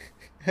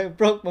 I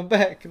broke my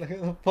back. Like,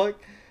 what the fuck?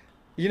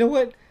 You know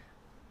what?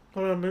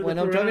 Hold on, When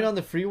I'm driving on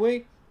the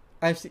freeway,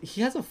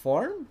 he has a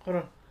farm? Hold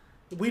on.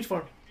 Weed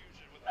farm.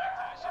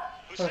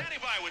 Who's standing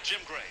by with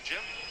Jim Gray? Jim?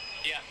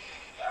 Yeah.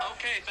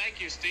 Okay,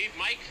 thank you, Steve.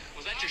 Mike,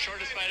 was that your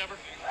shortest fight ever?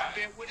 I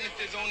bear witness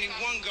there's only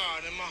one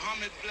God, and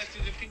Muhammad,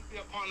 blessings and peace be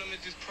upon him,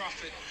 is his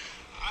prophet.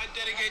 I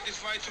dedicate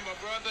this fight to my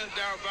brother,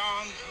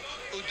 Darabam,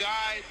 who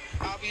died.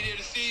 I'll be there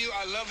to see you.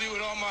 I love you with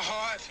all my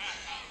heart.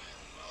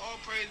 All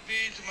praise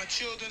be to my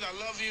children. I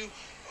love you.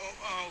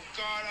 Oh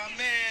God,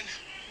 amen.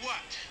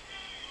 What?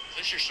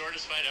 Is this your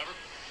shortest fight ever?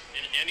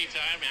 In any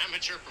time,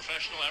 amateur,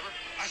 professional ever?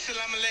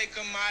 Assalamu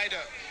alaikum,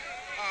 Maida.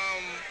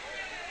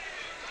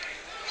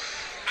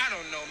 I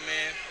don't know,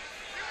 man.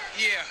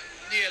 Yeah,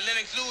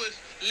 Lennox Lewis.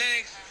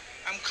 Lennox,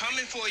 I'm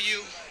coming for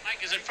you. Mike,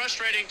 is it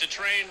frustrating to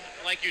train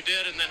like you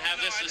did and then have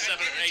this in 7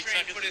 or 8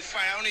 trained seconds? for this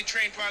fight. I only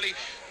trained probably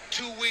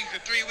 2 weeks or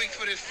 3 weeks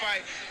for this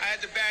fight. I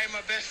had to bury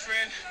my best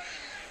friend,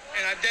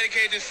 and I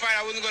dedicated this fight.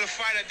 I wasn't going to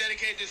fight. I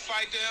dedicated this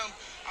fight to him.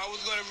 I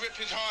was going to rip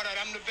his heart out.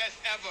 I'm the best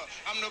ever.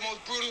 I'm the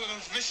most brutal and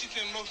vicious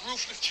and most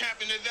ruthless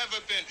champion there's ever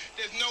been.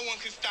 There's no one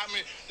can stop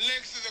me.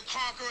 Lennox is a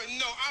conqueror.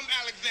 No, I'm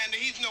Alexander.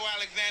 He's no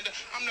Alexander.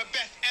 I'm the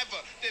best ever.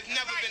 There's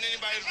never been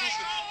anybody as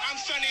ruthless. I'm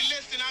Sonny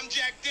Liston. I'm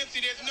Jack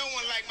Dempsey. There's no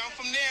one like me. I'm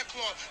from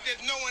Nairclaw.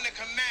 There's no one that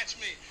can match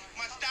me.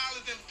 My style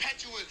is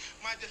impetuous.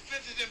 My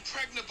defense is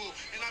impregnable.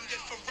 And I'm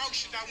just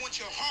ferocious. I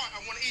want your heart. I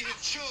want to eat his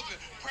children.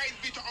 Praise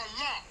be to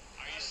Allah.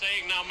 Are you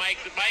saying now,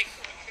 Mike,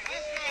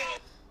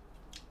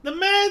 The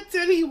man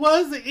said he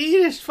was to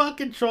eat his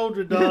fucking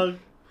children, dog.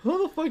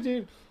 Who the fuck,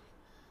 dude?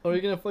 Are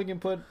you gonna fucking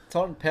put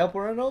salt and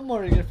pepper on them?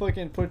 Or are you gonna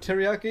fucking put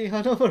teriyaki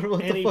on them? Or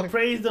what And the he fuck?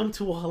 praised them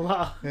to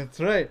Allah. That's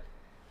right.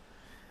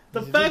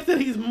 The fact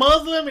that he's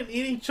Muslim and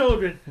eating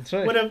children That's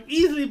right. would have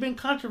easily been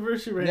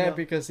controversial right Yeah, now.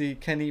 because he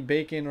can't eat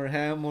bacon or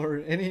ham or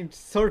any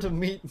sort of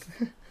meat.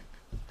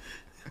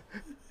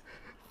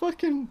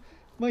 Fucking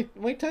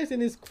Mike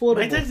Tyson is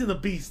quotable. Mike Tyson's the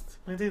beast.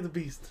 Mike Tyson's the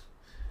beast.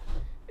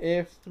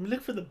 If Let me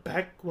look for the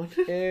back one.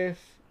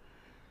 if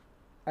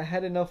I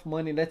had enough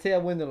money, let's say I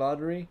win the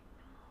lottery,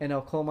 and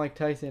I'll call Mike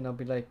Tyson. I'll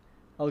be like,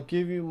 I'll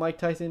give you Mike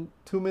Tyson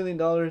 $2 million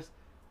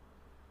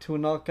to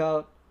knock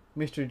out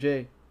Mr.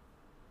 J.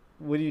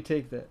 Would you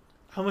take that?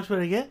 How much would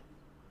I get?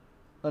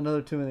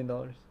 Another $2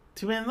 million.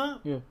 2 million now?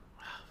 Yeah.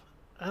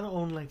 I don't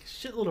own like a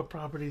shitload of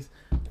properties.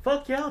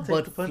 Fuck yeah, I'll take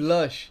But the punch.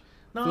 flush.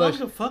 No, flush. I'm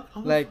gonna fuck.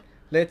 Like,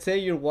 let's say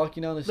you're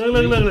walking down the street.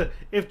 Look.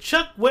 If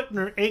Chuck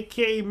Whitner,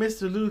 aka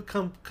Mr. Lou,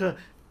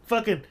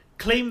 fucking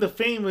claim the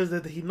fame is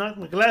that he knocked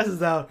my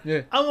glasses out,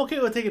 Yeah. I'm okay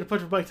with taking a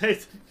punch from Mike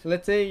Tyson.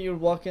 Let's say you're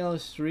walking down the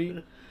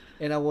street,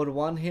 and I would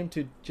want him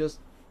to just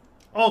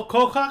Oh,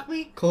 cold cock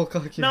me? cold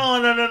cock you. No,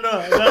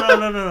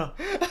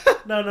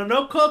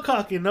 cold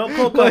cocking, no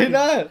cold Why cocking.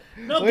 not?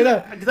 No, Why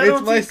not? 'cause I don't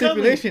It's my see it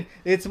coming. stipulation.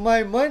 It's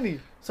my money.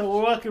 So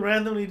we're walking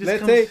randomly.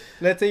 Just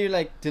Let's say you're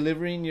like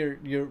delivering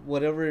your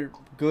whatever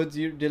goods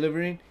you're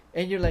delivering,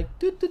 and you're like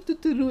doo, doo, doo,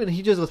 doo, doo, and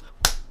he just goes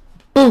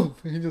boom,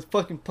 and he just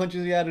fucking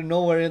punches you out of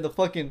nowhere in the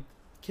fucking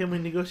Can we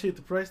negotiate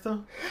the price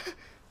though?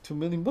 $2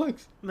 million.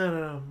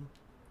 No.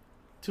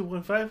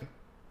 2.5.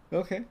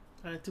 Okay.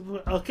 Alright,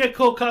 I'll get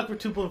cold cock for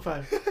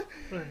 2.5.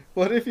 Right.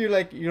 What if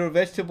you're a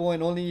vegetable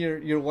and only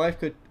your wife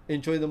could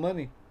enjoy the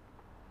money?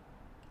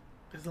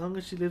 As long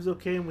as she lives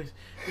okay and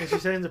she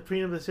signs a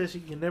prenup that says she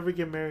can never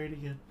get married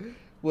again.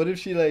 What if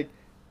she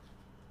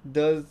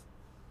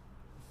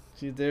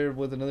she's there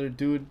with another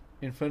dude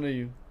in front of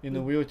you in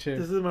a wheelchair?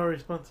 This is my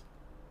response.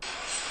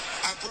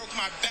 I broke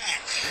my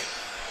back.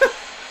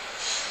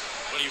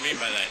 what do you mean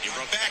by that? You My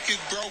broke back is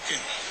broken.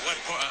 what?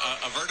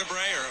 A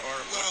vertebrae or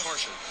Well, what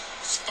portion?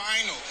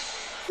 Spinal.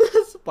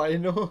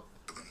 Spinal.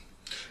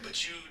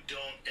 But you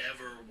don't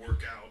ever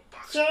work out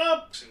Shut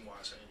up! boxing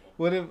wise anymore.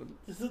 What if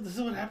This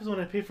is what happens when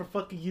I pay for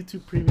fucking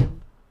YouTube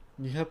Premium.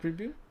 you have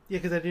preview? Yeah,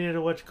 because I needed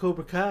to watch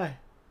Cobra Kai.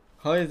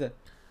 How is that?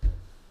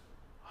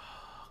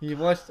 You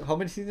watched how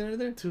many seasons are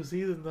there? 2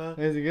 seasons, dog.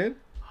 Is it good?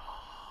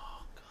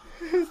 Oh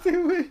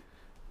God.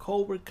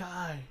 Cobra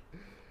Kai.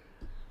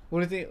 What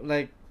do you think?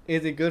 Like,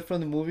 is it good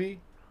from the movie?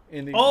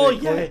 And it, Oh,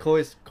 like, yeah.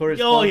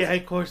 corresponds. Oh yeah,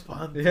 it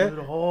corresponds. Yeah? Dude.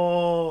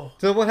 Oh.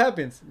 So what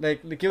happens?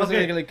 Like give us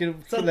Okay. like a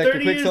 30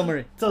 quick years,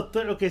 summary. So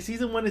okay,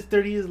 season 1 is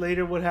 30 years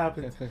later. What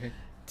happens? Okay.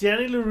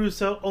 Danny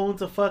LaRusso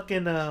owns a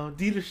fucking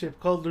dealership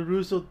called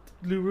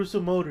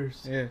LaRusso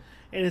Motors. Yeah.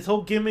 And his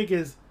whole gimmick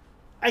is,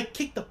 I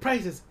kick the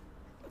prices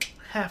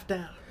half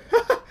down.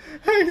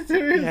 Are you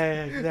serious?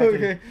 Yeah, exactly.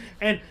 Okay.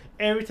 And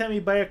every time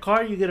you buy a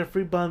car, you get a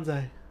free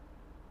bonsai.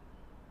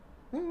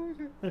 Oh,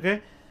 okay.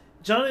 Okay?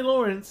 Johnny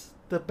Lawrence,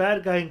 the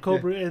bad guy in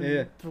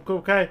Cobra from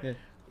Cobra Kai,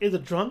 is a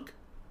drunk,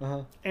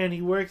 and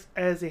he works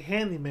as a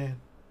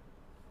handyman.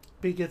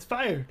 But he gets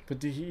fired.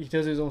 But he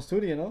does his own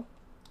studio, no?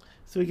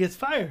 So he gets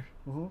fired.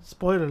 Uh-huh.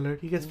 Spoiler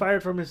alert: he gets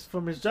fired from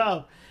his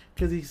job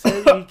because he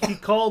said he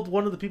called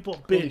one of the people a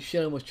bitch. Holy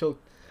shit, I almost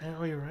choked.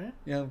 Oh, you're right.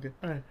 Yeah, I'm good.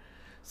 All right.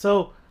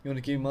 So You want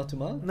to give him mouth to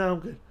mouth? no, I'm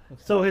good.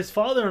 So his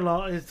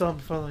father-in-law, his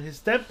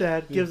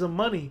stepdad, gives him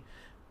money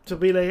to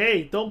be like,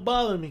 hey, don't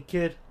bother me,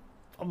 kid.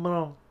 I'm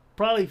gonna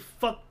probably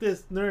fuck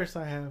this nurse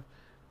I have.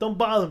 Don't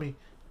bother me.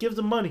 Gives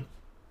him money.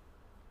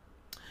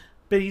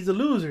 But he's a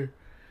loser.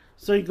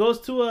 So he goes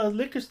to a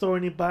liquor store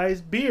and he buys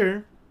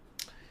beer.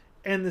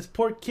 And this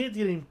poor kid's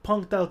getting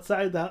punked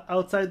outside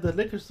the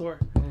liquor store.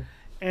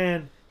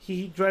 And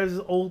he drives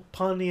his old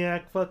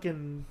Pontiac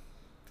fucking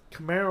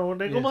Camaro.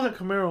 Like almost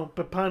a Camaro,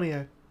 but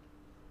Pontiac.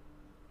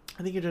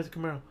 I think he drives a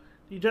Camaro.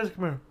 He drives a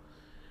Camaro.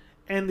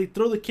 And they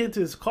throw the kid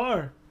to his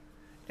car.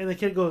 And the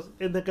kid goes,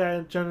 and the guy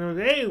Johnny goes,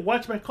 hey,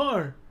 watch my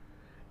car.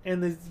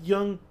 And this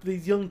young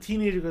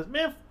teenager goes,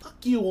 man,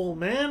 fuck you, old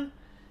man.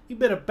 You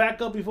better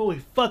back up before we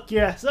fuck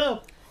your ass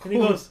up. And he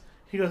goes,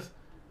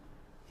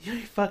 you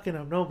ain't fucking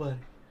up nobody.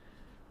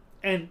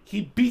 And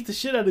he beat the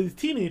shit out of these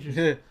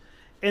teenagers.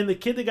 And the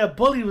kid that got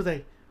bullied was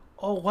like,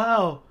 oh,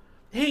 wow.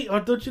 Hey, or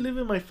don't you live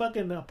in my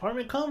fucking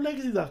apartment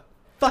complex? He's like,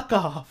 fuck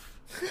off.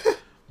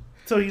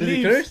 So he Did leaves.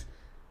 he curse?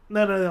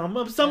 No.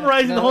 I'm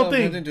summarizing the whole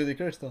thing. Do they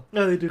curse though?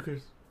 No, they do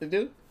curse. They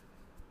do?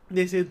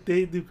 They said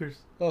they do curse.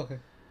 Oh, okay.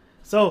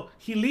 So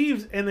he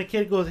leaves, and the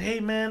kid goes, hey,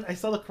 man, I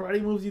saw the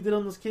karate moves you did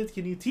on those kids.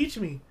 Can you teach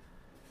me? And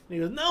he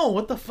goes, no,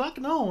 what the fuck?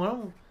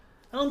 No,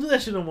 I don't do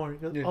that shit no more. He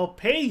goes, I'll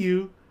pay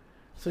you.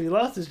 So he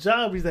lost his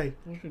job. He's like,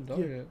 What's your dog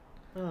yet?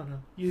 I don't know.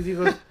 He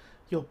goes,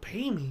 you'll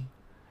pay me.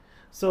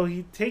 So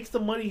he takes the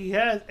money he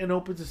has and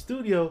opens a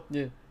studio.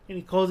 Yeah. And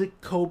he calls it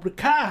Cobra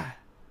Kai.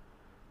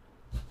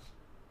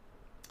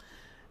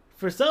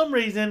 For some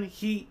reason,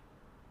 he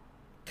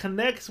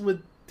connects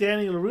with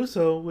Danny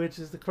LaRusso, which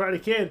is the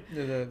Karate Kid.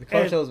 The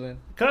car salesman.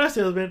 Car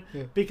salesman.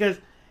 Yeah. Because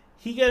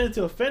he got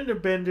into a fender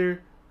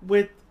bender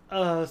with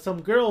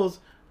some girls,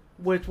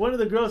 which one of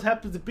the girls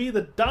happens to be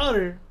the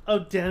daughter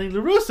of Danny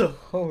LaRusso.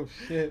 Oh,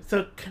 shit.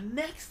 So it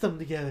connects them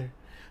together.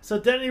 So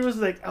Danny LaRusso's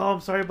like, oh,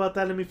 I'm sorry about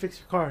that. Let me fix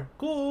your car.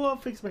 Cool, I'll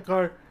fix my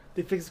car.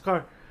 They fix the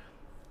car.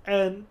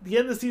 And the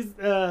end of the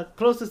season,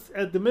 closest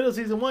at the middle of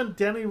season 1,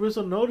 Danny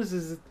LaRusso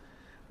notices that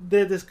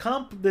there's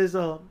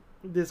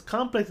this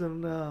complex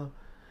in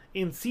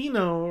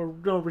Encino or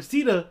no,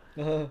 Reseda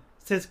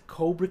says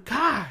Cobra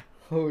Kai.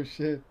 Oh,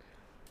 shit.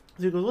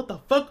 So he goes, what the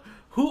fuck?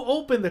 Who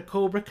opened the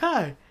Cobra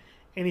Kai?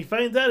 And he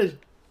finds out it's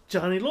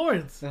Johnny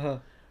Lawrence.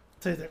 So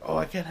he's like, oh,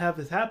 I can't have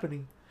this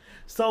happening.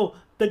 So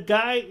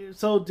Danny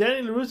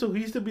LaRusso, who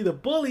used to be the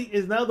bully,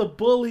 is now the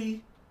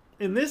bully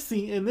in this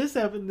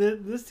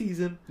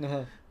season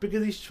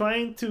because he's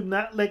trying to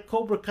not let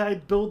Cobra Kai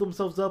build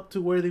themselves up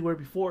to where they were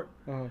before.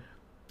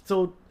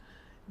 So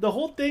the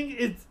whole thing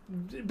is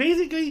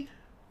basically,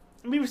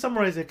 let me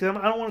summarize it because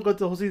I don't want to go through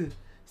the whole season.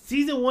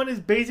 Season 1 is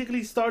basically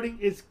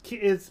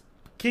is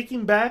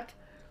kicking back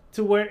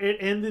to where it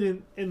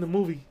ended in the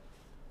movie.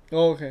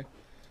 Oh, okay.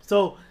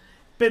 So,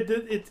 but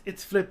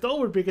it's flipped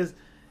over because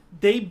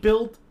they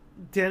built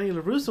Danny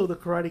LaRusso,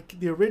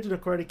 the original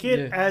Karate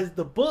Kid, as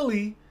the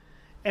bully,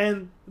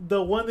 and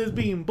the one that's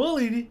being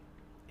bullied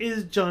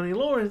is Johnny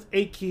Lawrence,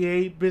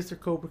 aka Mr.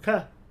 Cobra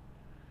Kai.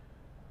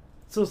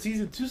 So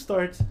season 2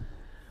 starts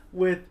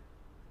with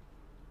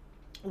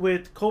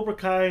Cobra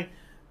Kai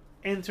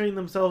entering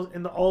themselves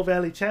in the All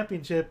Valley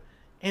Championship,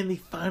 and they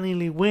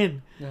finally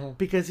win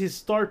because his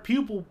star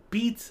pupil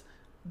beats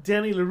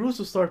Danny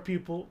LaRusso's star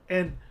pupil,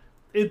 and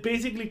it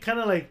basically kind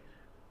of like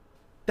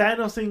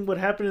Thanosing what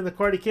happened in the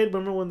Karate Kid.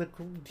 Remember when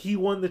he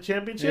won the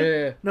championship?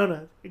 Yeah.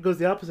 No, it goes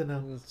the opposite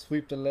now.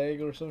 Sweep the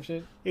leg or some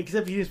shit.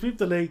 Except he didn't sweep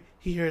the leg;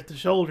 he hurt the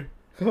shoulder.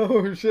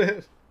 Oh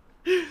shit!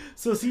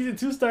 So season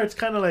 2 starts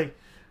kind of like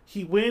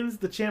he wins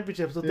the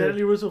championship. So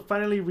Danny LaRusso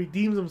finally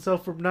redeems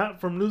himself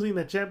from losing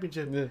that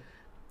championship,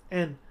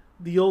 and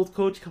the old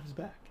coach comes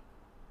back,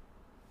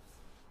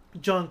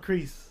 John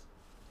Kreese,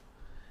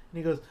 and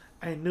he goes,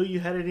 I knew you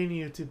had it in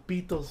you to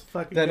beat those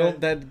fucking guys.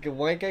 That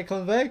white guy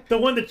comes back? The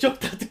one that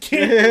choked out the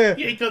kid.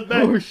 Yeah. He comes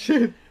back. Oh,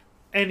 shit.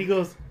 And he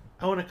goes,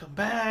 I want to come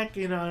back.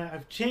 You know,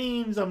 I've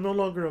changed. I'm no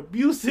longer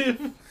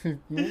abusive. Okay,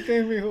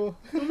 mijo.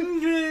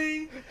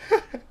 Okay.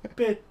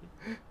 But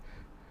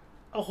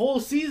a whole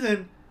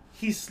season,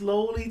 he's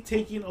slowly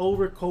taking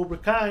over Cobra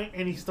Kai,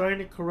 and he's starting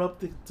to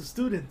corrupt the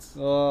students.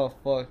 Oh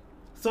fuck.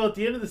 So at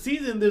the end of the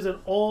season, there's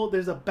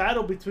a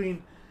battle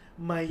between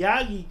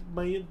Mr.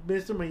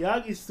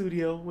 Miyagi's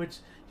studio, which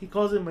he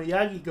calls it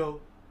Miyagi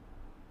Go,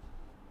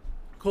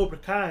 Cobra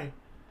Kai,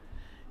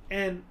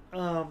 and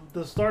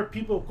the star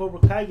people of Cobra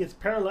Kai gets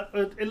paralyzed.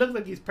 It looks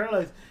like he's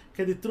paralyzed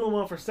because they threw him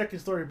off a second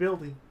story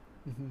building.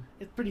 Mm-hmm.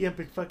 It's pretty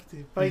epic fight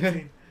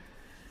scene.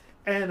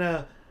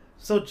 And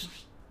so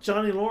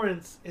Johnny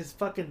Lawrence is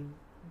fucking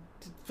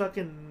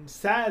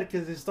sad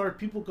because his star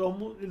people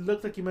go. It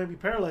looks like he might be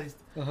paralyzed.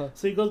 Uh-huh.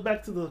 So he goes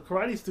back to the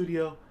karate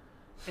studio,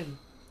 and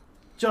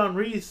John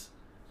Reese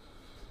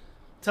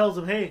tells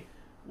him, "Hey,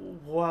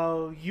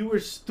 while you were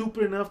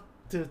stupid enough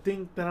to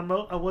think that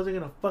I wasn't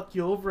gonna fuck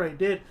you over, I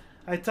did.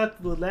 I talked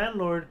to the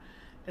landlord,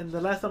 and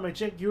the last time I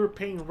checked, you were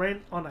paying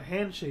rent on a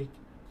handshake.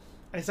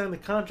 I signed the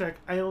contract.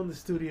 I own the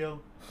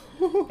studio,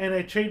 and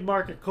I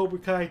trademarked a Cobra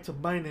Kai to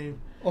my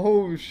name.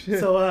 Oh shit.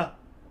 So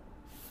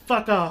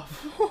fuck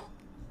off."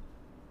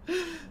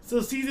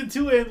 So season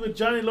 2 ends with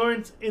Johnny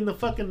Lawrence in the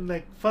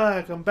fucking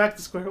fuck. I'm back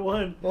to square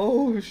one.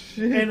 Oh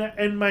shit.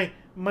 And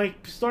my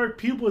star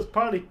pupil is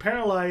probably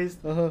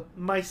paralyzed. Uh-huh.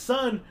 My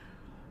son,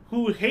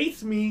 who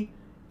hates me,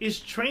 is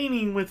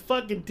training with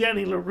fucking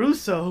Danny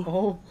LaRusso.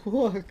 Oh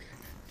fuck.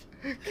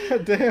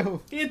 God damn.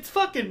 It's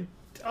fucking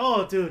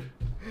dude.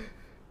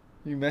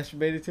 You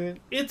masturbated to it?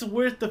 It's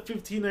worth the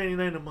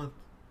 $15.99 a month.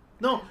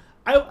 No,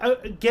 I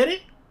get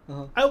it.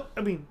 Uh-huh.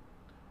 I mean,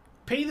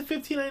 pay the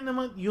 $15.99 a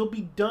month. You'll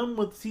be done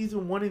with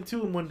season 1 and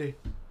 2 in one day.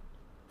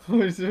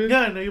 Oh, is it?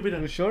 Yeah, no, you'll be done.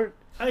 It was short?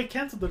 I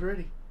canceled it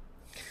already.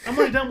 I'm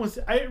already done with.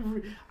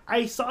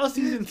 I saw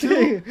season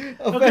 2.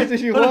 How fast did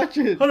you watch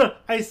it? Hold on.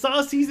 I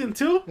saw season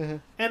 2, Uh-huh.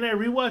 and I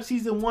rewatched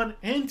season 1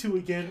 and 2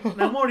 again,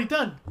 and I'm already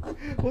done.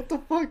 What the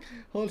fuck?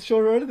 How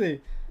short are they?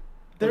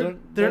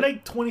 They're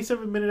like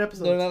 27-minute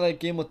episodes. They're not like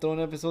Game of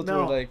Thrones episodes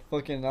No. where like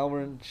fucking an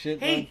hour and shit.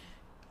 Hey, man.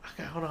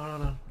 okay, hold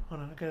on. I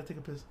gotta take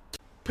a piss.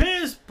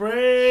 Piss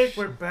break.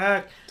 We're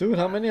back. Dude,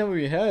 how many have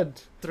we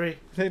had? 3.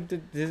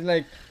 This is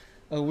like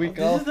a week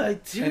This off, is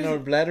like and our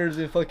bladders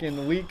in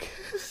fucking weak.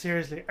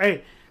 Seriously.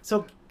 Hey,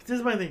 so this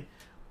is my thing.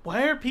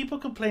 Why are people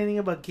complaining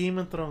about Game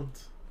of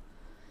Thrones?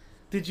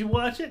 Did you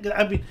watch it?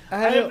 I mean,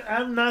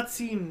 I've not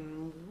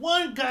seen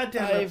one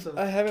goddamn episode.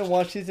 I haven't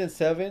watched season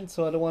 7,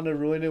 so I don't want to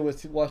ruin it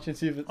with watching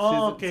season 8.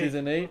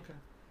 Okay.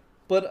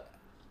 But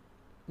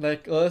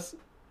like us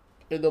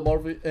in the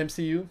Marvel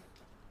MCU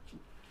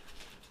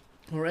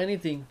or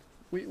anything,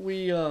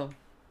 we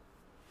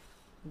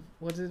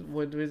what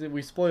is it?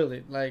 We spoil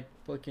it, like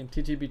fucking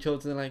TTB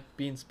chosen, like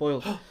being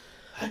spoiled.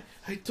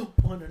 I don't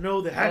want to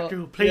know the actor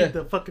who played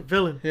the fucking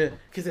villain. Yeah,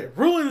 because it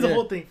ruins the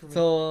whole thing for me.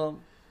 So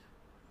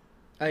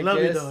I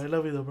love you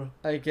though, bro.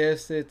 I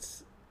guess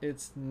it's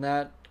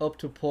not up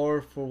to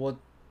par for what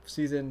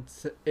season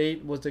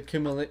 8 was the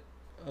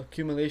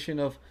accumulation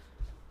of.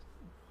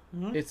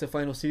 Mm-hmm. It's the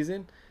final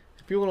season.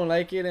 People don't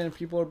like it, and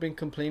people have been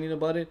complaining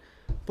about it.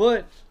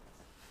 But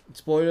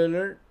spoiler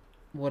alert: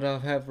 what I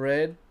have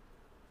read,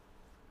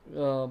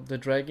 the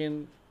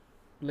dragon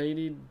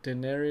lady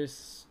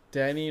Daenerys,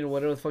 Dany, or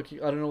whatever the fuck I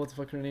don't know what the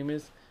fuck her name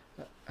is.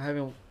 I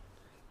haven't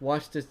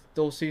watched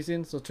those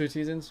 2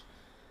 seasons.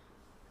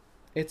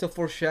 It's a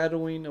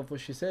foreshadowing of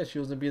what she said. She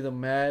was gonna be the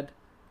Mad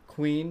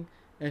Queen,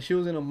 and she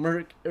was gonna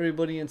murk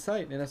everybody in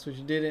sight, and that's what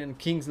she did in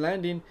King's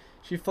Landing.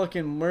 She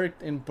fucking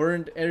murked and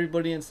burned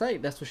everybody in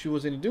sight. That's what she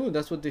was gonna do.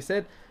 That's what they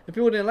said, and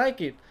people didn't like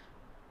it.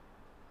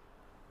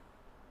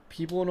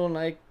 People don't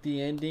like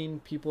the ending.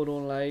 People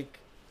don't like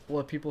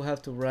what people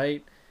have to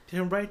write. You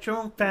can write your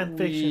own fan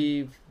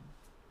fiction.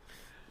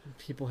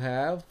 People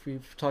have.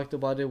 We've talked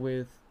about it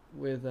with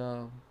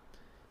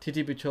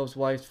Titi Bichov's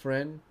wife's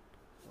friend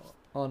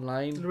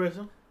online,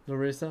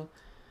 Larissa.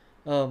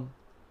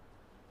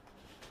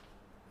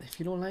 If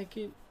you don't like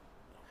it,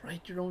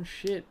 write your own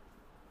shit.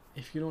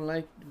 If you don't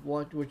like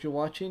what you're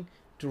watching,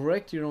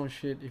 direct your own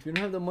shit. If you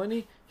don't have the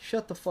money,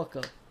 shut the fuck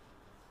up.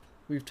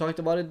 We've talked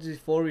about it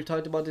before. We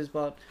talked about this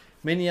about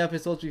many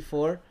episodes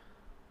before.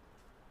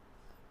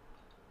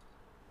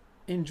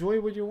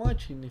 Enjoy what you're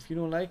watching. If you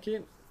don't like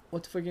it,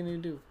 what the fuck are you gonna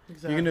do?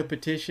 Exactly. You're gonna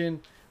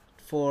petition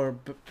for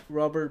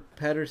Robert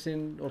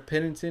Pattinson or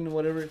Pattinson or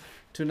whatever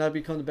to not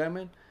become the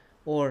Batman,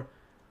 or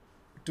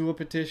do a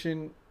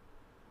petition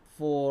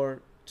so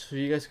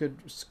you guys could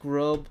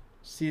scrub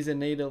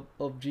season 8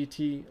 of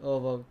GT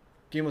of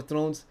Game of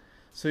Thrones,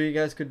 so you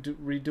guys could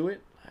redo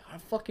it. How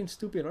fucking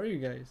stupid are you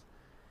guys?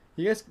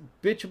 You guys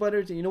bitch about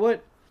everything. You know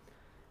what?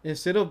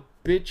 Instead of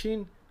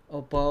bitching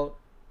about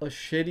a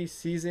shitty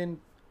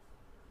season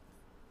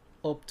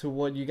up to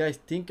what you guys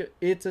think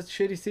it's a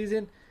shitty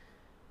season,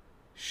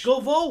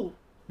 go vote.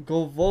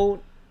 Go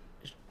vote.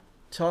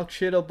 Talk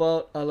shit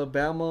about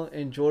Alabama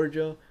and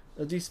Georgia.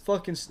 These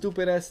fucking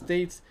stupid ass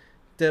states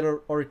that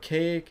are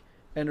archaic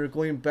and are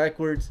going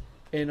backwards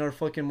in our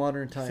fucking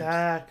modern times.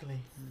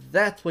 Exactly.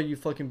 That's what you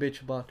fucking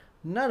bitch about.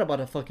 Not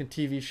about a fucking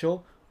TV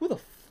show.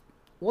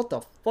 What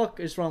the fuck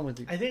is wrong with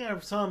you? I think I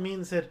saw a meme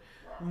that said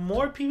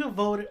more people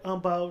voted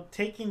about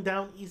taking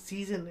down each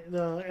season,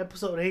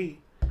 episode 8,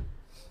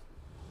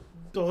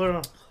 hold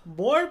on.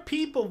 More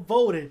people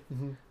voted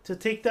Mhm. to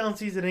take down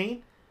season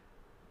 8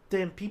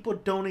 than people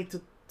donate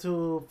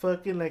to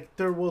fucking like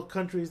third world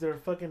countries that are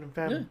fucking in Yeah,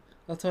 famine.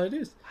 that's how it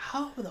is.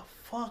 How the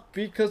fuck?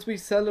 Because we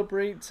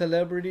celebrate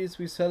celebrities,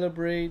 we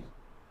celebrate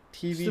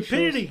TV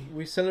Stupidity. shows,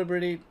 we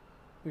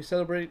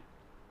celebrate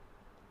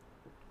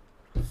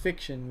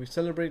fiction, we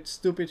celebrate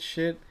stupid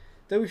shit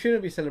that we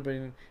shouldn't be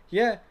celebrating.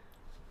 Yeah,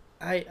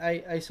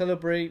 I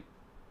celebrate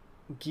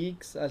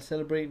geeks, I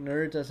celebrate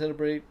nerds, I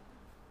celebrate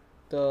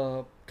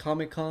the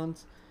Comic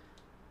Cons,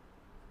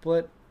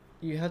 but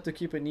you have to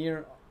keep an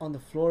ear on the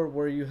floor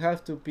where you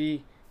have to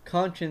be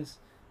conscious.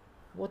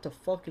 What the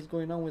fuck is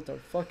going on with our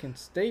fucking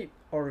state,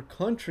 our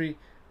country,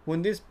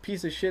 when this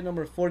piece of shit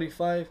number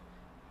 45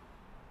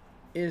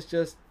 is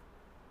just...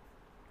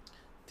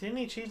 Didn't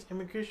he change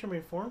immigration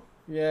reform?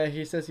 Yeah,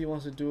 he says he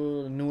wants to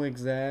do a new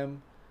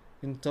exam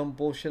and some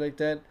bullshit like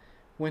that.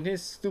 When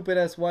his stupid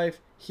ass wife,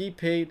 he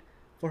paid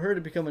for her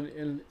to become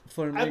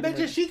I bet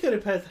you she could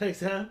have passed that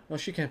exam. No,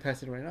 she can't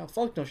pass it right now.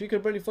 Fuck no, she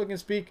could barely fucking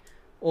speak.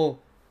 Oh,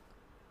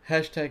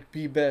 hashtag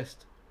be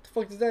best. The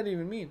fuck does that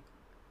even mean?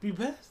 Be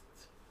best.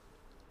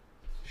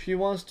 She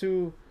wants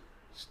to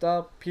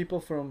stop people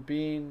from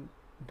being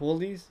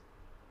bullies.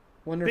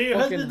 When her Your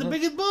fucking husband's the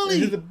biggest bully.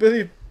 He's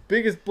the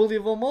biggest bully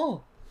of them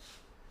all.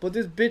 But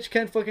this bitch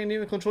can't fucking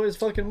even control his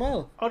fucking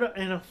mouth.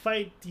 In a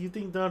fight, do you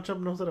think Donald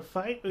Trump knows how to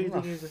fight? Or you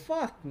Nah, think he's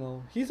fuck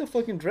no. He's a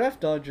fucking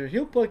draft dodger.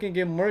 He'll fucking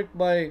get murked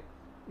by...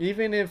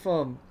 Even if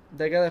that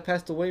guy that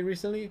passed away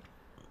recently...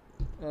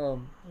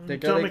 John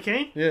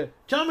McCain? Yeah.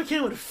 John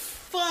McCain would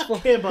fuck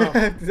him up.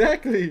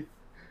 Exactly.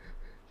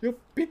 He'll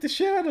beat the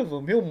shit out of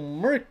him. He'll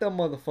murk that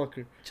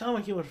motherfucker.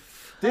 John McCain would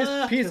fuck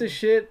This piece him. of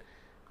shit,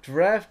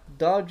 draft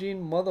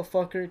dodging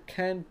motherfucker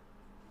can't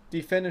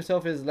defend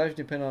himself. His life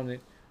depend on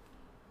it.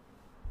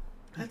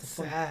 That's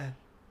sad.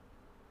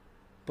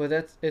 But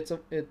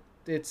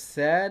it's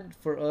sad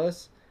for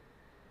us.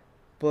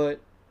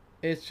 But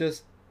it's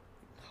just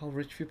how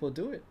rich people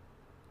do it.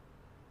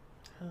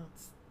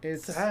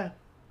 It's sad.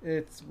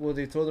 It's where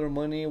they throw their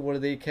money where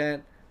they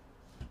can't.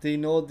 They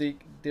know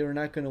they're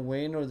not gonna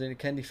win or they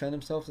can't defend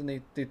themselves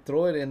and they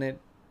throw it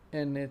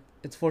and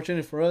it's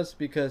fortunate for us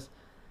because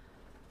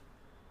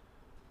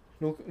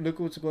look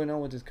what's going on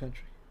with this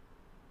country.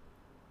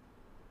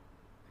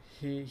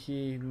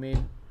 He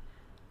made,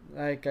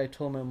 like I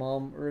told my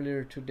mom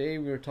earlier today,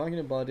 we were talking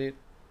about it.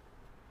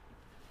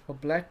 A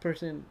black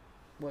person,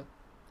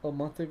 a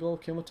month ago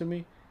came up to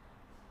me.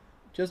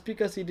 Just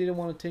because he didn't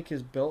want to take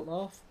his belt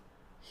off,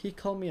 he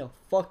called me a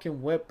fucking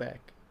wetback.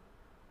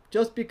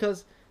 Just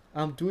because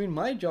I'm doing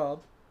my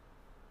job,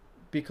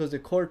 because the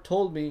court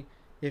told me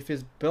if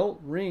his belt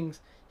rings,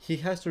 he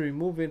has to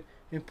remove it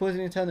and put it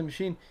inside the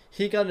machine.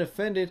 He got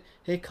offended.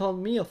 He called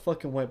me a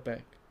fucking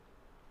wetback.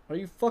 Are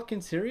you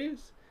fucking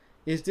serious?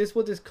 Is this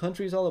what this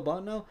country is all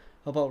about now?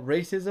 About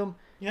racism?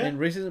 Yeah. And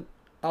racism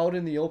out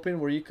in the open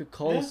where you could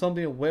call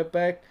something a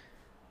wetback,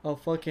 a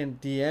fucking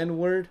the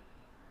N-word,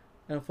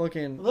 and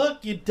fucking...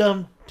 Look, you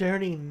dumb,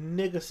 dirty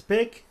nigga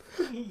spick.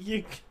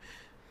 I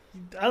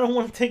don't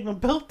want to take my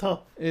belt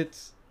off.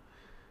 It's...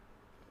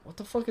 What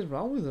the fuck is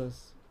wrong with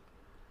us?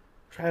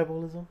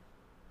 Tribalism.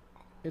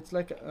 It's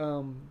like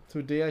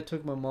today I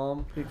took my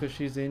mom because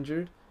she's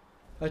injured.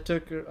 I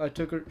took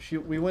her.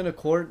 We went to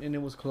court and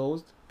it was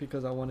closed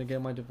because I want to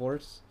get my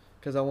divorce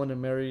because I want to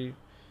marry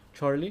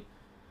Charlie.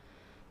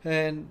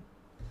 And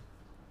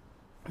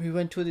we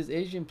went to this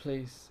Asian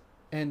place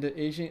and the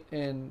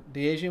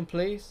Asian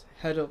place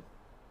had a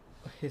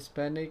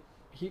Hispanic.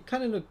 He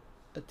kind of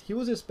looked. He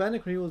was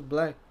Hispanic or he was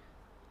black.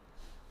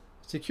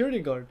 Security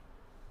guard.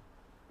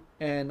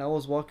 And I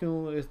was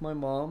walking with my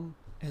mom,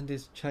 and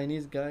this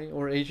Chinese guy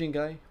or Asian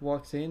guy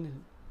walks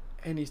in,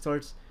 and he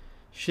starts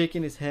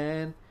shaking his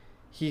hand.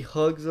 He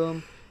hugs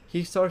him.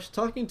 He starts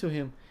talking to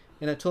him.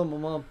 And I told my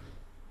mom,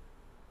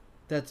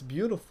 that's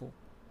beautiful.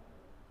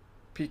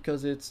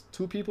 Because it's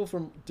two people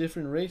from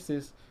different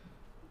races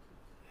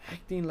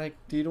acting like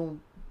there's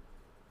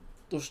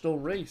no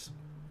race.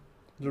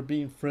 They're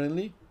being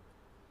friendly.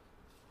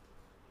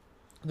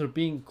 They're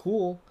being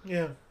cool.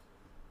 Yeah.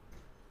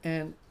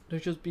 And they're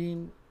just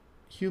being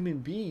human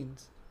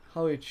beings,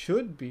 how it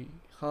should be,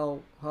 how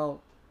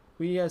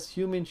we as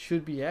humans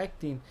should be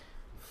acting.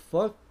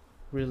 Fuck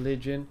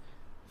religion,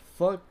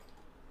 fuck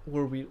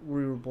where we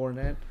were born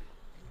at.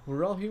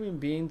 We're all human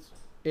beings.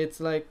 It's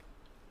like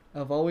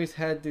I've always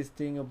had this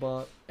thing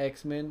about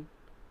X-Men,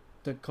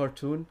 the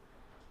cartoon,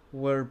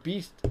 where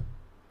Beast,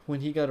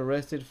 when he got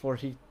arrested for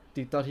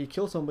they thought he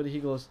killed somebody, he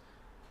goes,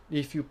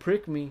 if you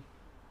prick me,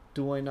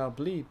 do I not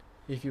bleed?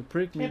 If you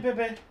prick me, Hey,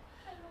 baby.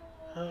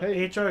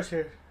 Hey. HR's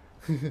here.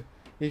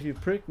 if you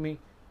prick me,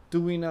 do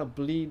we not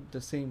bleed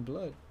the same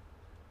blood?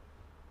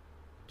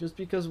 Just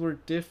because we're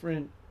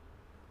different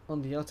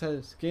on the outside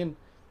of the skin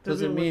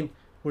doesn't mean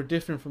we're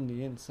different from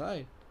the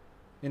inside.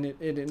 And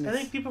I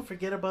think people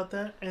forget about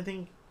that. I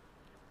think.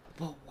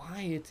 But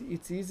why?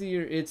 It's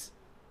easier. It's.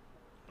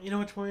 You know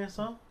which movie I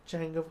saw?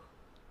 Django.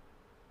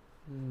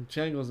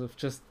 Django's of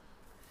just.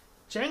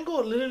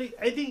 Django literally.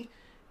 I think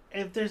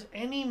if there's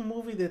any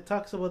movie that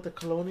talks about the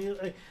colonial,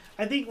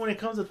 I think when it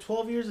comes to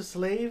 12 Years a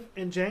Slave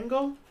and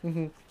Django,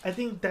 Mm-hmm. I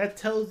think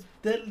that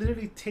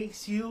literally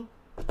takes you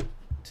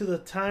to the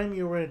time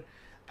you were in.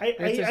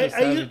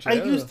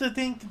 I used to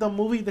think the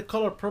movie The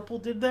Color Purple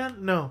did that.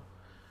 No.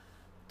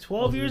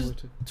 12 Years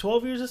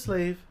a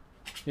Slave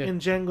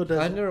and Django does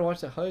I it. never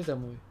watched that. How is that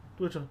movie?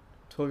 Which one?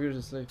 12 Years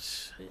a Slave.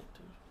 Shit, dude.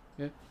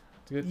 Yeah,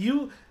 it's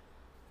good.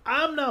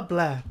 I'm not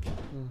black,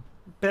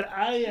 but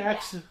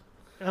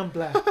I'm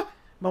black.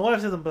 My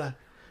wife says I'm black.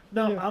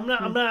 No, Yeah. I'm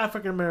not. I'm not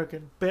African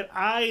American, but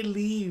I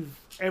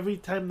leave every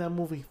time that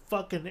movie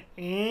fucking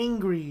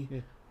angry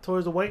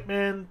towards the white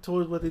man,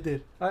 towards what they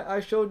did. I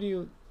showed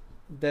you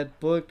that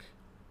book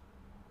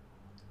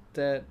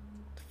that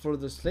for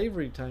the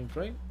slavery times,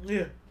 right?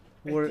 Yeah.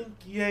 Where, I think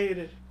you hated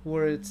it.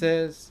 where it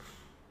says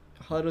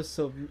how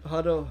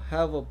to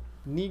have a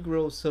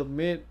Negro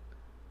submit,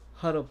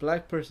 how a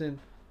black person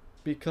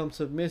become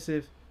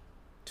submissive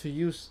to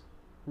use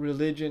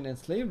religion and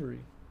slavery.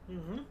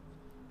 Mm-hmm.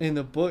 In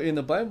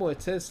the Bible,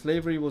 it says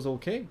slavery was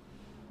okay.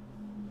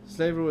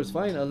 Slavery was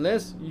fine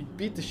unless you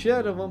beat the shit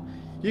out of them.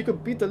 You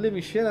could beat the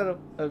living shit out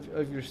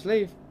of your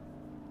slave,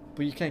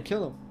 but you can't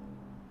kill him.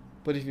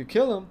 But if you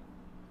kill him,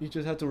 you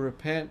just have to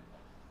repent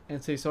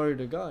and say sorry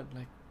to God.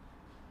 Like,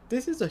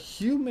 this is a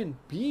human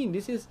being.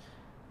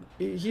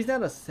 He's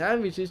not a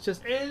savage. It's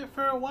just. And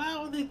for a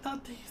while, they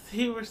thought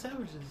they were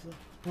savages.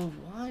 But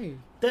why?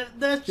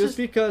 That's just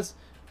because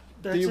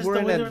they just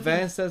weren't the way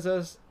advanced as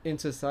us in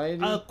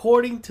society.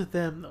 According to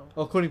them, though.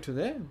 According to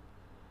them,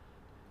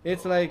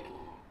 it's like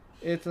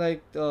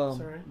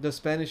the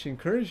Spanish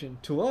incursion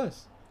to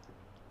us.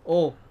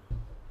 Oh,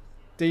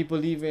 they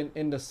believe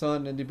in the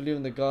sun and they believe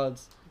in the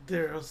gods.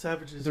 They're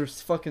savages. They're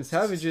fucking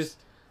savages.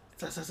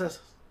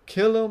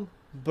 Kill them,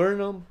 burn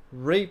them,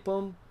 rape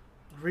them,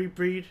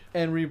 rebreed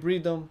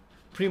them,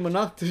 prima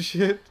nocta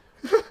shit.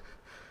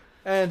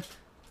 And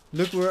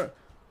look where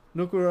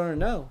we are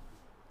now.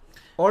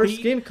 Our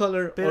skin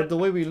color or the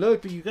way we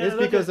look is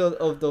because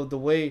of the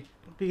way.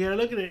 But you gotta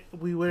look at it.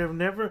 We would have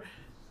never,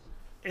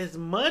 as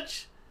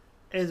much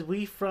as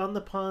we frowned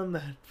upon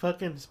the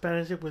fucking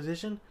Spanish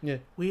Inquisition. Yeah.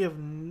 Me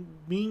and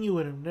you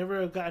would have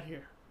never got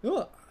here.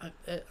 No,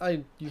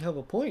 you have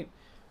a point.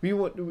 We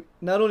would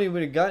not only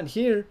would have gotten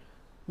here,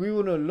 we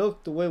would have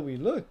looked the way we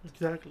looked.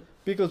 Exactly.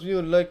 Because we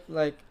would look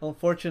like,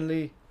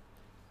 unfortunately,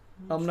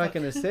 I'm not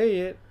gonna say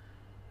it.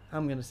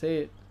 I'm gonna say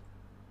it.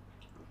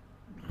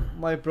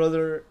 My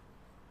brother's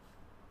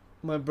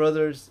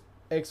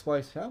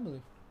ex-wife's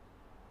family.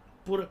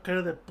 Pura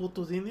cara de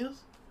putos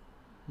indios.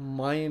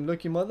 Mayan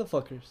looking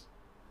motherfuckers.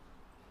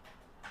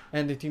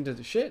 And they think they're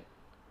the shit.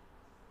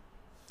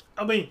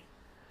 I mean,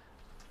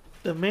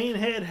 the main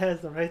head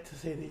has the right to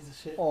say these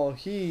shit. Oh,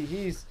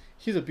 he's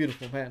a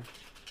beautiful man.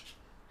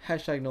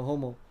 Hashtag no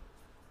homo.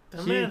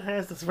 The man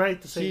has the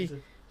right to say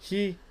this.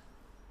 He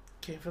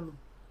came from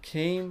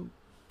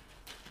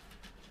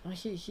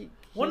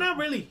well, not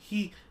really.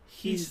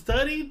 He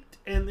studied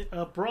and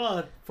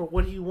abroad for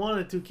what he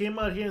wanted to. Came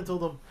out here and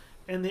told them,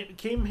 and they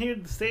came here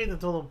to the States and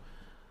told them,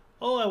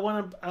 "Oh,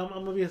 I'm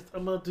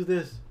gonna do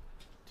this.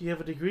 Do you have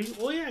a degree?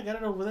 Oh yeah, I got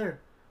it over there.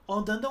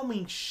 Oh, that don't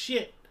mean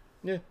shit.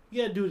 Yeah,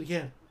 you gotta do it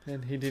again."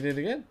 And he did it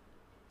again.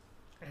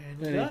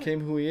 And he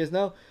became who he is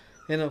now.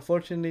 And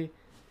unfortunately,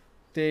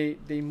 they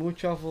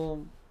mooch off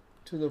him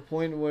to the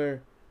point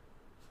where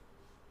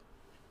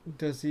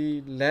does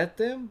he let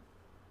them?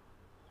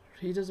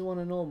 He doesn't want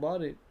to know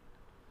about it.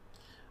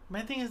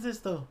 My thing is this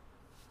though.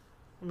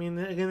 I mean,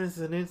 again, this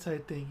is an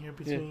inside thing here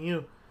between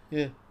you.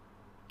 Yeah.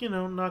 You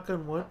know, knock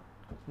on wood.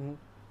 Mm-hmm.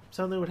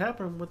 Something would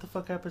happen. What the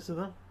fuck happens to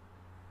them?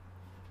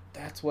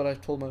 That's what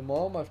I've told my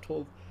mom. I've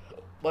told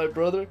my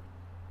brother.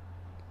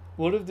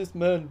 What if this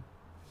man?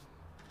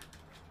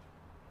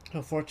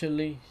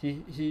 Unfortunately,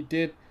 he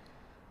did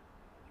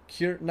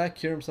not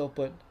cure himself,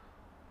 but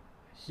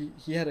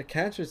he had a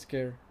cancer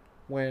scare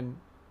when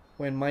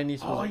my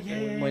niece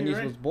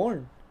was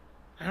born.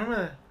 I remember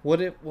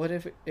that. What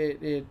if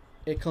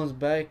it comes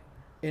back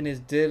and is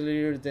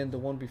deadlier than the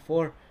one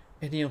before,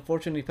 and he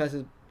unfortunately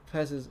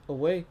passes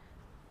away?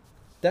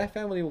 That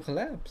family will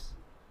collapse.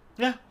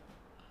 Yeah.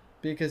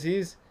 Because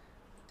he's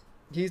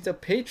the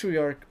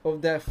patriarch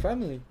of that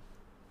family.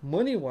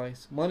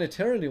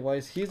 Monetarily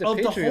wise, he's the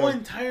patriarch. The whole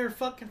entire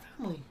fucking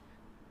family.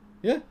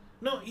 Yeah.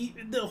 No,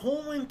 the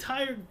whole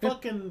entire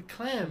fucking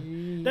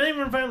clan. Not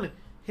even family.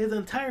 His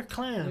entire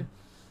clan.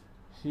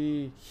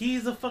 Yeah.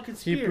 He's a fucking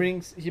spear.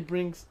 He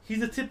brings. He's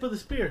the tip of the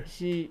spear.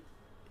 He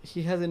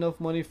has enough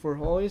money for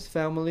all his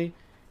family.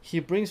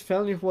 He brings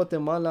family from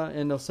Guatemala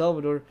and El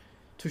Salvador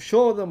to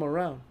show them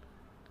around.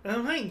 And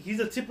I'm saying he's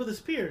the tip of the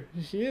spear.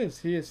 He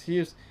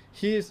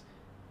is.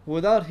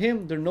 Without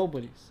him, they're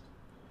nobodies.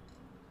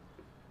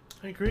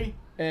 I agree.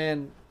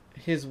 And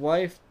his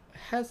wife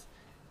has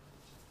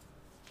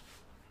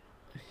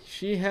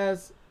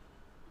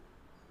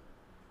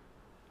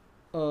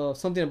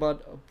something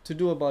to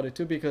do about it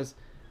too, because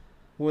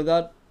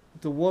without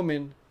the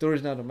woman, there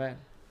is not a man.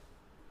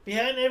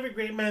 Behind every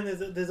great man,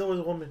 there's always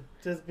a woman.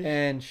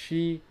 And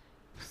she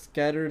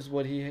scatters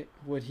what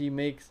he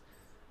makes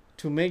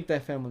to make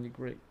that family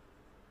great.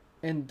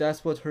 And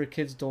that's what her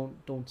kids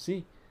don't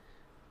see.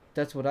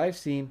 That's what I've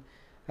seen.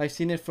 I've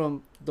seen it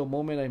from the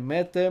moment I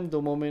met them,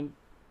 the moment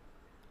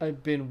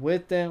I've been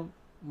with them.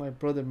 My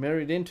brother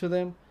married into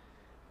them.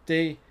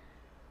 That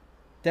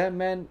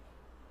man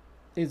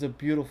is a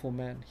beautiful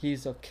man.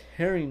 He's a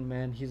caring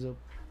man. He's a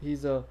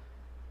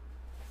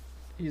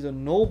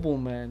noble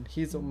man.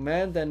 He's a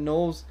man that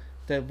knows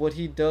that what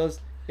he does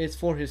is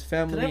for his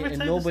family and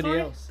nobody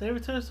else. Did I ever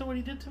tell you what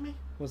he did to me?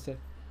 What's that?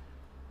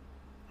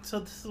 So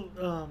this is,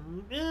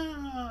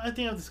 I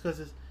think I've discussed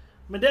this.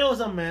 My dad was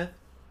on meth.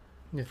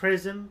 Yeah.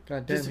 Prison.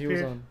 God damn, he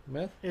was on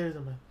meth? Yeah, he was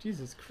on meth.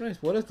 Jesus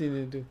Christ, what else did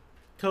he do?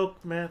 Coke,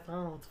 meth, I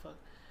don't know what the fuck.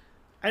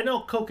 I know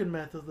coke and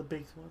meth is the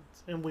big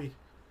ones, and weed.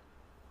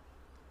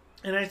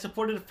 And I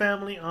supported a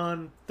family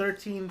on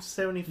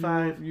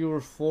 1375. You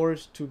were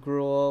forced to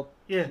grow up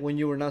when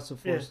you were not so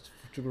forced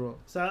to grow up.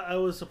 So I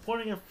was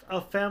supporting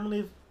a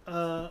family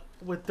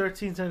with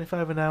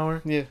 1375 an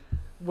hour. Yeah.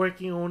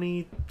 Working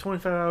only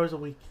 25 hours a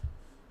week.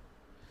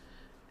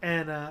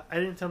 And I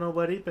didn't tell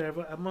nobody,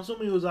 but I'm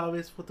assuming it was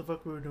obvious what the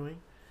fuck we were doing.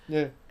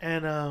 Yeah.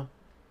 And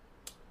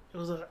it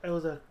was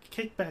a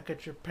kickback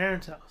at your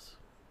parents' house.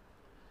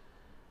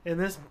 And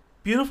this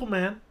beautiful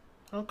man,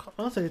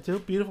 I'll say it too,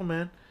 beautiful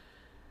man,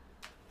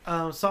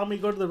 saw me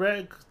go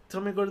to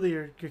told me to go to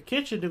your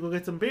kitchen to go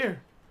get some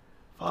beer.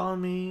 Follow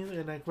me,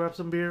 and I grabbed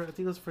some beer. I think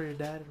it was for your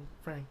dad and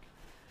Frank.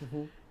 Mm-hmm.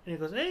 And he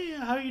goes, "Hey,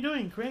 how are you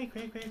doing?" Great.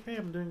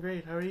 I'm doing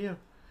great. How are you?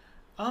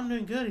 "Oh, I'm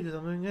doing good." He goes,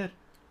 "I'm doing good."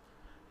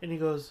 And he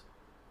goes,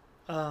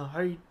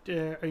 are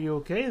you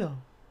okay though?"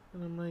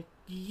 And I'm like,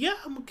 "Yeah,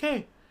 I'm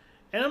okay."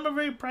 And I'm a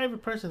very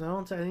private person.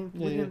 I think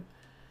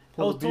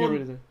Pull the beer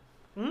right there.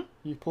 Hmm?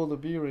 You pulled the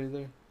beer right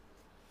there.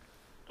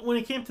 When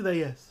it came to that,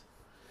 yes.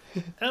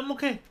 I'm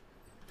okay.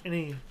 And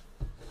he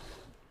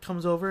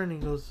comes over and he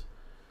goes,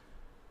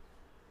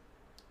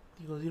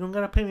 "You don't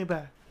gotta pay me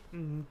back.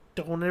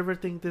 Don't ever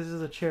think this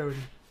is a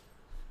charity."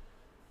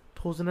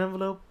 Pulls an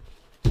envelope,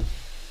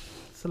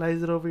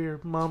 slides it over your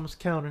mom's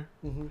counter.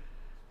 Mm-hmm. And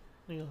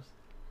he goes,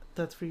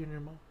 "That's for you and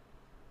your mom.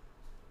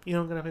 You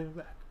don't gotta pay me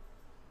back."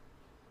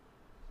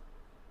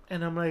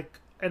 And I'm like,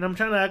 and I'm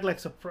trying to act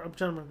like I'm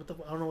trying to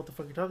I don't know what the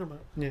fuck you're talking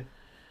about. Yeah.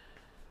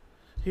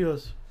 He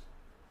goes,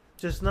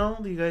 "Just know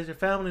that you guys are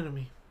family to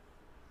me.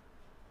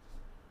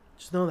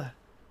 Just know that."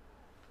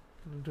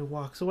 And he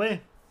walks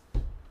away.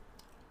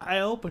 I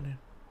open it.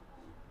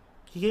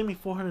 He gave me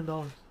 $400.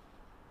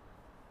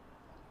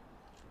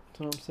 That's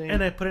what I'm saying.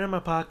 And I put it in my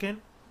pocket.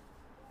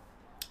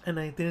 And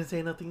I didn't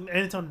say nothing. I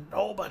didn't tell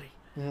nobody.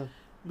 Yeah.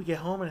 We get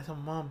home and I tell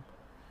my mom.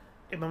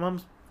 And my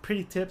mom's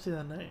pretty tipsy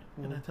that night.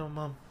 And I tell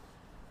my mom,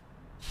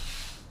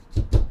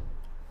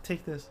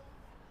 "Take this."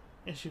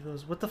 And she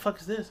goes, "What the fuck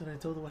is this?" And I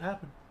told her what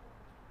happened.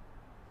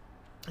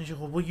 And she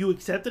goes, "Well, you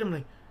accepted him?"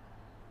 Like,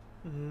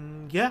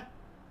 yeah.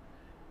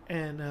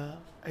 And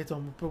I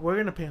told him, "But we're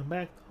going to pay him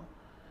back, though."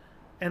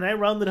 And I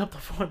rounded up the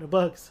 $400.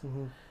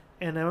 Mm-hmm.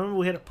 And I remember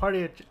we had a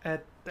party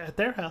at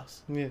their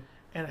house. Yeah.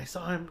 And I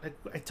saw him.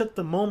 I took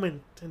the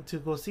moment to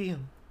go see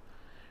him.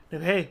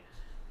 Like, "Hey,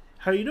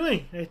 how are you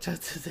doing?" I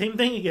just the same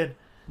thing again.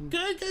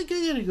 Good.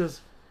 He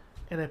goes,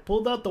 and I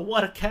pulled out the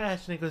wad of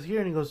cash. And he goes, "Here."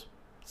 And he goes,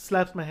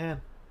 slaps my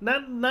hand.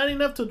 Not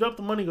enough to drop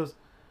the money. He goes,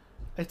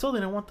 "I told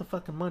you I want the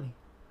fucking money."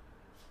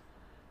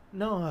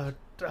 "No,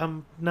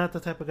 I'm not the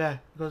type of guy."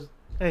 He goes,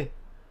 "Hey,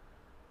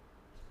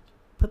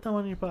 put that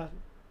money in your pocket.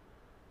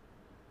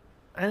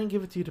 I didn't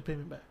give it to you to pay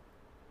me back.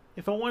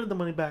 If I wanted the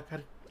money back,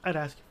 I'd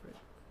ask you for it.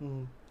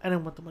 Mm-hmm. I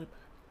didn't want the money back.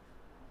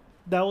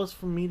 That was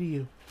from me to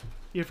you,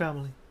 your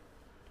family."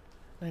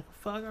 And I go,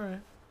 "Fuck, all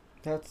right."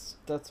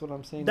 That's what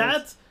I'm saying.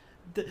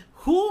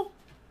 Who?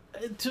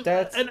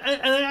 That's and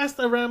I asked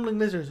the Rambling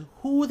Lizards,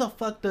 who the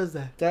fuck does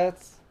that?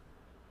 That's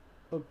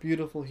a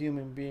beautiful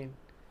human being.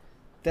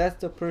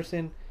 That's the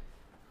person,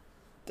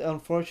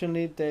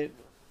 unfortunately, that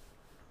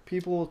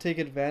people will take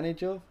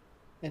advantage of,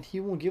 and he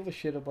won't give a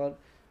shit about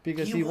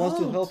because he wants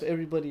to help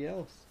everybody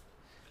else.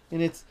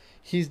 And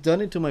he's done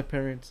it to my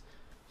parents.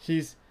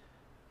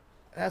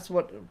 That's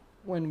what,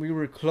 when we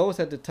were close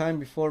at the time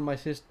before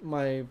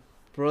my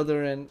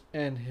brother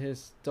and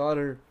his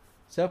daughter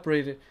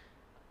separated,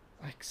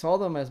 I saw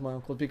them as my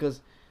uncle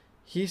because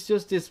he's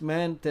just this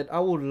man that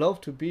I would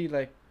love to be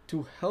like,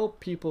 to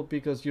help people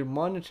because you're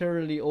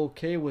monetarily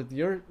okay with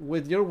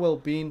your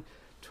well-being,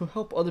 to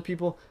help other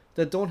people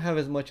that don't have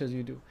as much as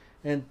you do.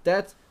 And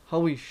that's how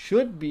we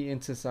should be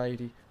in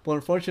society. But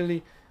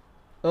unfortunately,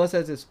 us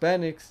as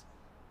Hispanics,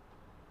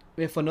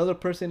 if another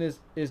person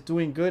is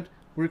doing good,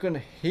 we're going to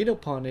hate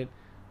upon it.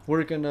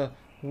 We're going to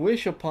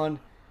wish upon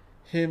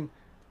him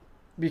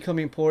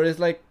becoming poor. It's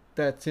like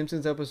that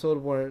Simpsons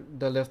episode where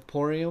the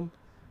Leftporium,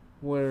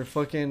 where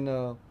fucking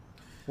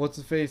what's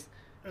his face,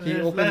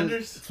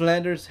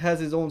 Flanders has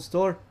his own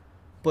store,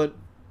 but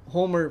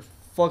Homer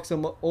fucks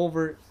him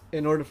over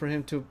in order for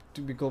him to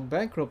become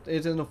bankrupt.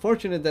 It's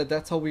unfortunate that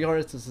that's how we are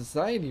as a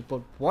society.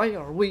 But why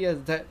are we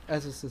as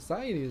a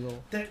society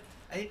though?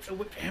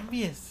 We're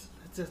envious.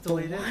 That's just the But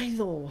way it is. why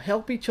though?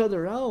 Help each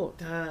other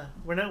out.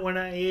 We're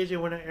not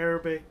Asian. We're not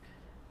Arabic.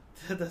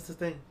 That's the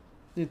thing.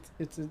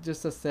 it's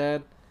just a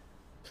sad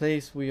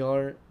place we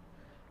are.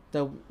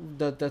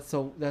 That's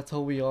how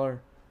we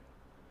are.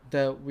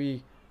 That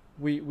we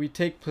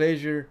take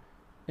pleasure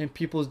in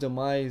people's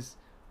demise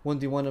when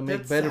they want to make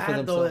That's better sad,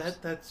 for though. themselves.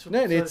 That's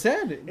No, it's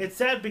sad. It's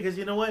sad because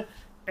you know what,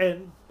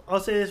 and I'll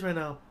say this right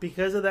now.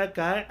 Because of that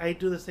guy, I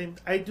do the same.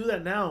 I do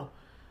that now.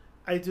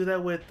 I do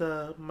that with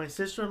my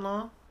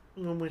sister-in-law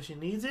when she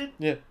needs it.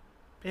 Yeah.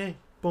 Hey,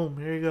 boom,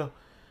 here you go.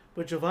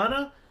 But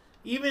Giovanna,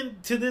 even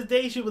to this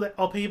day, she was like,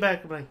 "I'll pay you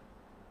back." I'm like,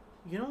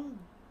 "You don't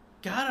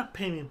gotta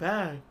pay me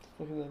back."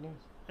 Look at that noise.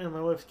 And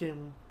my wife's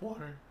getting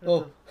water.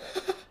 Oh.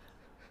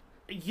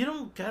 You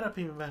don't gotta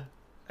pay me back.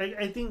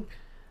 I think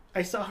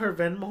I saw her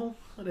Venmo.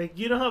 Like,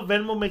 you know how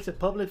Venmo makes it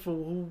public for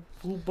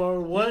who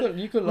borrowed what?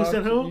 You could Who lock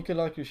sent who? you could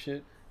lock your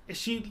shit.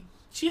 She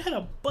had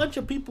a bunch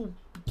of people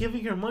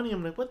giving her money.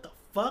 I'm like, what the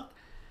fuck?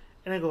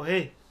 And I go,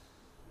 hey,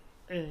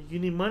 you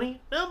need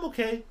money? No, I'm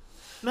okay.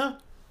 No,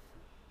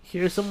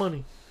 here's some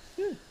money.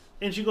 Yeah.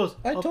 And she goes,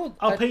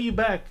 I'll pay you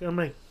back. I'm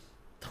like,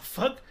 the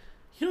fuck?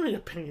 You don't need to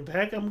pay me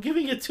back. I'm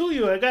giving it to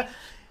you. I got.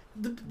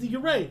 You're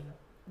right.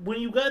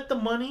 When you got the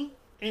money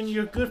and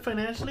you're good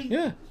financially,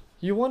 Yeah,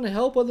 you want to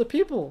help other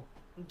people.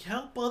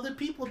 help other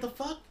people. What the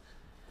fuck?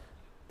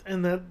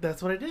 And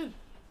that's what I did.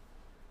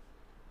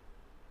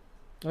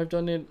 I've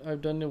done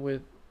it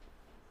with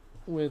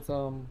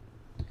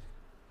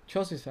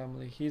Chelsea's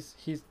family.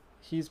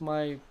 He's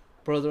my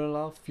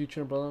brother-in-law,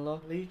 future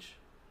brother-in-law. Leech.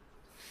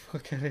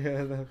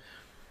 Okay,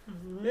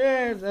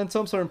 yeah, and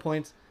some certain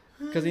points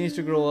because he needs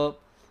to grow up.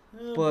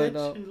 But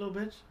little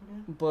bitch. Yeah.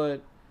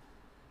 But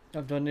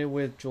I've done it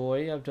with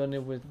Joy. I've done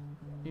it with,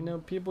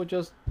 people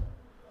just.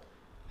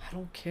 I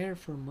don't care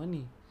for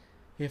money.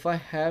 If I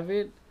have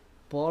it,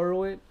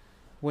 borrow it.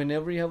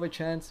 Whenever you have a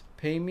chance,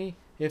 pay me.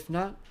 If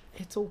not,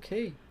 it's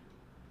okay.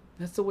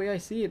 That's the way I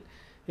see it.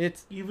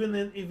 It's Even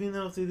though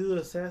if they do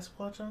the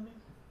Sasquatch on me.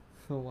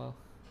 oh wow.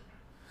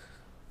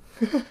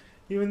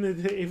 Even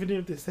if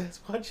they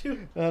Sasquatch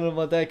you. I don't know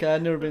about that. 'Cause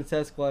I've never been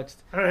Sasquatched.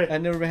 All right. I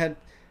never had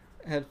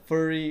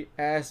furry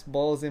ass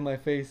balls in my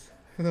face.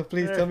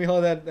 Please All tell right. me how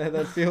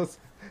that feels.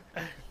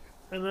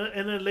 In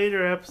a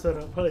later episode,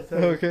 I'll probably tell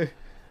you. Okay.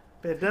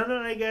 But no,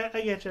 I get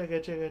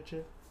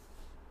you.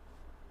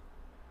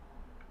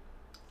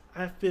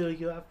 I feel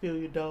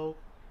you, dog.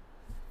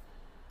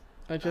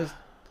 I just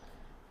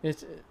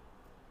it's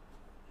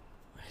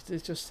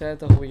just sad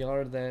that we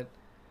are that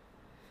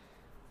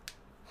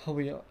how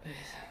we are.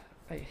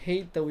 I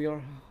hate that we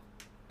are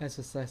as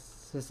a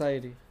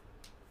society.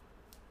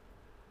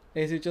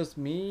 Is it just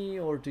me,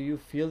 or do you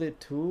feel it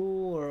too,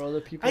 or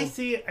other people? I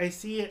see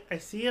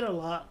it a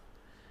lot.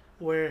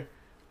 Where,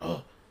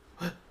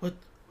 what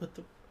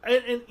the,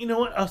 and you know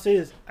what? I'll say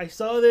this. I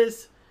saw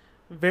this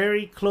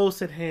very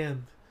close at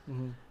hand,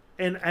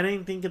 and I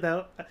didn't think of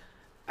that.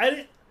 I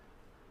didn't.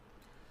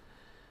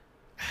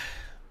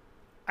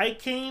 I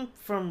came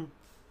from.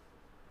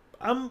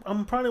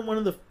 I'm probably one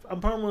of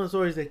the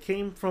stories that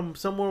came from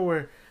somewhere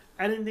where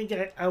I didn't think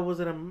I was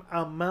an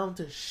amount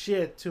of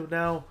shit to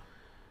now.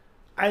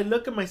 I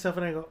look at myself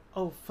and I go,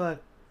 oh fuck,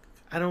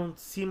 I don't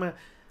see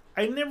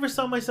I never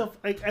saw myself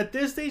like at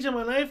this stage of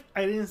my life.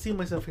 I didn't see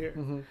myself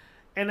here,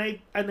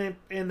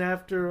 and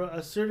after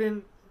a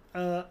certain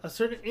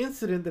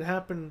incident that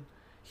happened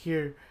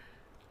here,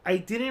 I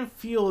didn't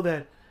feel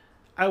that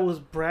I was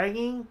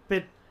bragging,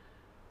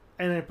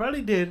 and I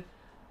probably did,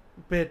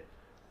 but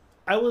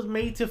I was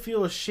made to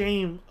feel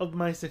ashamed of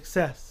my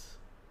success.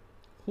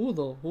 Who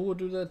though? Who would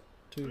do that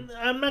to you?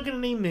 I'm not gonna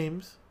name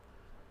names,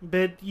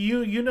 but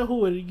you know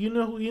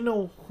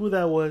who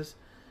that was.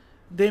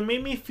 They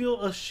made me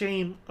feel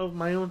ashamed of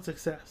my own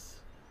success.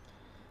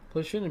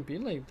 But it shouldn't be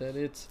like that.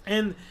 It's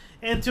and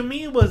to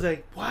me it was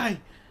like, why?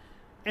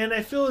 And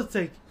I feel it's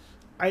like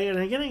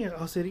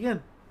I'll say it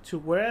again. To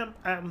where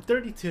I'm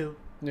 32.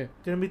 Yeah.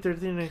 Gonna be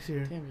 33 next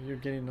year. Damn, you're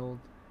getting old.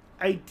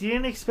 I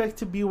didn't expect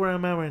to be where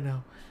I'm at right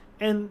now.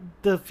 And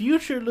the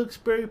future looks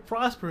very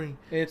prospering.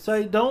 So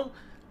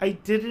I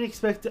didn't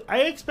expect to.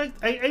 I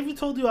even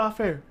told you off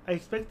air. I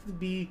expected to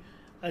be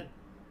not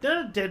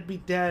a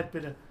deadbeat dad,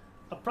 but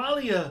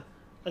probably a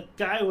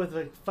guy with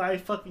like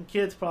 5 fucking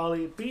kids.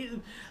 Probably.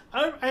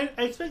 I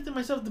expected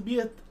myself to be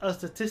a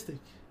statistic.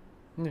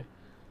 Yeah.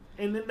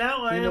 And then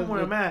now I am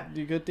where I'm at.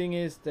 The good thing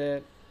is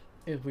that,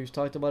 if we've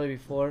talked about it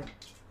before,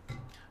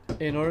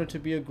 in order to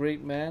be a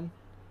great man,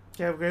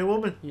 you have a great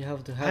woman. You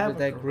have to have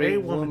that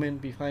great woman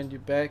behind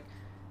your back.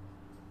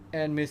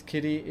 And Miss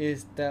Kitty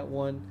is that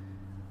one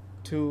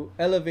to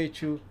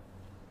elevate you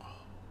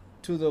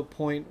to the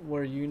point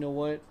where you know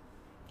what?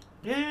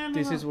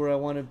 This is where I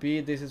want to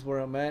be. This is where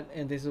I'm at.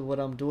 And this is what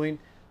I'm doing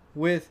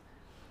with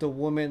the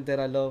woman that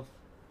I love.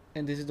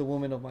 And this is the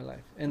woman of my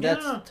life. And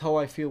that's how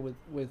I feel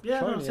with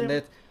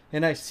Charlie.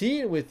 And I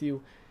see it with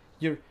you.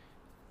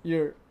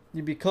 You're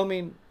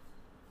becoming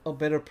a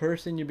better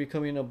person. You're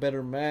becoming a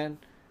better man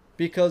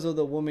because of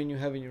the woman you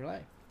have in your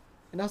life.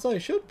 And that's how it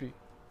should be.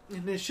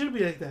 And it should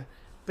be like that.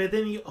 But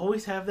then you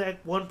always have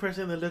that one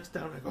person that looks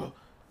down and go,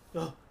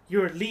 oh,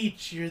 you're a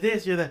leech, you're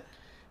this, you're that.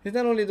 It's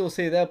not only they'll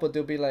say that, but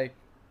they'll be like,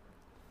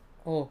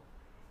 oh,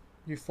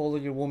 You follow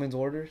your woman's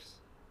orders.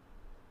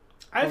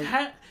 I've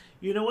had.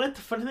 You know what?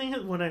 The funny thing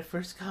is, when I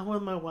first got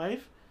with my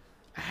wife,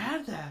 I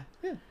had that.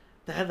 Yeah.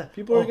 I had that.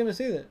 People are gonna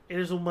say that.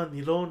 Eres un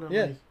mandilón. I'm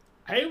Yeah. like,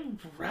 I'd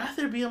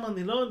rather be a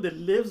mandilón that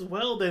lives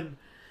well than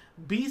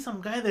be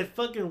some guy that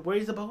fucking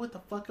worries about what the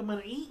fuck I'm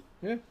gonna eat.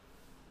 Yeah.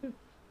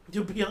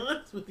 To be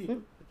honest with you. Yeah.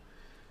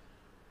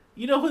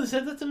 You know who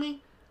said that to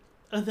me?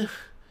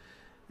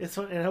 It's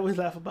funny, and I always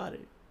laugh about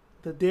it.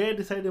 The day I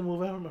decided to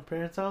move out of my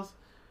parents' house,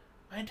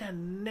 my dad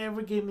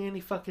never gave me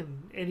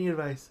any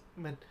advice,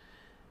 man.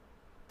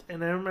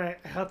 And I remember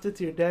I hopped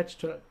into your dad's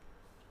truck.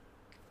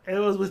 And it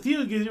was with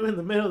you because you were in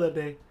the middle that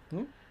day.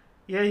 Hmm?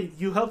 Yeah,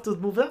 you helped us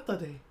move out that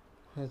day.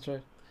 That's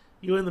right.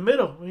 You were in the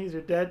middle. When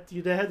your dad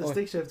had the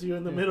stick shift. You were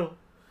in the yeah. middle.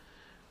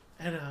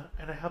 And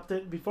I hopped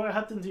in. Before I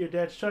hopped into your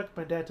dad's truck,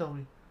 my dad told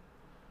me,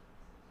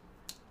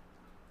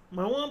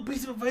 my one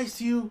piece of advice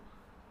to you,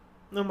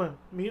 no man,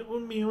 mi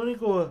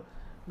único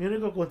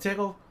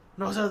consejo,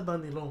 no seas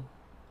bandilón.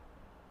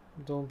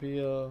 Don't be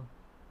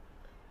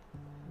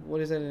what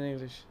is that in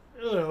English?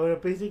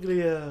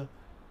 Basically,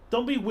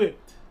 don't be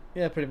whipped.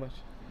 Yeah, pretty much.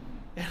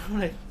 And I'm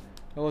like,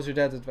 That was your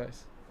dad's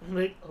advice.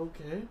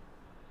 Okay.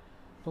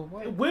 But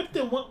why? Whipped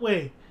in what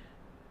way?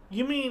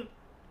 You mean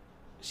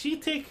she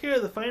take care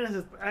of the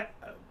finances?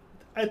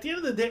 At the end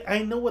of the day,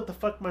 I know what the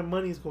fuck my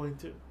money's going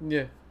to.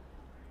 Yeah.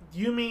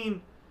 You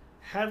mean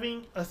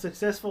having a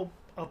successful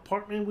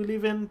apartment we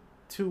live in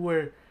to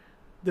where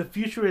the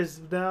future is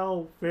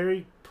now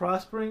very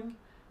prospering?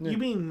 Yeah. You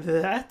mean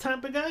that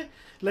type of guy?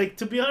 Like,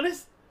 to be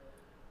honest,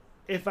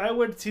 if I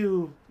were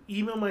to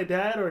email my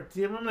dad or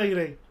DM him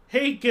like,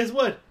 hey, guess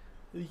what?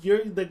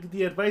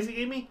 The advice he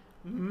gave me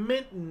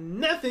meant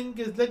nothing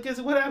because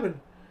guess what happened?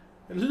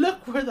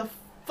 Look where the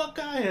fuck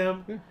I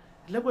am. Yeah.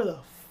 Look where the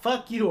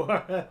fuck you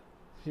are.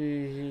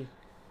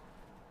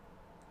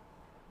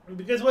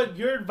 Because what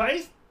your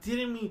advice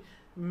didn't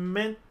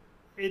meant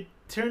it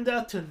turned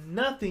out to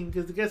nothing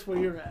because guess where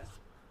you're at.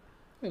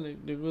 And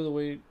like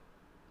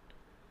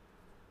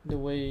the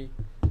way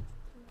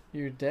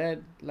your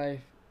dad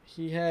life,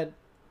 he had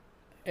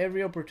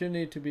every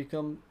opportunity to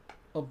become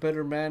a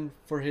better man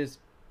for his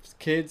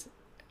kids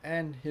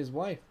and his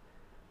wife,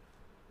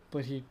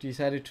 but he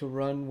decided to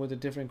run with a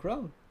different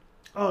crowd.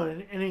 Oh,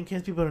 and in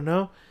case people don't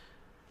know,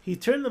 he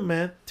turned the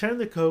meth, turned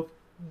the coke,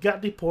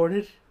 got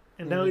deported,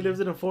 and now he lives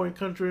in a foreign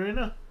country right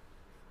now.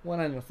 Well,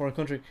 not in a foreign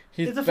country.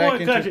 It's a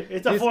foreign country.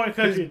 It's a foreign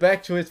country. He's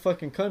back to his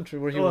fucking country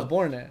where he was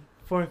born at.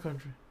 Foreign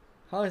country.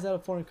 How is that a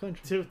foreign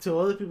country? To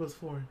other people, it's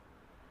foreign.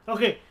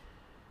 Okay.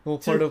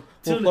 What part of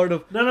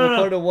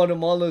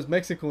Guatemala is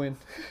Mexico in?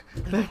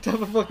 That type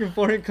of fucking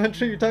foreign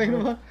country you're talking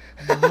about?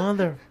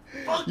 Mother.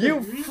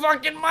 You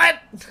fucking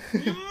mutt!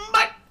 You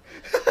mutt!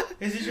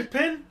 Is it your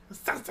pen?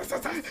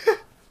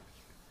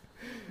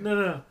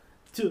 No.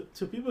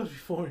 To people it's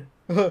foreign.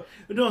 No,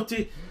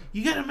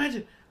 you gotta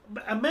imagine.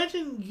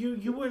 Imagine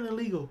you weren't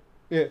illegal.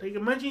 Yeah. Like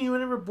imagine you were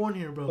never born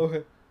here, bro.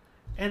 Okay.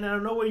 And I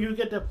don't know where you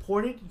get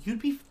deported.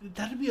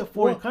 That'd be a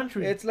foreign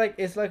country. It's like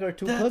our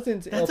two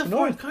cousins up north. That's a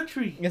foreign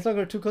country. It's like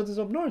our two cousins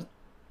up north.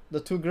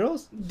 The two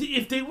girls.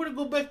 If they were to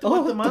go back to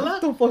Guatemala,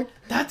 the fuck?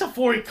 That's a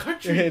foreign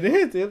country. It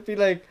is. It'd be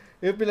like,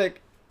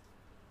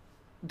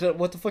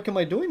 what the fuck am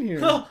I doing here?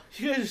 Oh,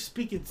 you guys are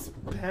speaking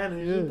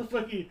Spanish. Yeah. What the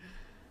fuck?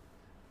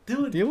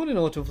 Dude, You wouldn't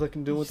know what to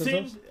fucking do with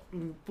themselves.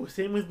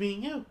 Same with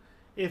being you.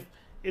 If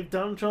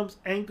Donald Trump's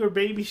anchor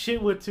baby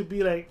shit were to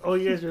be like, oh,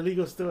 you guys are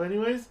illegal still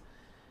anyways,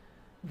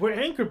 we're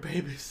anchor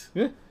babies.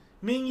 Yeah.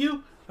 Me and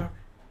you are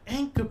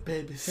anchor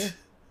babies. Yeah.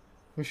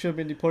 We should have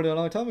been deported a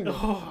long time ago.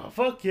 Oh,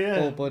 fuck yeah.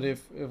 Oh, but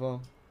if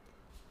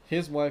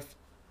his wife,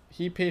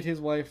 he paid his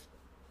wife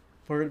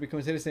for her to become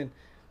a citizen,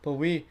 but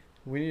we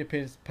need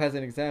to pass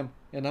an exam,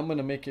 and I'm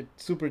gonna make it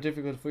super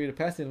difficult for you to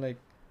pass it. Like,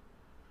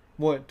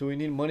 what? Do we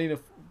need money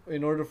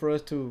in order for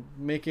us to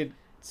make it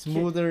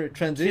smoother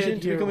transition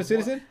to become a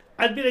citizen?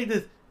 I'd be like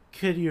this.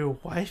 Could your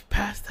wife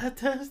pass that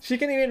test? She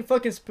can't even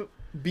fucking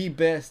be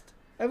best.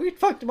 And we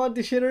talked about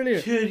this shit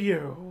earlier. Could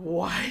your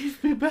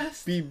wife be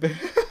best? Be best.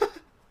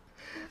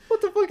 What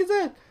the fuck is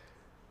that?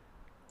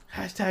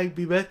 Hashtag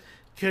be best.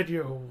 Could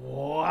your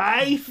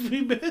wife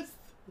be best?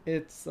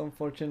 It's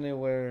unfortunate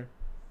where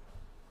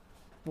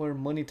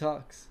money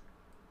talks.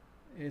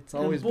 It's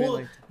always been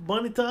like that.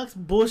 Money talks,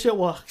 bullshit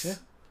walks. Yeah.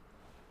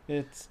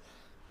 It's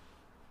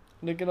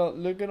look at all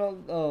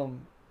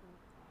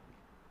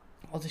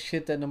the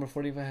shit that number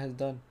 45 has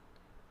done,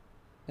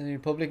 and the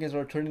Republicans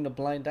are turning a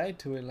blind eye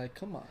to it. Like,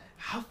 come on.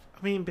 How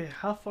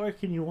far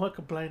can you walk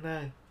a blind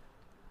eye?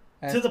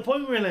 To the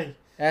point where like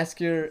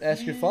ask your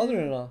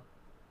father-in-law.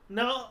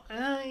 No,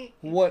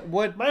 What?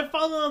 My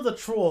father-in-law's a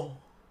troll.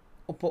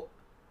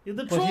 He's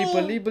a troll.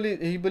 But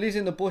he believes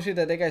in the bullshit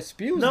that guy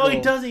spews. No, though.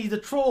 he doesn't. He's a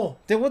troll.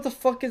 Then what the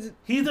fuck is it?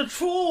 He's a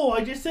troll.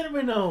 I just said it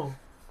right now.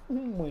 Oh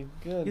my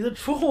god. He's a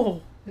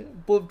troll.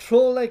 But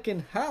troll like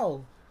in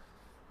how?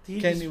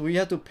 We we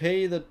have to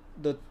pay the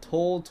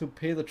toll to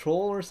pay the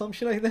troll or some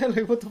shit like that?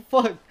 Like what the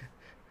fuck?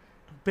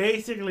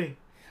 Basically.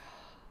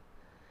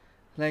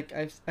 Like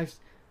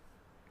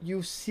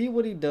you see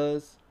what he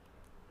does.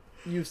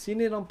 You've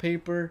seen it on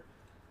paper.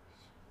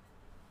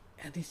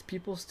 And these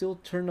people still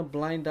turn a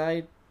blind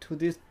eye to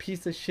this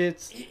piece of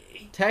shit's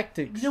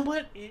tactics. You know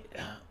what?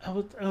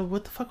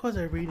 What the fuck was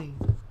I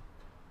reading?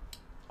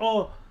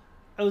 Oh,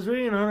 I was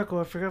reading an article.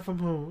 I forgot from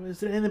who.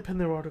 It's an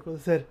independent article.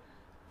 It said,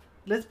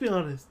 let's be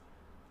honest.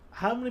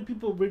 How many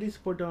people really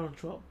support Donald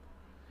Trump?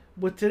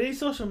 With today's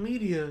social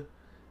media,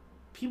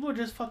 people are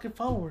just fucking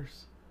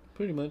followers.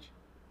 Pretty much.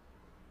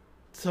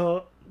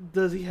 So,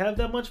 does he have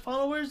that much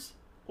followers?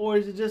 Or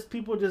is it just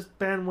people just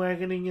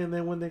bandwagoning, and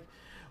then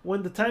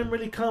when the time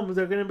really comes,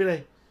 they're going to be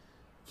like,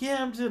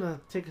 yeah, I'm just going to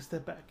take a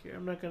step back here.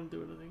 I'm not going to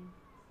do anything.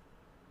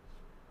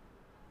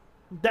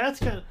 That's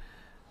kind of...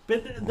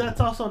 But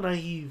that's also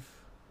naive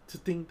to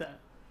think that.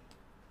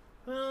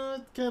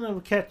 It's kind of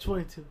a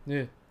catch-22. Yeah.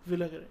 If you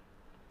look at it.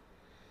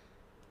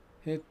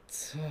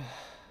 It's...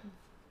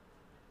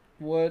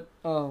 what,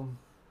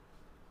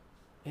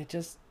 it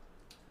just...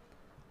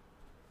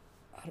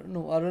 I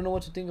don't know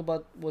what to think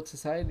about what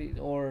society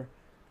or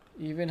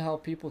even how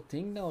people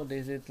think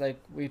nowadays. It's like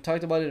we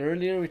talked about it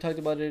earlier. We talked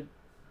about it.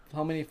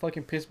 How many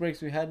fucking piss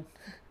breaks we had?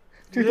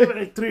 We have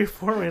like 3 or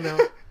 4 right now.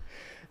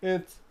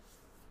 It's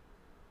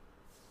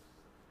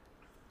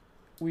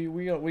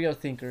we are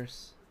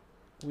thinkers.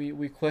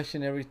 We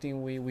question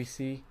everything we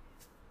see.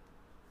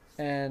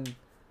 And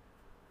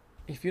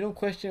if you don't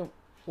question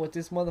what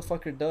this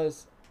motherfucker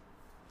does,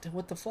 then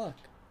what the fuck?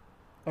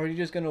 Are you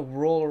just gonna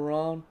roll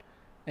around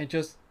and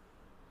just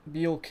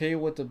be okay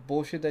with the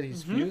bullshit that he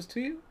spews to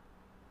you?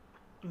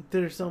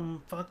 There's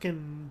some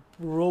fucking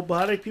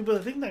robotic people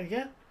that think that,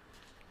 yeah.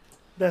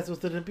 That's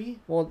what it'd be.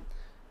 Well,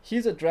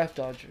 he's a draft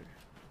dodger.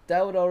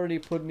 That would already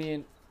put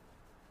me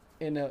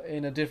in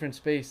a different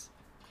space.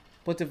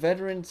 But the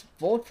veterans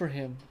vote for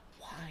him.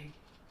 Why?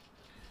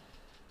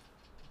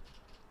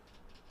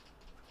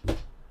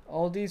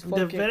 All these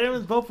fucking... The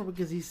veterans vote for him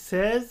because he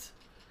says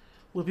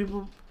what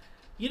people...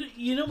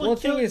 You know what One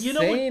thing is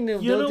saying,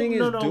 the other thing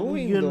is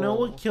doing, You know though.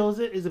 what kills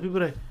it is the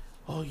people that,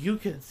 oh, you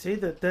can say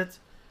that.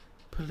 That's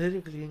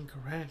politically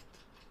incorrect.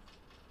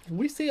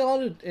 We say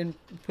all in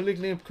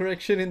politically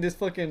incorrect shit in this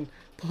fucking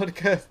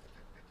podcast.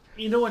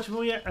 You know what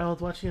movie? I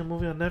was watching a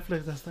movie on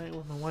Netflix last night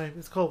with my wife.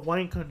 It's called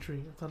Wine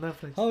Country. It's on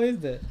Netflix. How is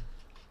that?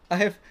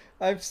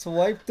 I've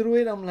swiped through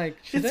it. I'm like,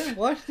 should I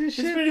watch this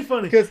shit? It's pretty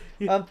funny. Because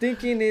I'm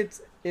thinking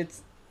is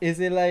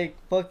it like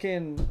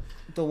fucking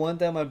the one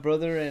that my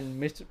brother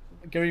and Mr.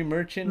 Gary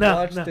Merchant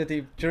watched that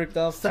they jerked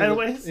off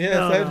Sideways?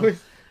 Yeah,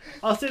 Sideways.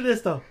 No. I'll say this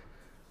though.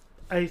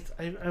 I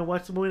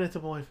watched the movie and I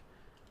told my wife,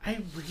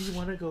 I really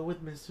want to go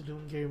with Mr. Lou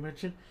and Gary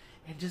Merchant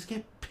and just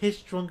get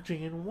pissed drunk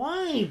drinking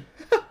wine.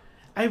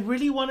 I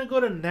really want to go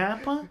to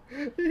Napa.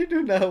 You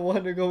do not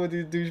want to go with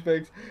these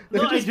douchebags.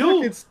 They're No, just I do.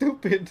 fucking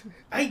stupid.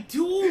 I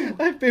do.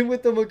 I've been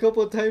with them a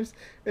couple of times.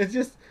 It's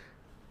just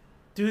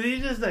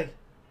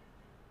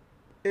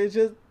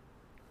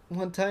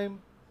one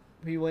time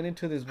we went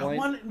into this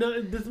wine.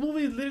 This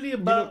movie is literally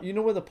about. You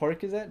know where the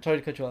park is at? Sorry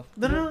to cut you off.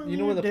 No, you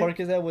know where the park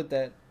is at with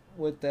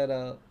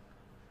that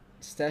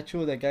statue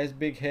of that guy's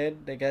big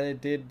head, that guy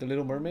that did The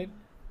Little Mermaid,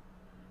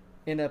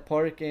 in that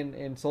park in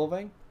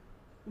Solvang?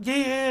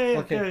 Yeah.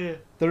 Okay.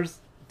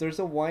 There's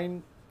a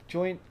wine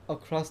joint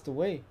across the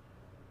way,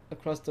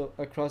 across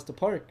the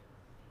park.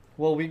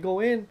 Well, we go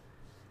in,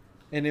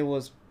 and it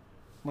was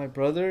my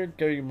brother,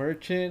 Gary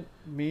Merchant,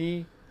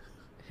 me,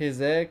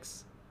 his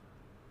ex,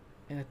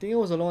 and I think I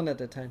was alone at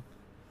that time.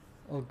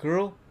 A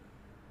girl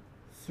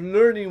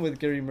flirting with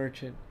Gary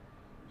Merchant.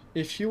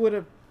 If she would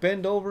have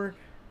bent over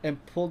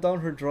and pulled down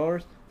her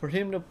drawers for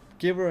him to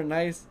give her a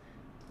nice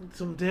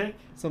some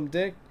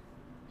dick,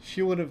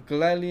 she would have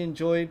gladly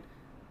enjoyed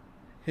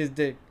his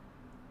dick.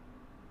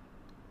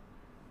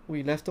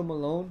 We left him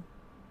alone.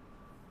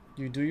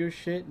 You do your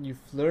shit, you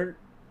flirt,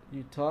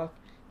 you talk,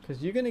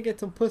 because you're gonna get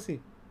some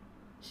pussy.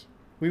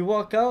 We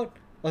walk out,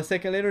 a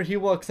second later he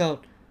walks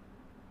out.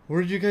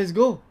 Where'd you guys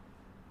go?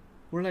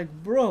 We're like,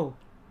 bro,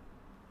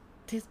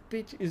 this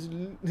bitch is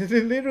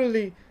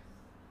literally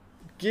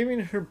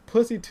giving her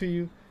pussy to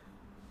you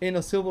in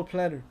a silver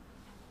platter.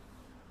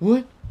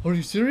 What? Are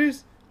you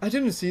serious? I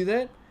didn't see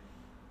that.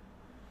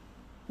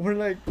 We're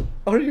like,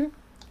 are you?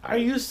 Are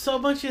you so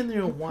much in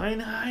your wine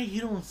high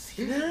you don't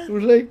see that?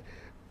 We're like,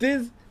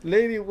 this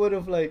lady would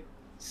have like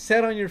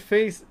sat on your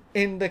face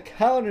in the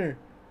counter.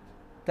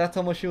 That's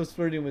how much she was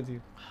flirting with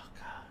you. Oh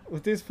God.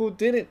 With this fool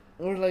didn't.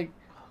 We're like,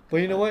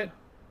 but you know what?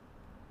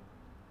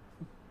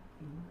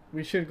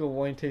 We should go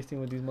wine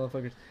tasting with these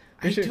motherfuckers.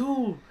 I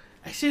do.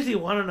 I seriously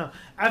want to know.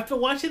 After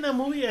watching that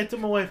movie, I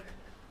told my wife,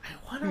 I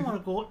want to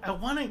go. I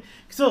want to.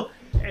 So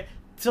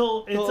it's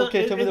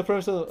okay. Tell me the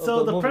premise of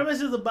the movie.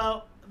 premise is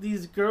about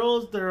these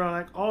girls. They're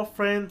like all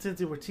friends since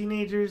they were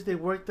teenagers. They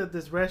worked at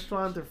this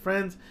restaurant. They're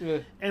friends,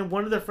 and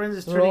one of their friends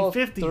is turning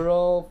 50. They're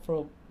all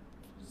from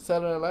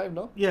Saturday Night Live,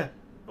 no? Yeah.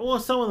 Well,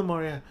 some of them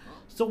are. Yeah.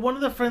 So one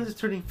of their friends is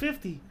turning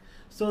 50.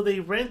 So they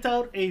rent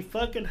out a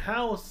fucking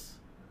house.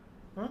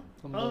 Huh?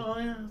 Oh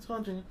yeah, it's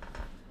continue.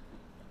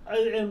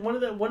 And one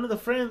of the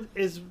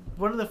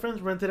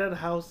friends rented out a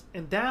house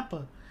in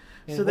Napa,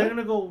 so they're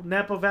gonna go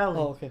Napa Valley.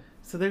 Oh, okay.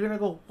 So they're gonna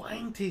go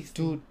wine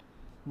tasting. Dude,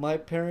 my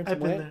parents I've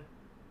been went. there.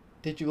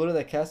 Did you go to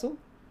that castle?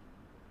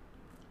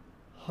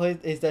 How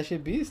is that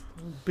shit beast?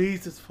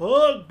 Beast as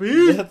fuck,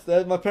 beast.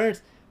 That's my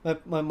parents.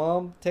 My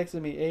mom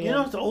texted me. Hey, You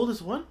know, it's the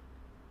oldest one.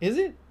 Is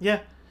it?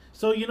 Yeah.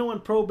 So you know when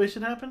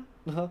Prohibition happened,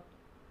 Uh-huh.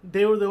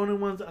 they were the only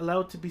ones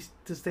allowed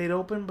to stay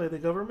open by the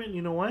government.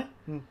 You know why?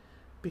 Hmm.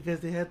 Because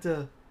they had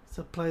to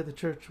supply the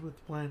church with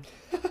wine.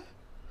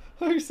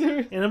 Are you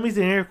serious? And I'm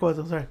using air quotes.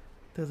 I'm sorry.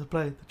 To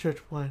supply the church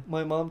with wine.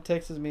 My mom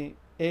texts me.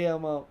 Hey,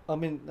 I'm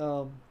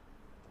in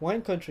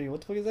wine country.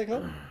 What the fuck is that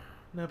called?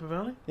 Napa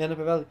Valley. Yeah,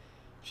 Napa Valley.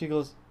 She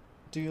goes,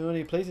 do you know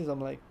any places? I'm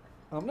like,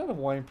 I'm not a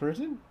wine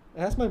person.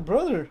 Ask my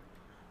brother.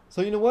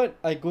 So you know what?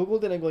 I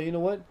googled it. I go, you know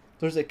what?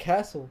 There's a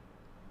castle.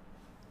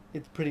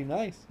 It's pretty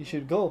nice. You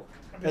should go.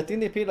 I think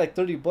they paid like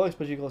 $30,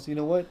 but she goes, you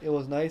know what? It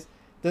was nice.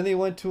 Then they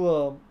went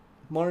to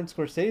Martin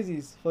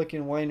Scorsese's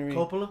fucking winery.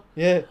 Coppola.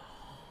 Yeah.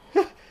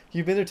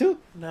 You been there too?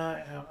 Nah.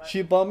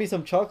 She bought me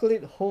some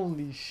chocolate.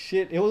 Holy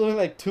shit! It was only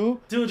like two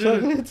Dude.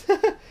 chocolates,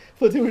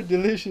 but they were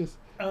delicious.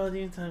 I'll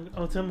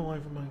tell my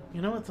wife, I'm like,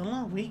 you know, it's a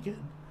long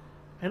weekend.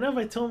 I know if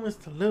I told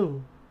Mr.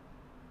 Lou,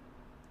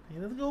 hey,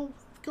 let's go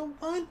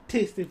wine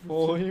tasting.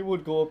 Oh, he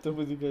would go up there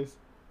with you guys.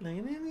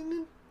 Like,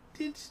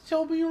 just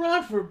show me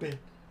around for a bit.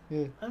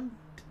 Yeah.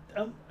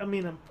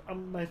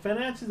 My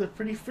finances are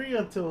pretty free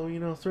until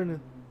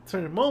certain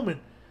moment.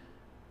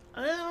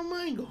 I don't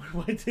mind going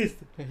wine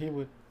tasting. Yeah, he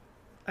would.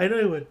 I know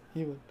he would.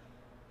 He would.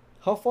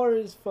 How far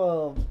is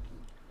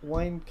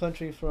wine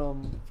country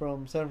from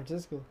San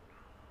Francisco?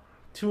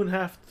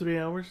 2.5 to 3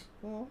 hours.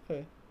 Oh,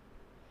 okay.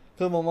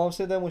 Cause my mom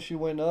said that when she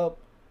went up,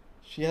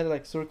 she had to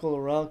like circle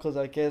around. Cause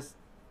I guess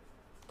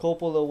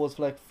Coppola was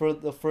like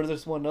the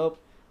furthest one up.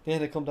 They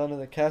had to come down to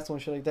the castle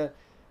and shit like that.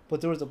 But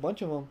there was a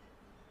bunch of them.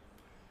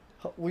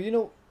 Well, you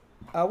know,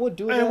 I would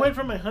do that. I went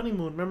for my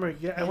honeymoon. Remember?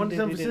 Yeah, I went to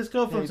San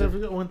Francisco. From San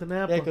Francisco, I went to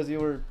Napa. Yeah, because you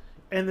were.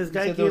 And this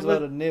guy gave us a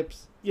lot of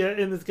nips. Yeah,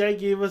 and this guy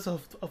gave us a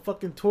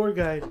fucking tour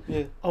guide.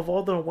 Yeah. Of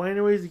all the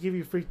wineries, they give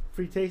you free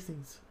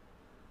tastings.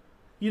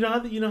 You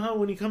know how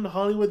when you come to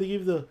Hollywood, they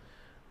give you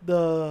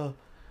the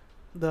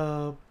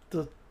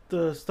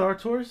star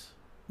tours.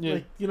 Yeah.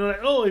 Like like,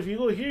 oh, if you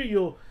go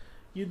here,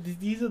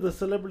 these are the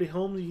celebrity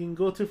homes you can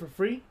go to for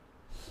free.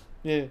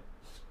 Yeah.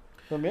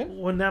 También?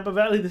 When Napa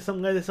Valley, there's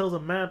some guy that sells a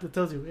map that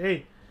tells you,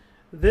 hey,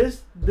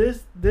 this,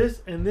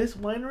 and this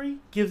winery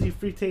gives you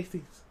free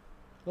tastings.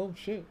 Oh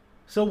shit.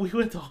 So we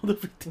went to all the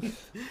free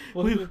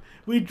tastings.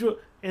 we drove,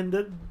 and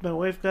my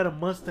wife got a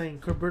Mustang,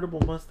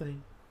 convertible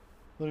Mustang.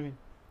 What do you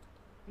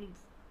mean?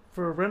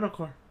 For a rental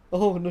car.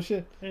 Oh no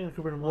shit. I got a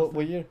convertible Mustang.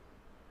 What year?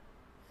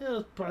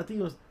 Yeah, I think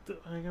it was.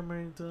 I got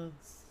married in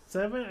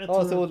 2007.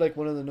 Oh, so it was like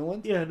one of the new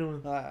ones? Yeah, new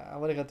one. I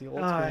would have got the old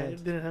school I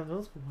ones. didn't have the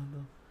old school one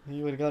though.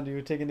 You would have gone. You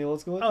were taking the old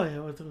school one? Oh yeah, I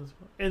went to the old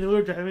school. And we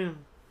were driving a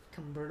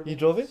convertible. You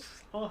drove it?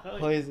 Oh hell yeah.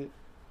 How is it?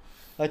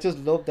 I just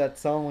love that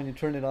sound when you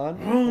turn it on.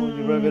 When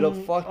you rev it up,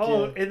 fuck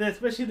yeah. And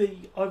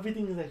especially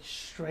everything is like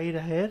straight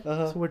ahead.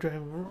 Uh-huh. So we're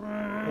driving.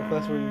 How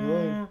fast were you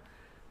going?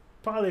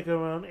 Probably like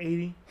around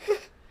 80.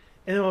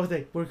 And then I was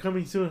like, we're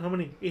coming soon. How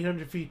many?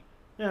 800 feet.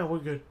 Yeah, we're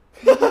good.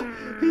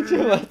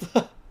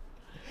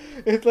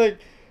 It's like,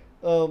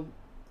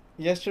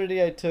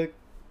 yesterday I took,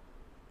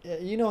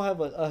 you know, I have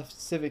a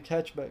Civic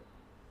hatchback,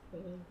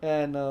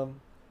 and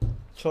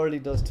Charlie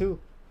does too.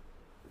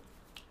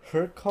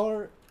 Her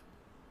car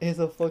is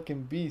a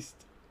fucking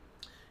beast.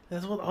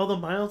 That's what all the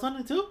miles on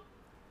it too.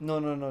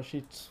 No.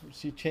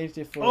 She changed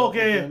it for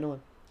okay. A new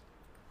one.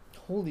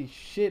 Holy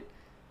shit!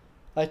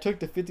 I took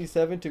the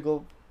 57 to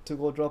go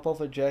drop off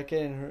a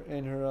jacket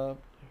in her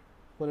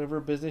whatever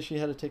business she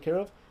had to take care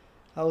of.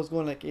 I was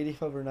going like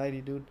 85 or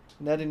 90, dude,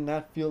 and I did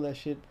not feel that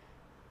shit.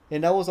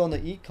 And that was on the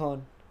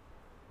Econ,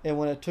 and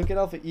when I took it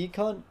off of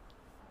Econ,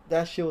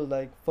 that shit was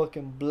like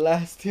fucking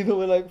blasting.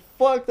 We're like,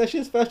 fuck, that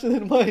shit's faster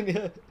than mine.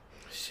 Yeah.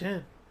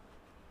 Shit.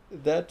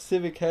 That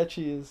Civic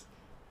Hatchie is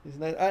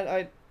nice.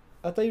 I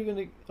thought you were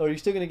gonna. Or are you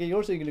still gonna get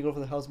yours? Or are you gonna go for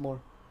the house more?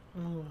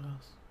 Oh,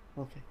 house.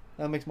 Okay,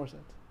 that makes more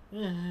sense.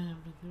 Yeah.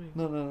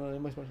 No, it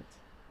makes more sense.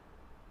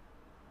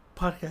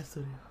 Podcast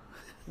studio.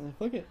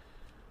 Fuck it.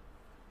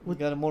 We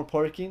got more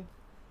parking.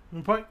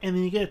 And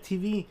then you get a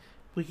TV.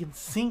 We can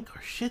sync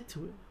our shit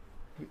to it.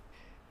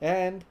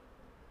 And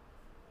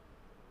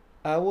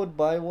I would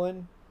buy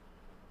one.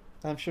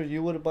 I'm sure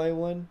you would buy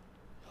one.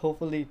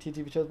 Hopefully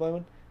TTV shows buy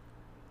one.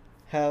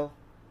 Have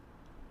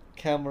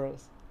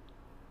cameras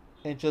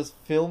and just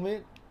film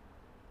it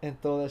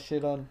and throw that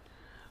shit on.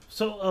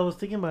 So I was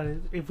thinking about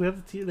it. If we have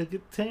the TV,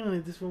 like technically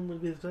this room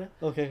would be this way.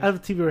 Okay. I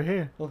have the TV right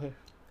here. Okay.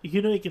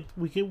 You know,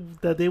 we can.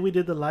 The day we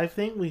did the live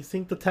thing, we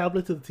synced the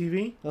tablet to the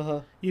TV.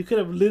 You could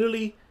have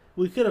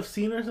we could have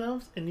seen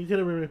ourselves, and you could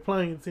have been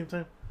replying at the same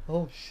time.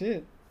 Oh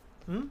shit!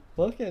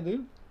 Fuck yeah,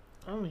 dude.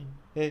 I mean,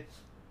 hey,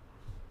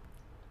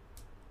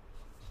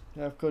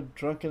 I could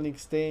drunkenly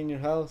stay in your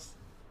house.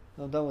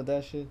 I'm done with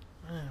that shit.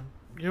 Man,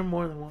 you're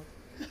more than one.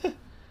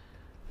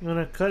 You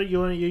wanna cut it?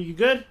 You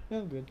good? Yeah,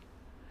 I'm good.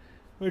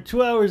 We're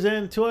 2 hours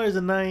in, 2 hours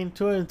and 9,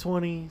 2 hours and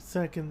 20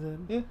 seconds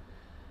in. Yeah.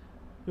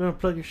 You wanna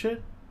plug your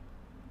shit?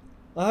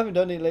 I haven't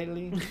done it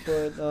lately,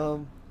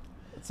 but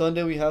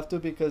Sunday we have to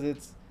because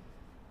it's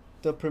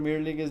the Premier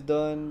League is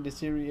done. The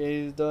Serie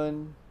A is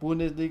done.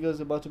 Bundesliga is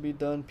about to be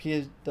done.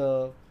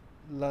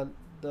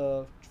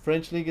 The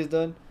French league is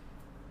done.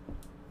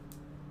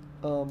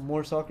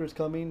 More soccer is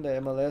coming. The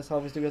MLS,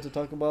 obviously, we have to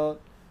talk about.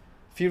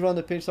 Fever on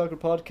the Pitch Soccer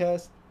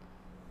Podcast.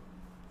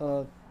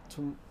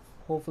 To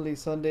hopefully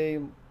Sunday,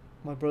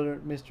 my brother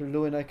Mr.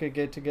 Lou and I could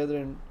get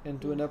together and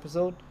do an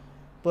episode.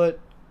 But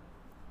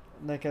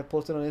like I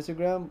posted on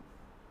Instagram,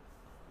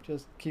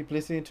 just keep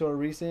listening to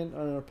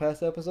our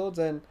past episodes,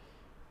 and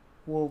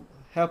we'll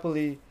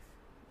happily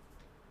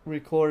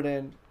record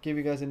and give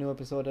you guys a new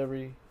episode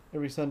every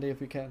Sunday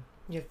if we can.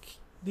 Yeah,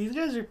 these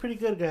guys are pretty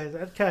good, guys.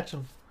 I'd catch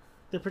them.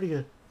 They're pretty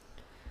good.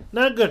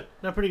 Not good,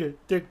 not pretty good.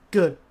 They're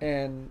good.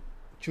 And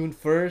June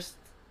 1st,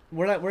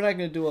 we're not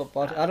gonna do a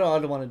podcast. I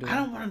don't want to do. I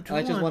don't want to do.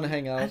 I just want to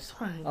hang out. I just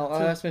want to hang out.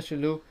 I'll ask Mr.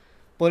 Lou,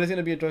 but it's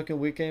gonna be a drunken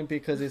weekend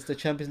because it's the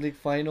Champions League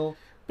final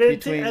But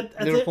between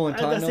Liverpool and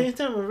at the Tottenham. same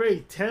time, we're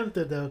very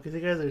tempted though because you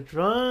guys are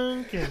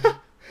drunk and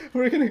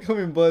We're gonna come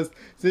in buzzed.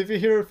 So if you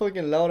hear a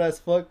fucking loud as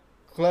fuck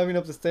climbing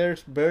up the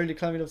stairs, barely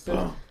climbing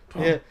upstairs,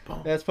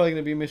 that's probably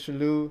gonna be Mr.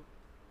 Lou,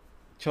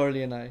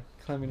 Charlie, and I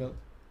climbing up.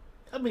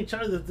 I mean,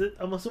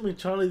 I'm assuming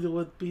Charlie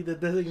would be the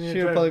designated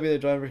She'll driver. probably be the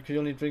driver because he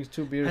only drinks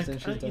 2 beers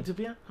and she's done. To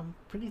be honest, I'm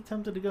pretty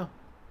tempted to go.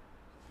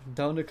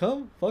 Down to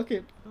come? Fuck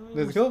it.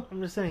 Let's go.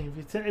 I'm just saying,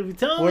 if you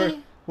tell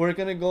me, we're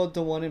gonna go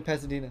to one in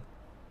Pasadena.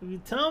 if you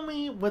tell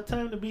me what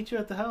time to meet you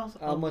at the house,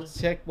 I'm gonna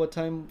check what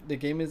time the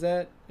game is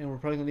at, and we're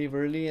probably gonna leave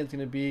early. And it's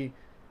gonna be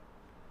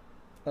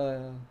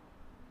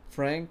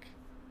Frank,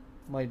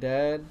 my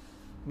dad,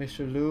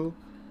 Mr. Lou,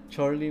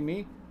 Charlie,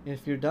 me. And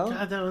if you're down,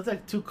 God damn, it's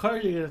like 2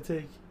 cars you're gonna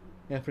take.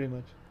 yeah, pretty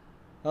much.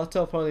 I'll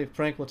tell probably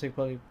Frank will take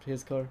probably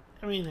his car.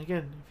 I mean,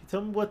 again, if you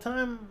tell me what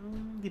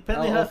time,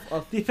 depending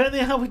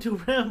on how we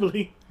do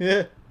rambling,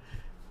 Yeah.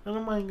 I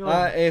don't mind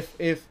going.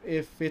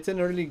 If it's an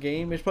early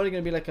game, it's probably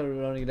gonna be like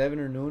around 11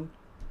 or noon.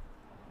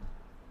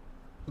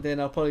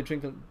 Then I'll probably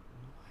drink. I'm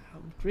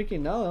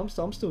drinking now. I'm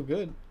still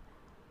good.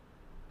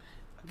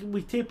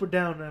 We taper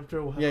down after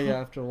a while. Yeah.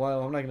 After a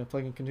while, I'm not gonna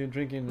fucking continue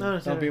drinking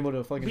and not be able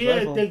to fucking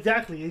yeah, drive home.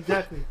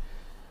 exactly.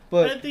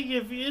 But I think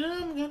if you know,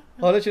 I'm good.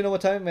 I'll let you know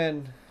what time,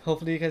 and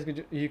hopefully you guys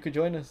could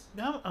join us.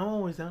 I'm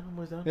always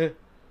down. Yeah.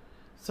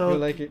 So You'll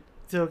like it.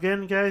 So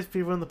again, guys,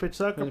 Fever on the Pitch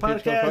Soccer On the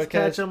Pitch Podcast. Soccer Podcast.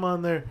 Catch them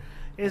on their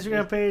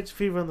Instagram page,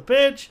 Fever on the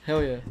Pitch.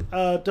 Hell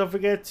yeah. Don't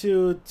forget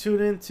to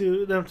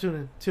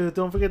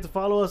don't forget to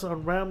follow us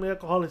on Rambling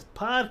Alcoholics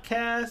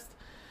Podcast.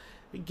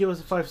 Give us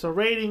a 5-star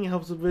rating. It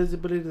helps with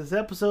visibility of this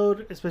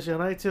episode, especially on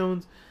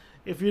iTunes.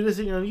 If you're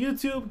listening on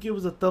YouTube, give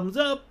us a thumbs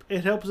up.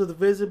 It helps with the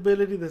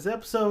visibility of this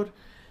episode.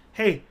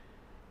 Hey,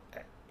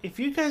 if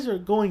you guys are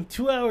going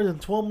 2 hours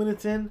and 12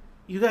 minutes in,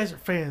 you guys are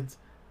fans.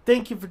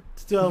 Thank you for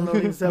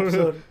downloading this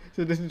episode.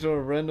 So listen to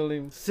our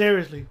rambling.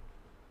 Seriously.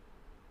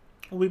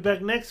 We'll be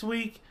back next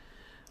week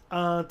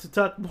to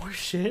talk more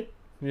shit.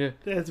 Yeah.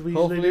 As we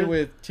hopefully usually do.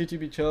 with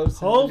TTB Chubbs.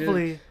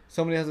 Hopefully.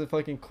 Somebody has to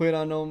fucking quit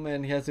on him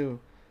and he has to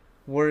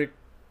work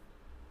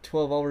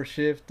 12-hour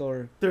shift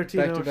or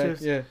 13-hour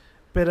shifts. Yeah.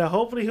 But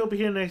hopefully he'll be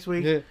here next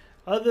week. Yeah.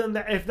 Other than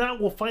that, if not,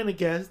 we'll find a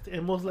guest,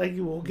 and most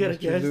likely we'll get a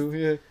guest. Lou,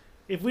 yeah.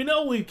 If we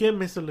know, we get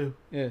Mr. Lou.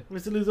 Yeah.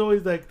 Mr. Lou's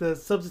always like the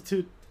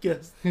substitute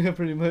guest. Yeah,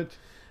 pretty much.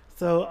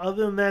 So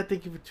other than that,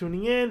 thank you for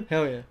tuning in.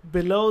 Hell yeah.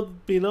 Below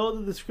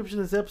the description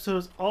of this episode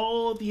is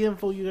all the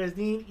info you guys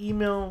need.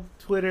 Email,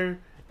 Twitter,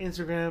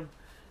 Instagram,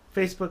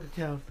 Facebook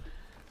account.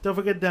 Don't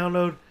forget to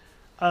download.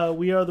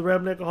 We are the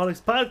Rambling Alcoholics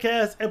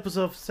Podcast,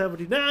 episode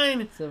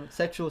 79.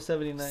 Sexual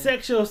 79.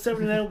 Sexual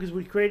 79 because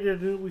we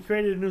created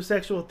a new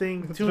sexual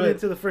thing. That's Tune right.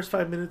 into the first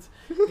 5 minutes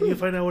and you'll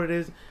find out what it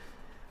is.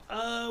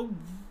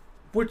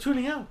 We're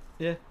tuning out.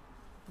 Yeah.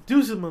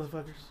 Deuces,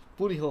 motherfuckers.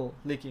 Booty hole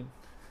licking.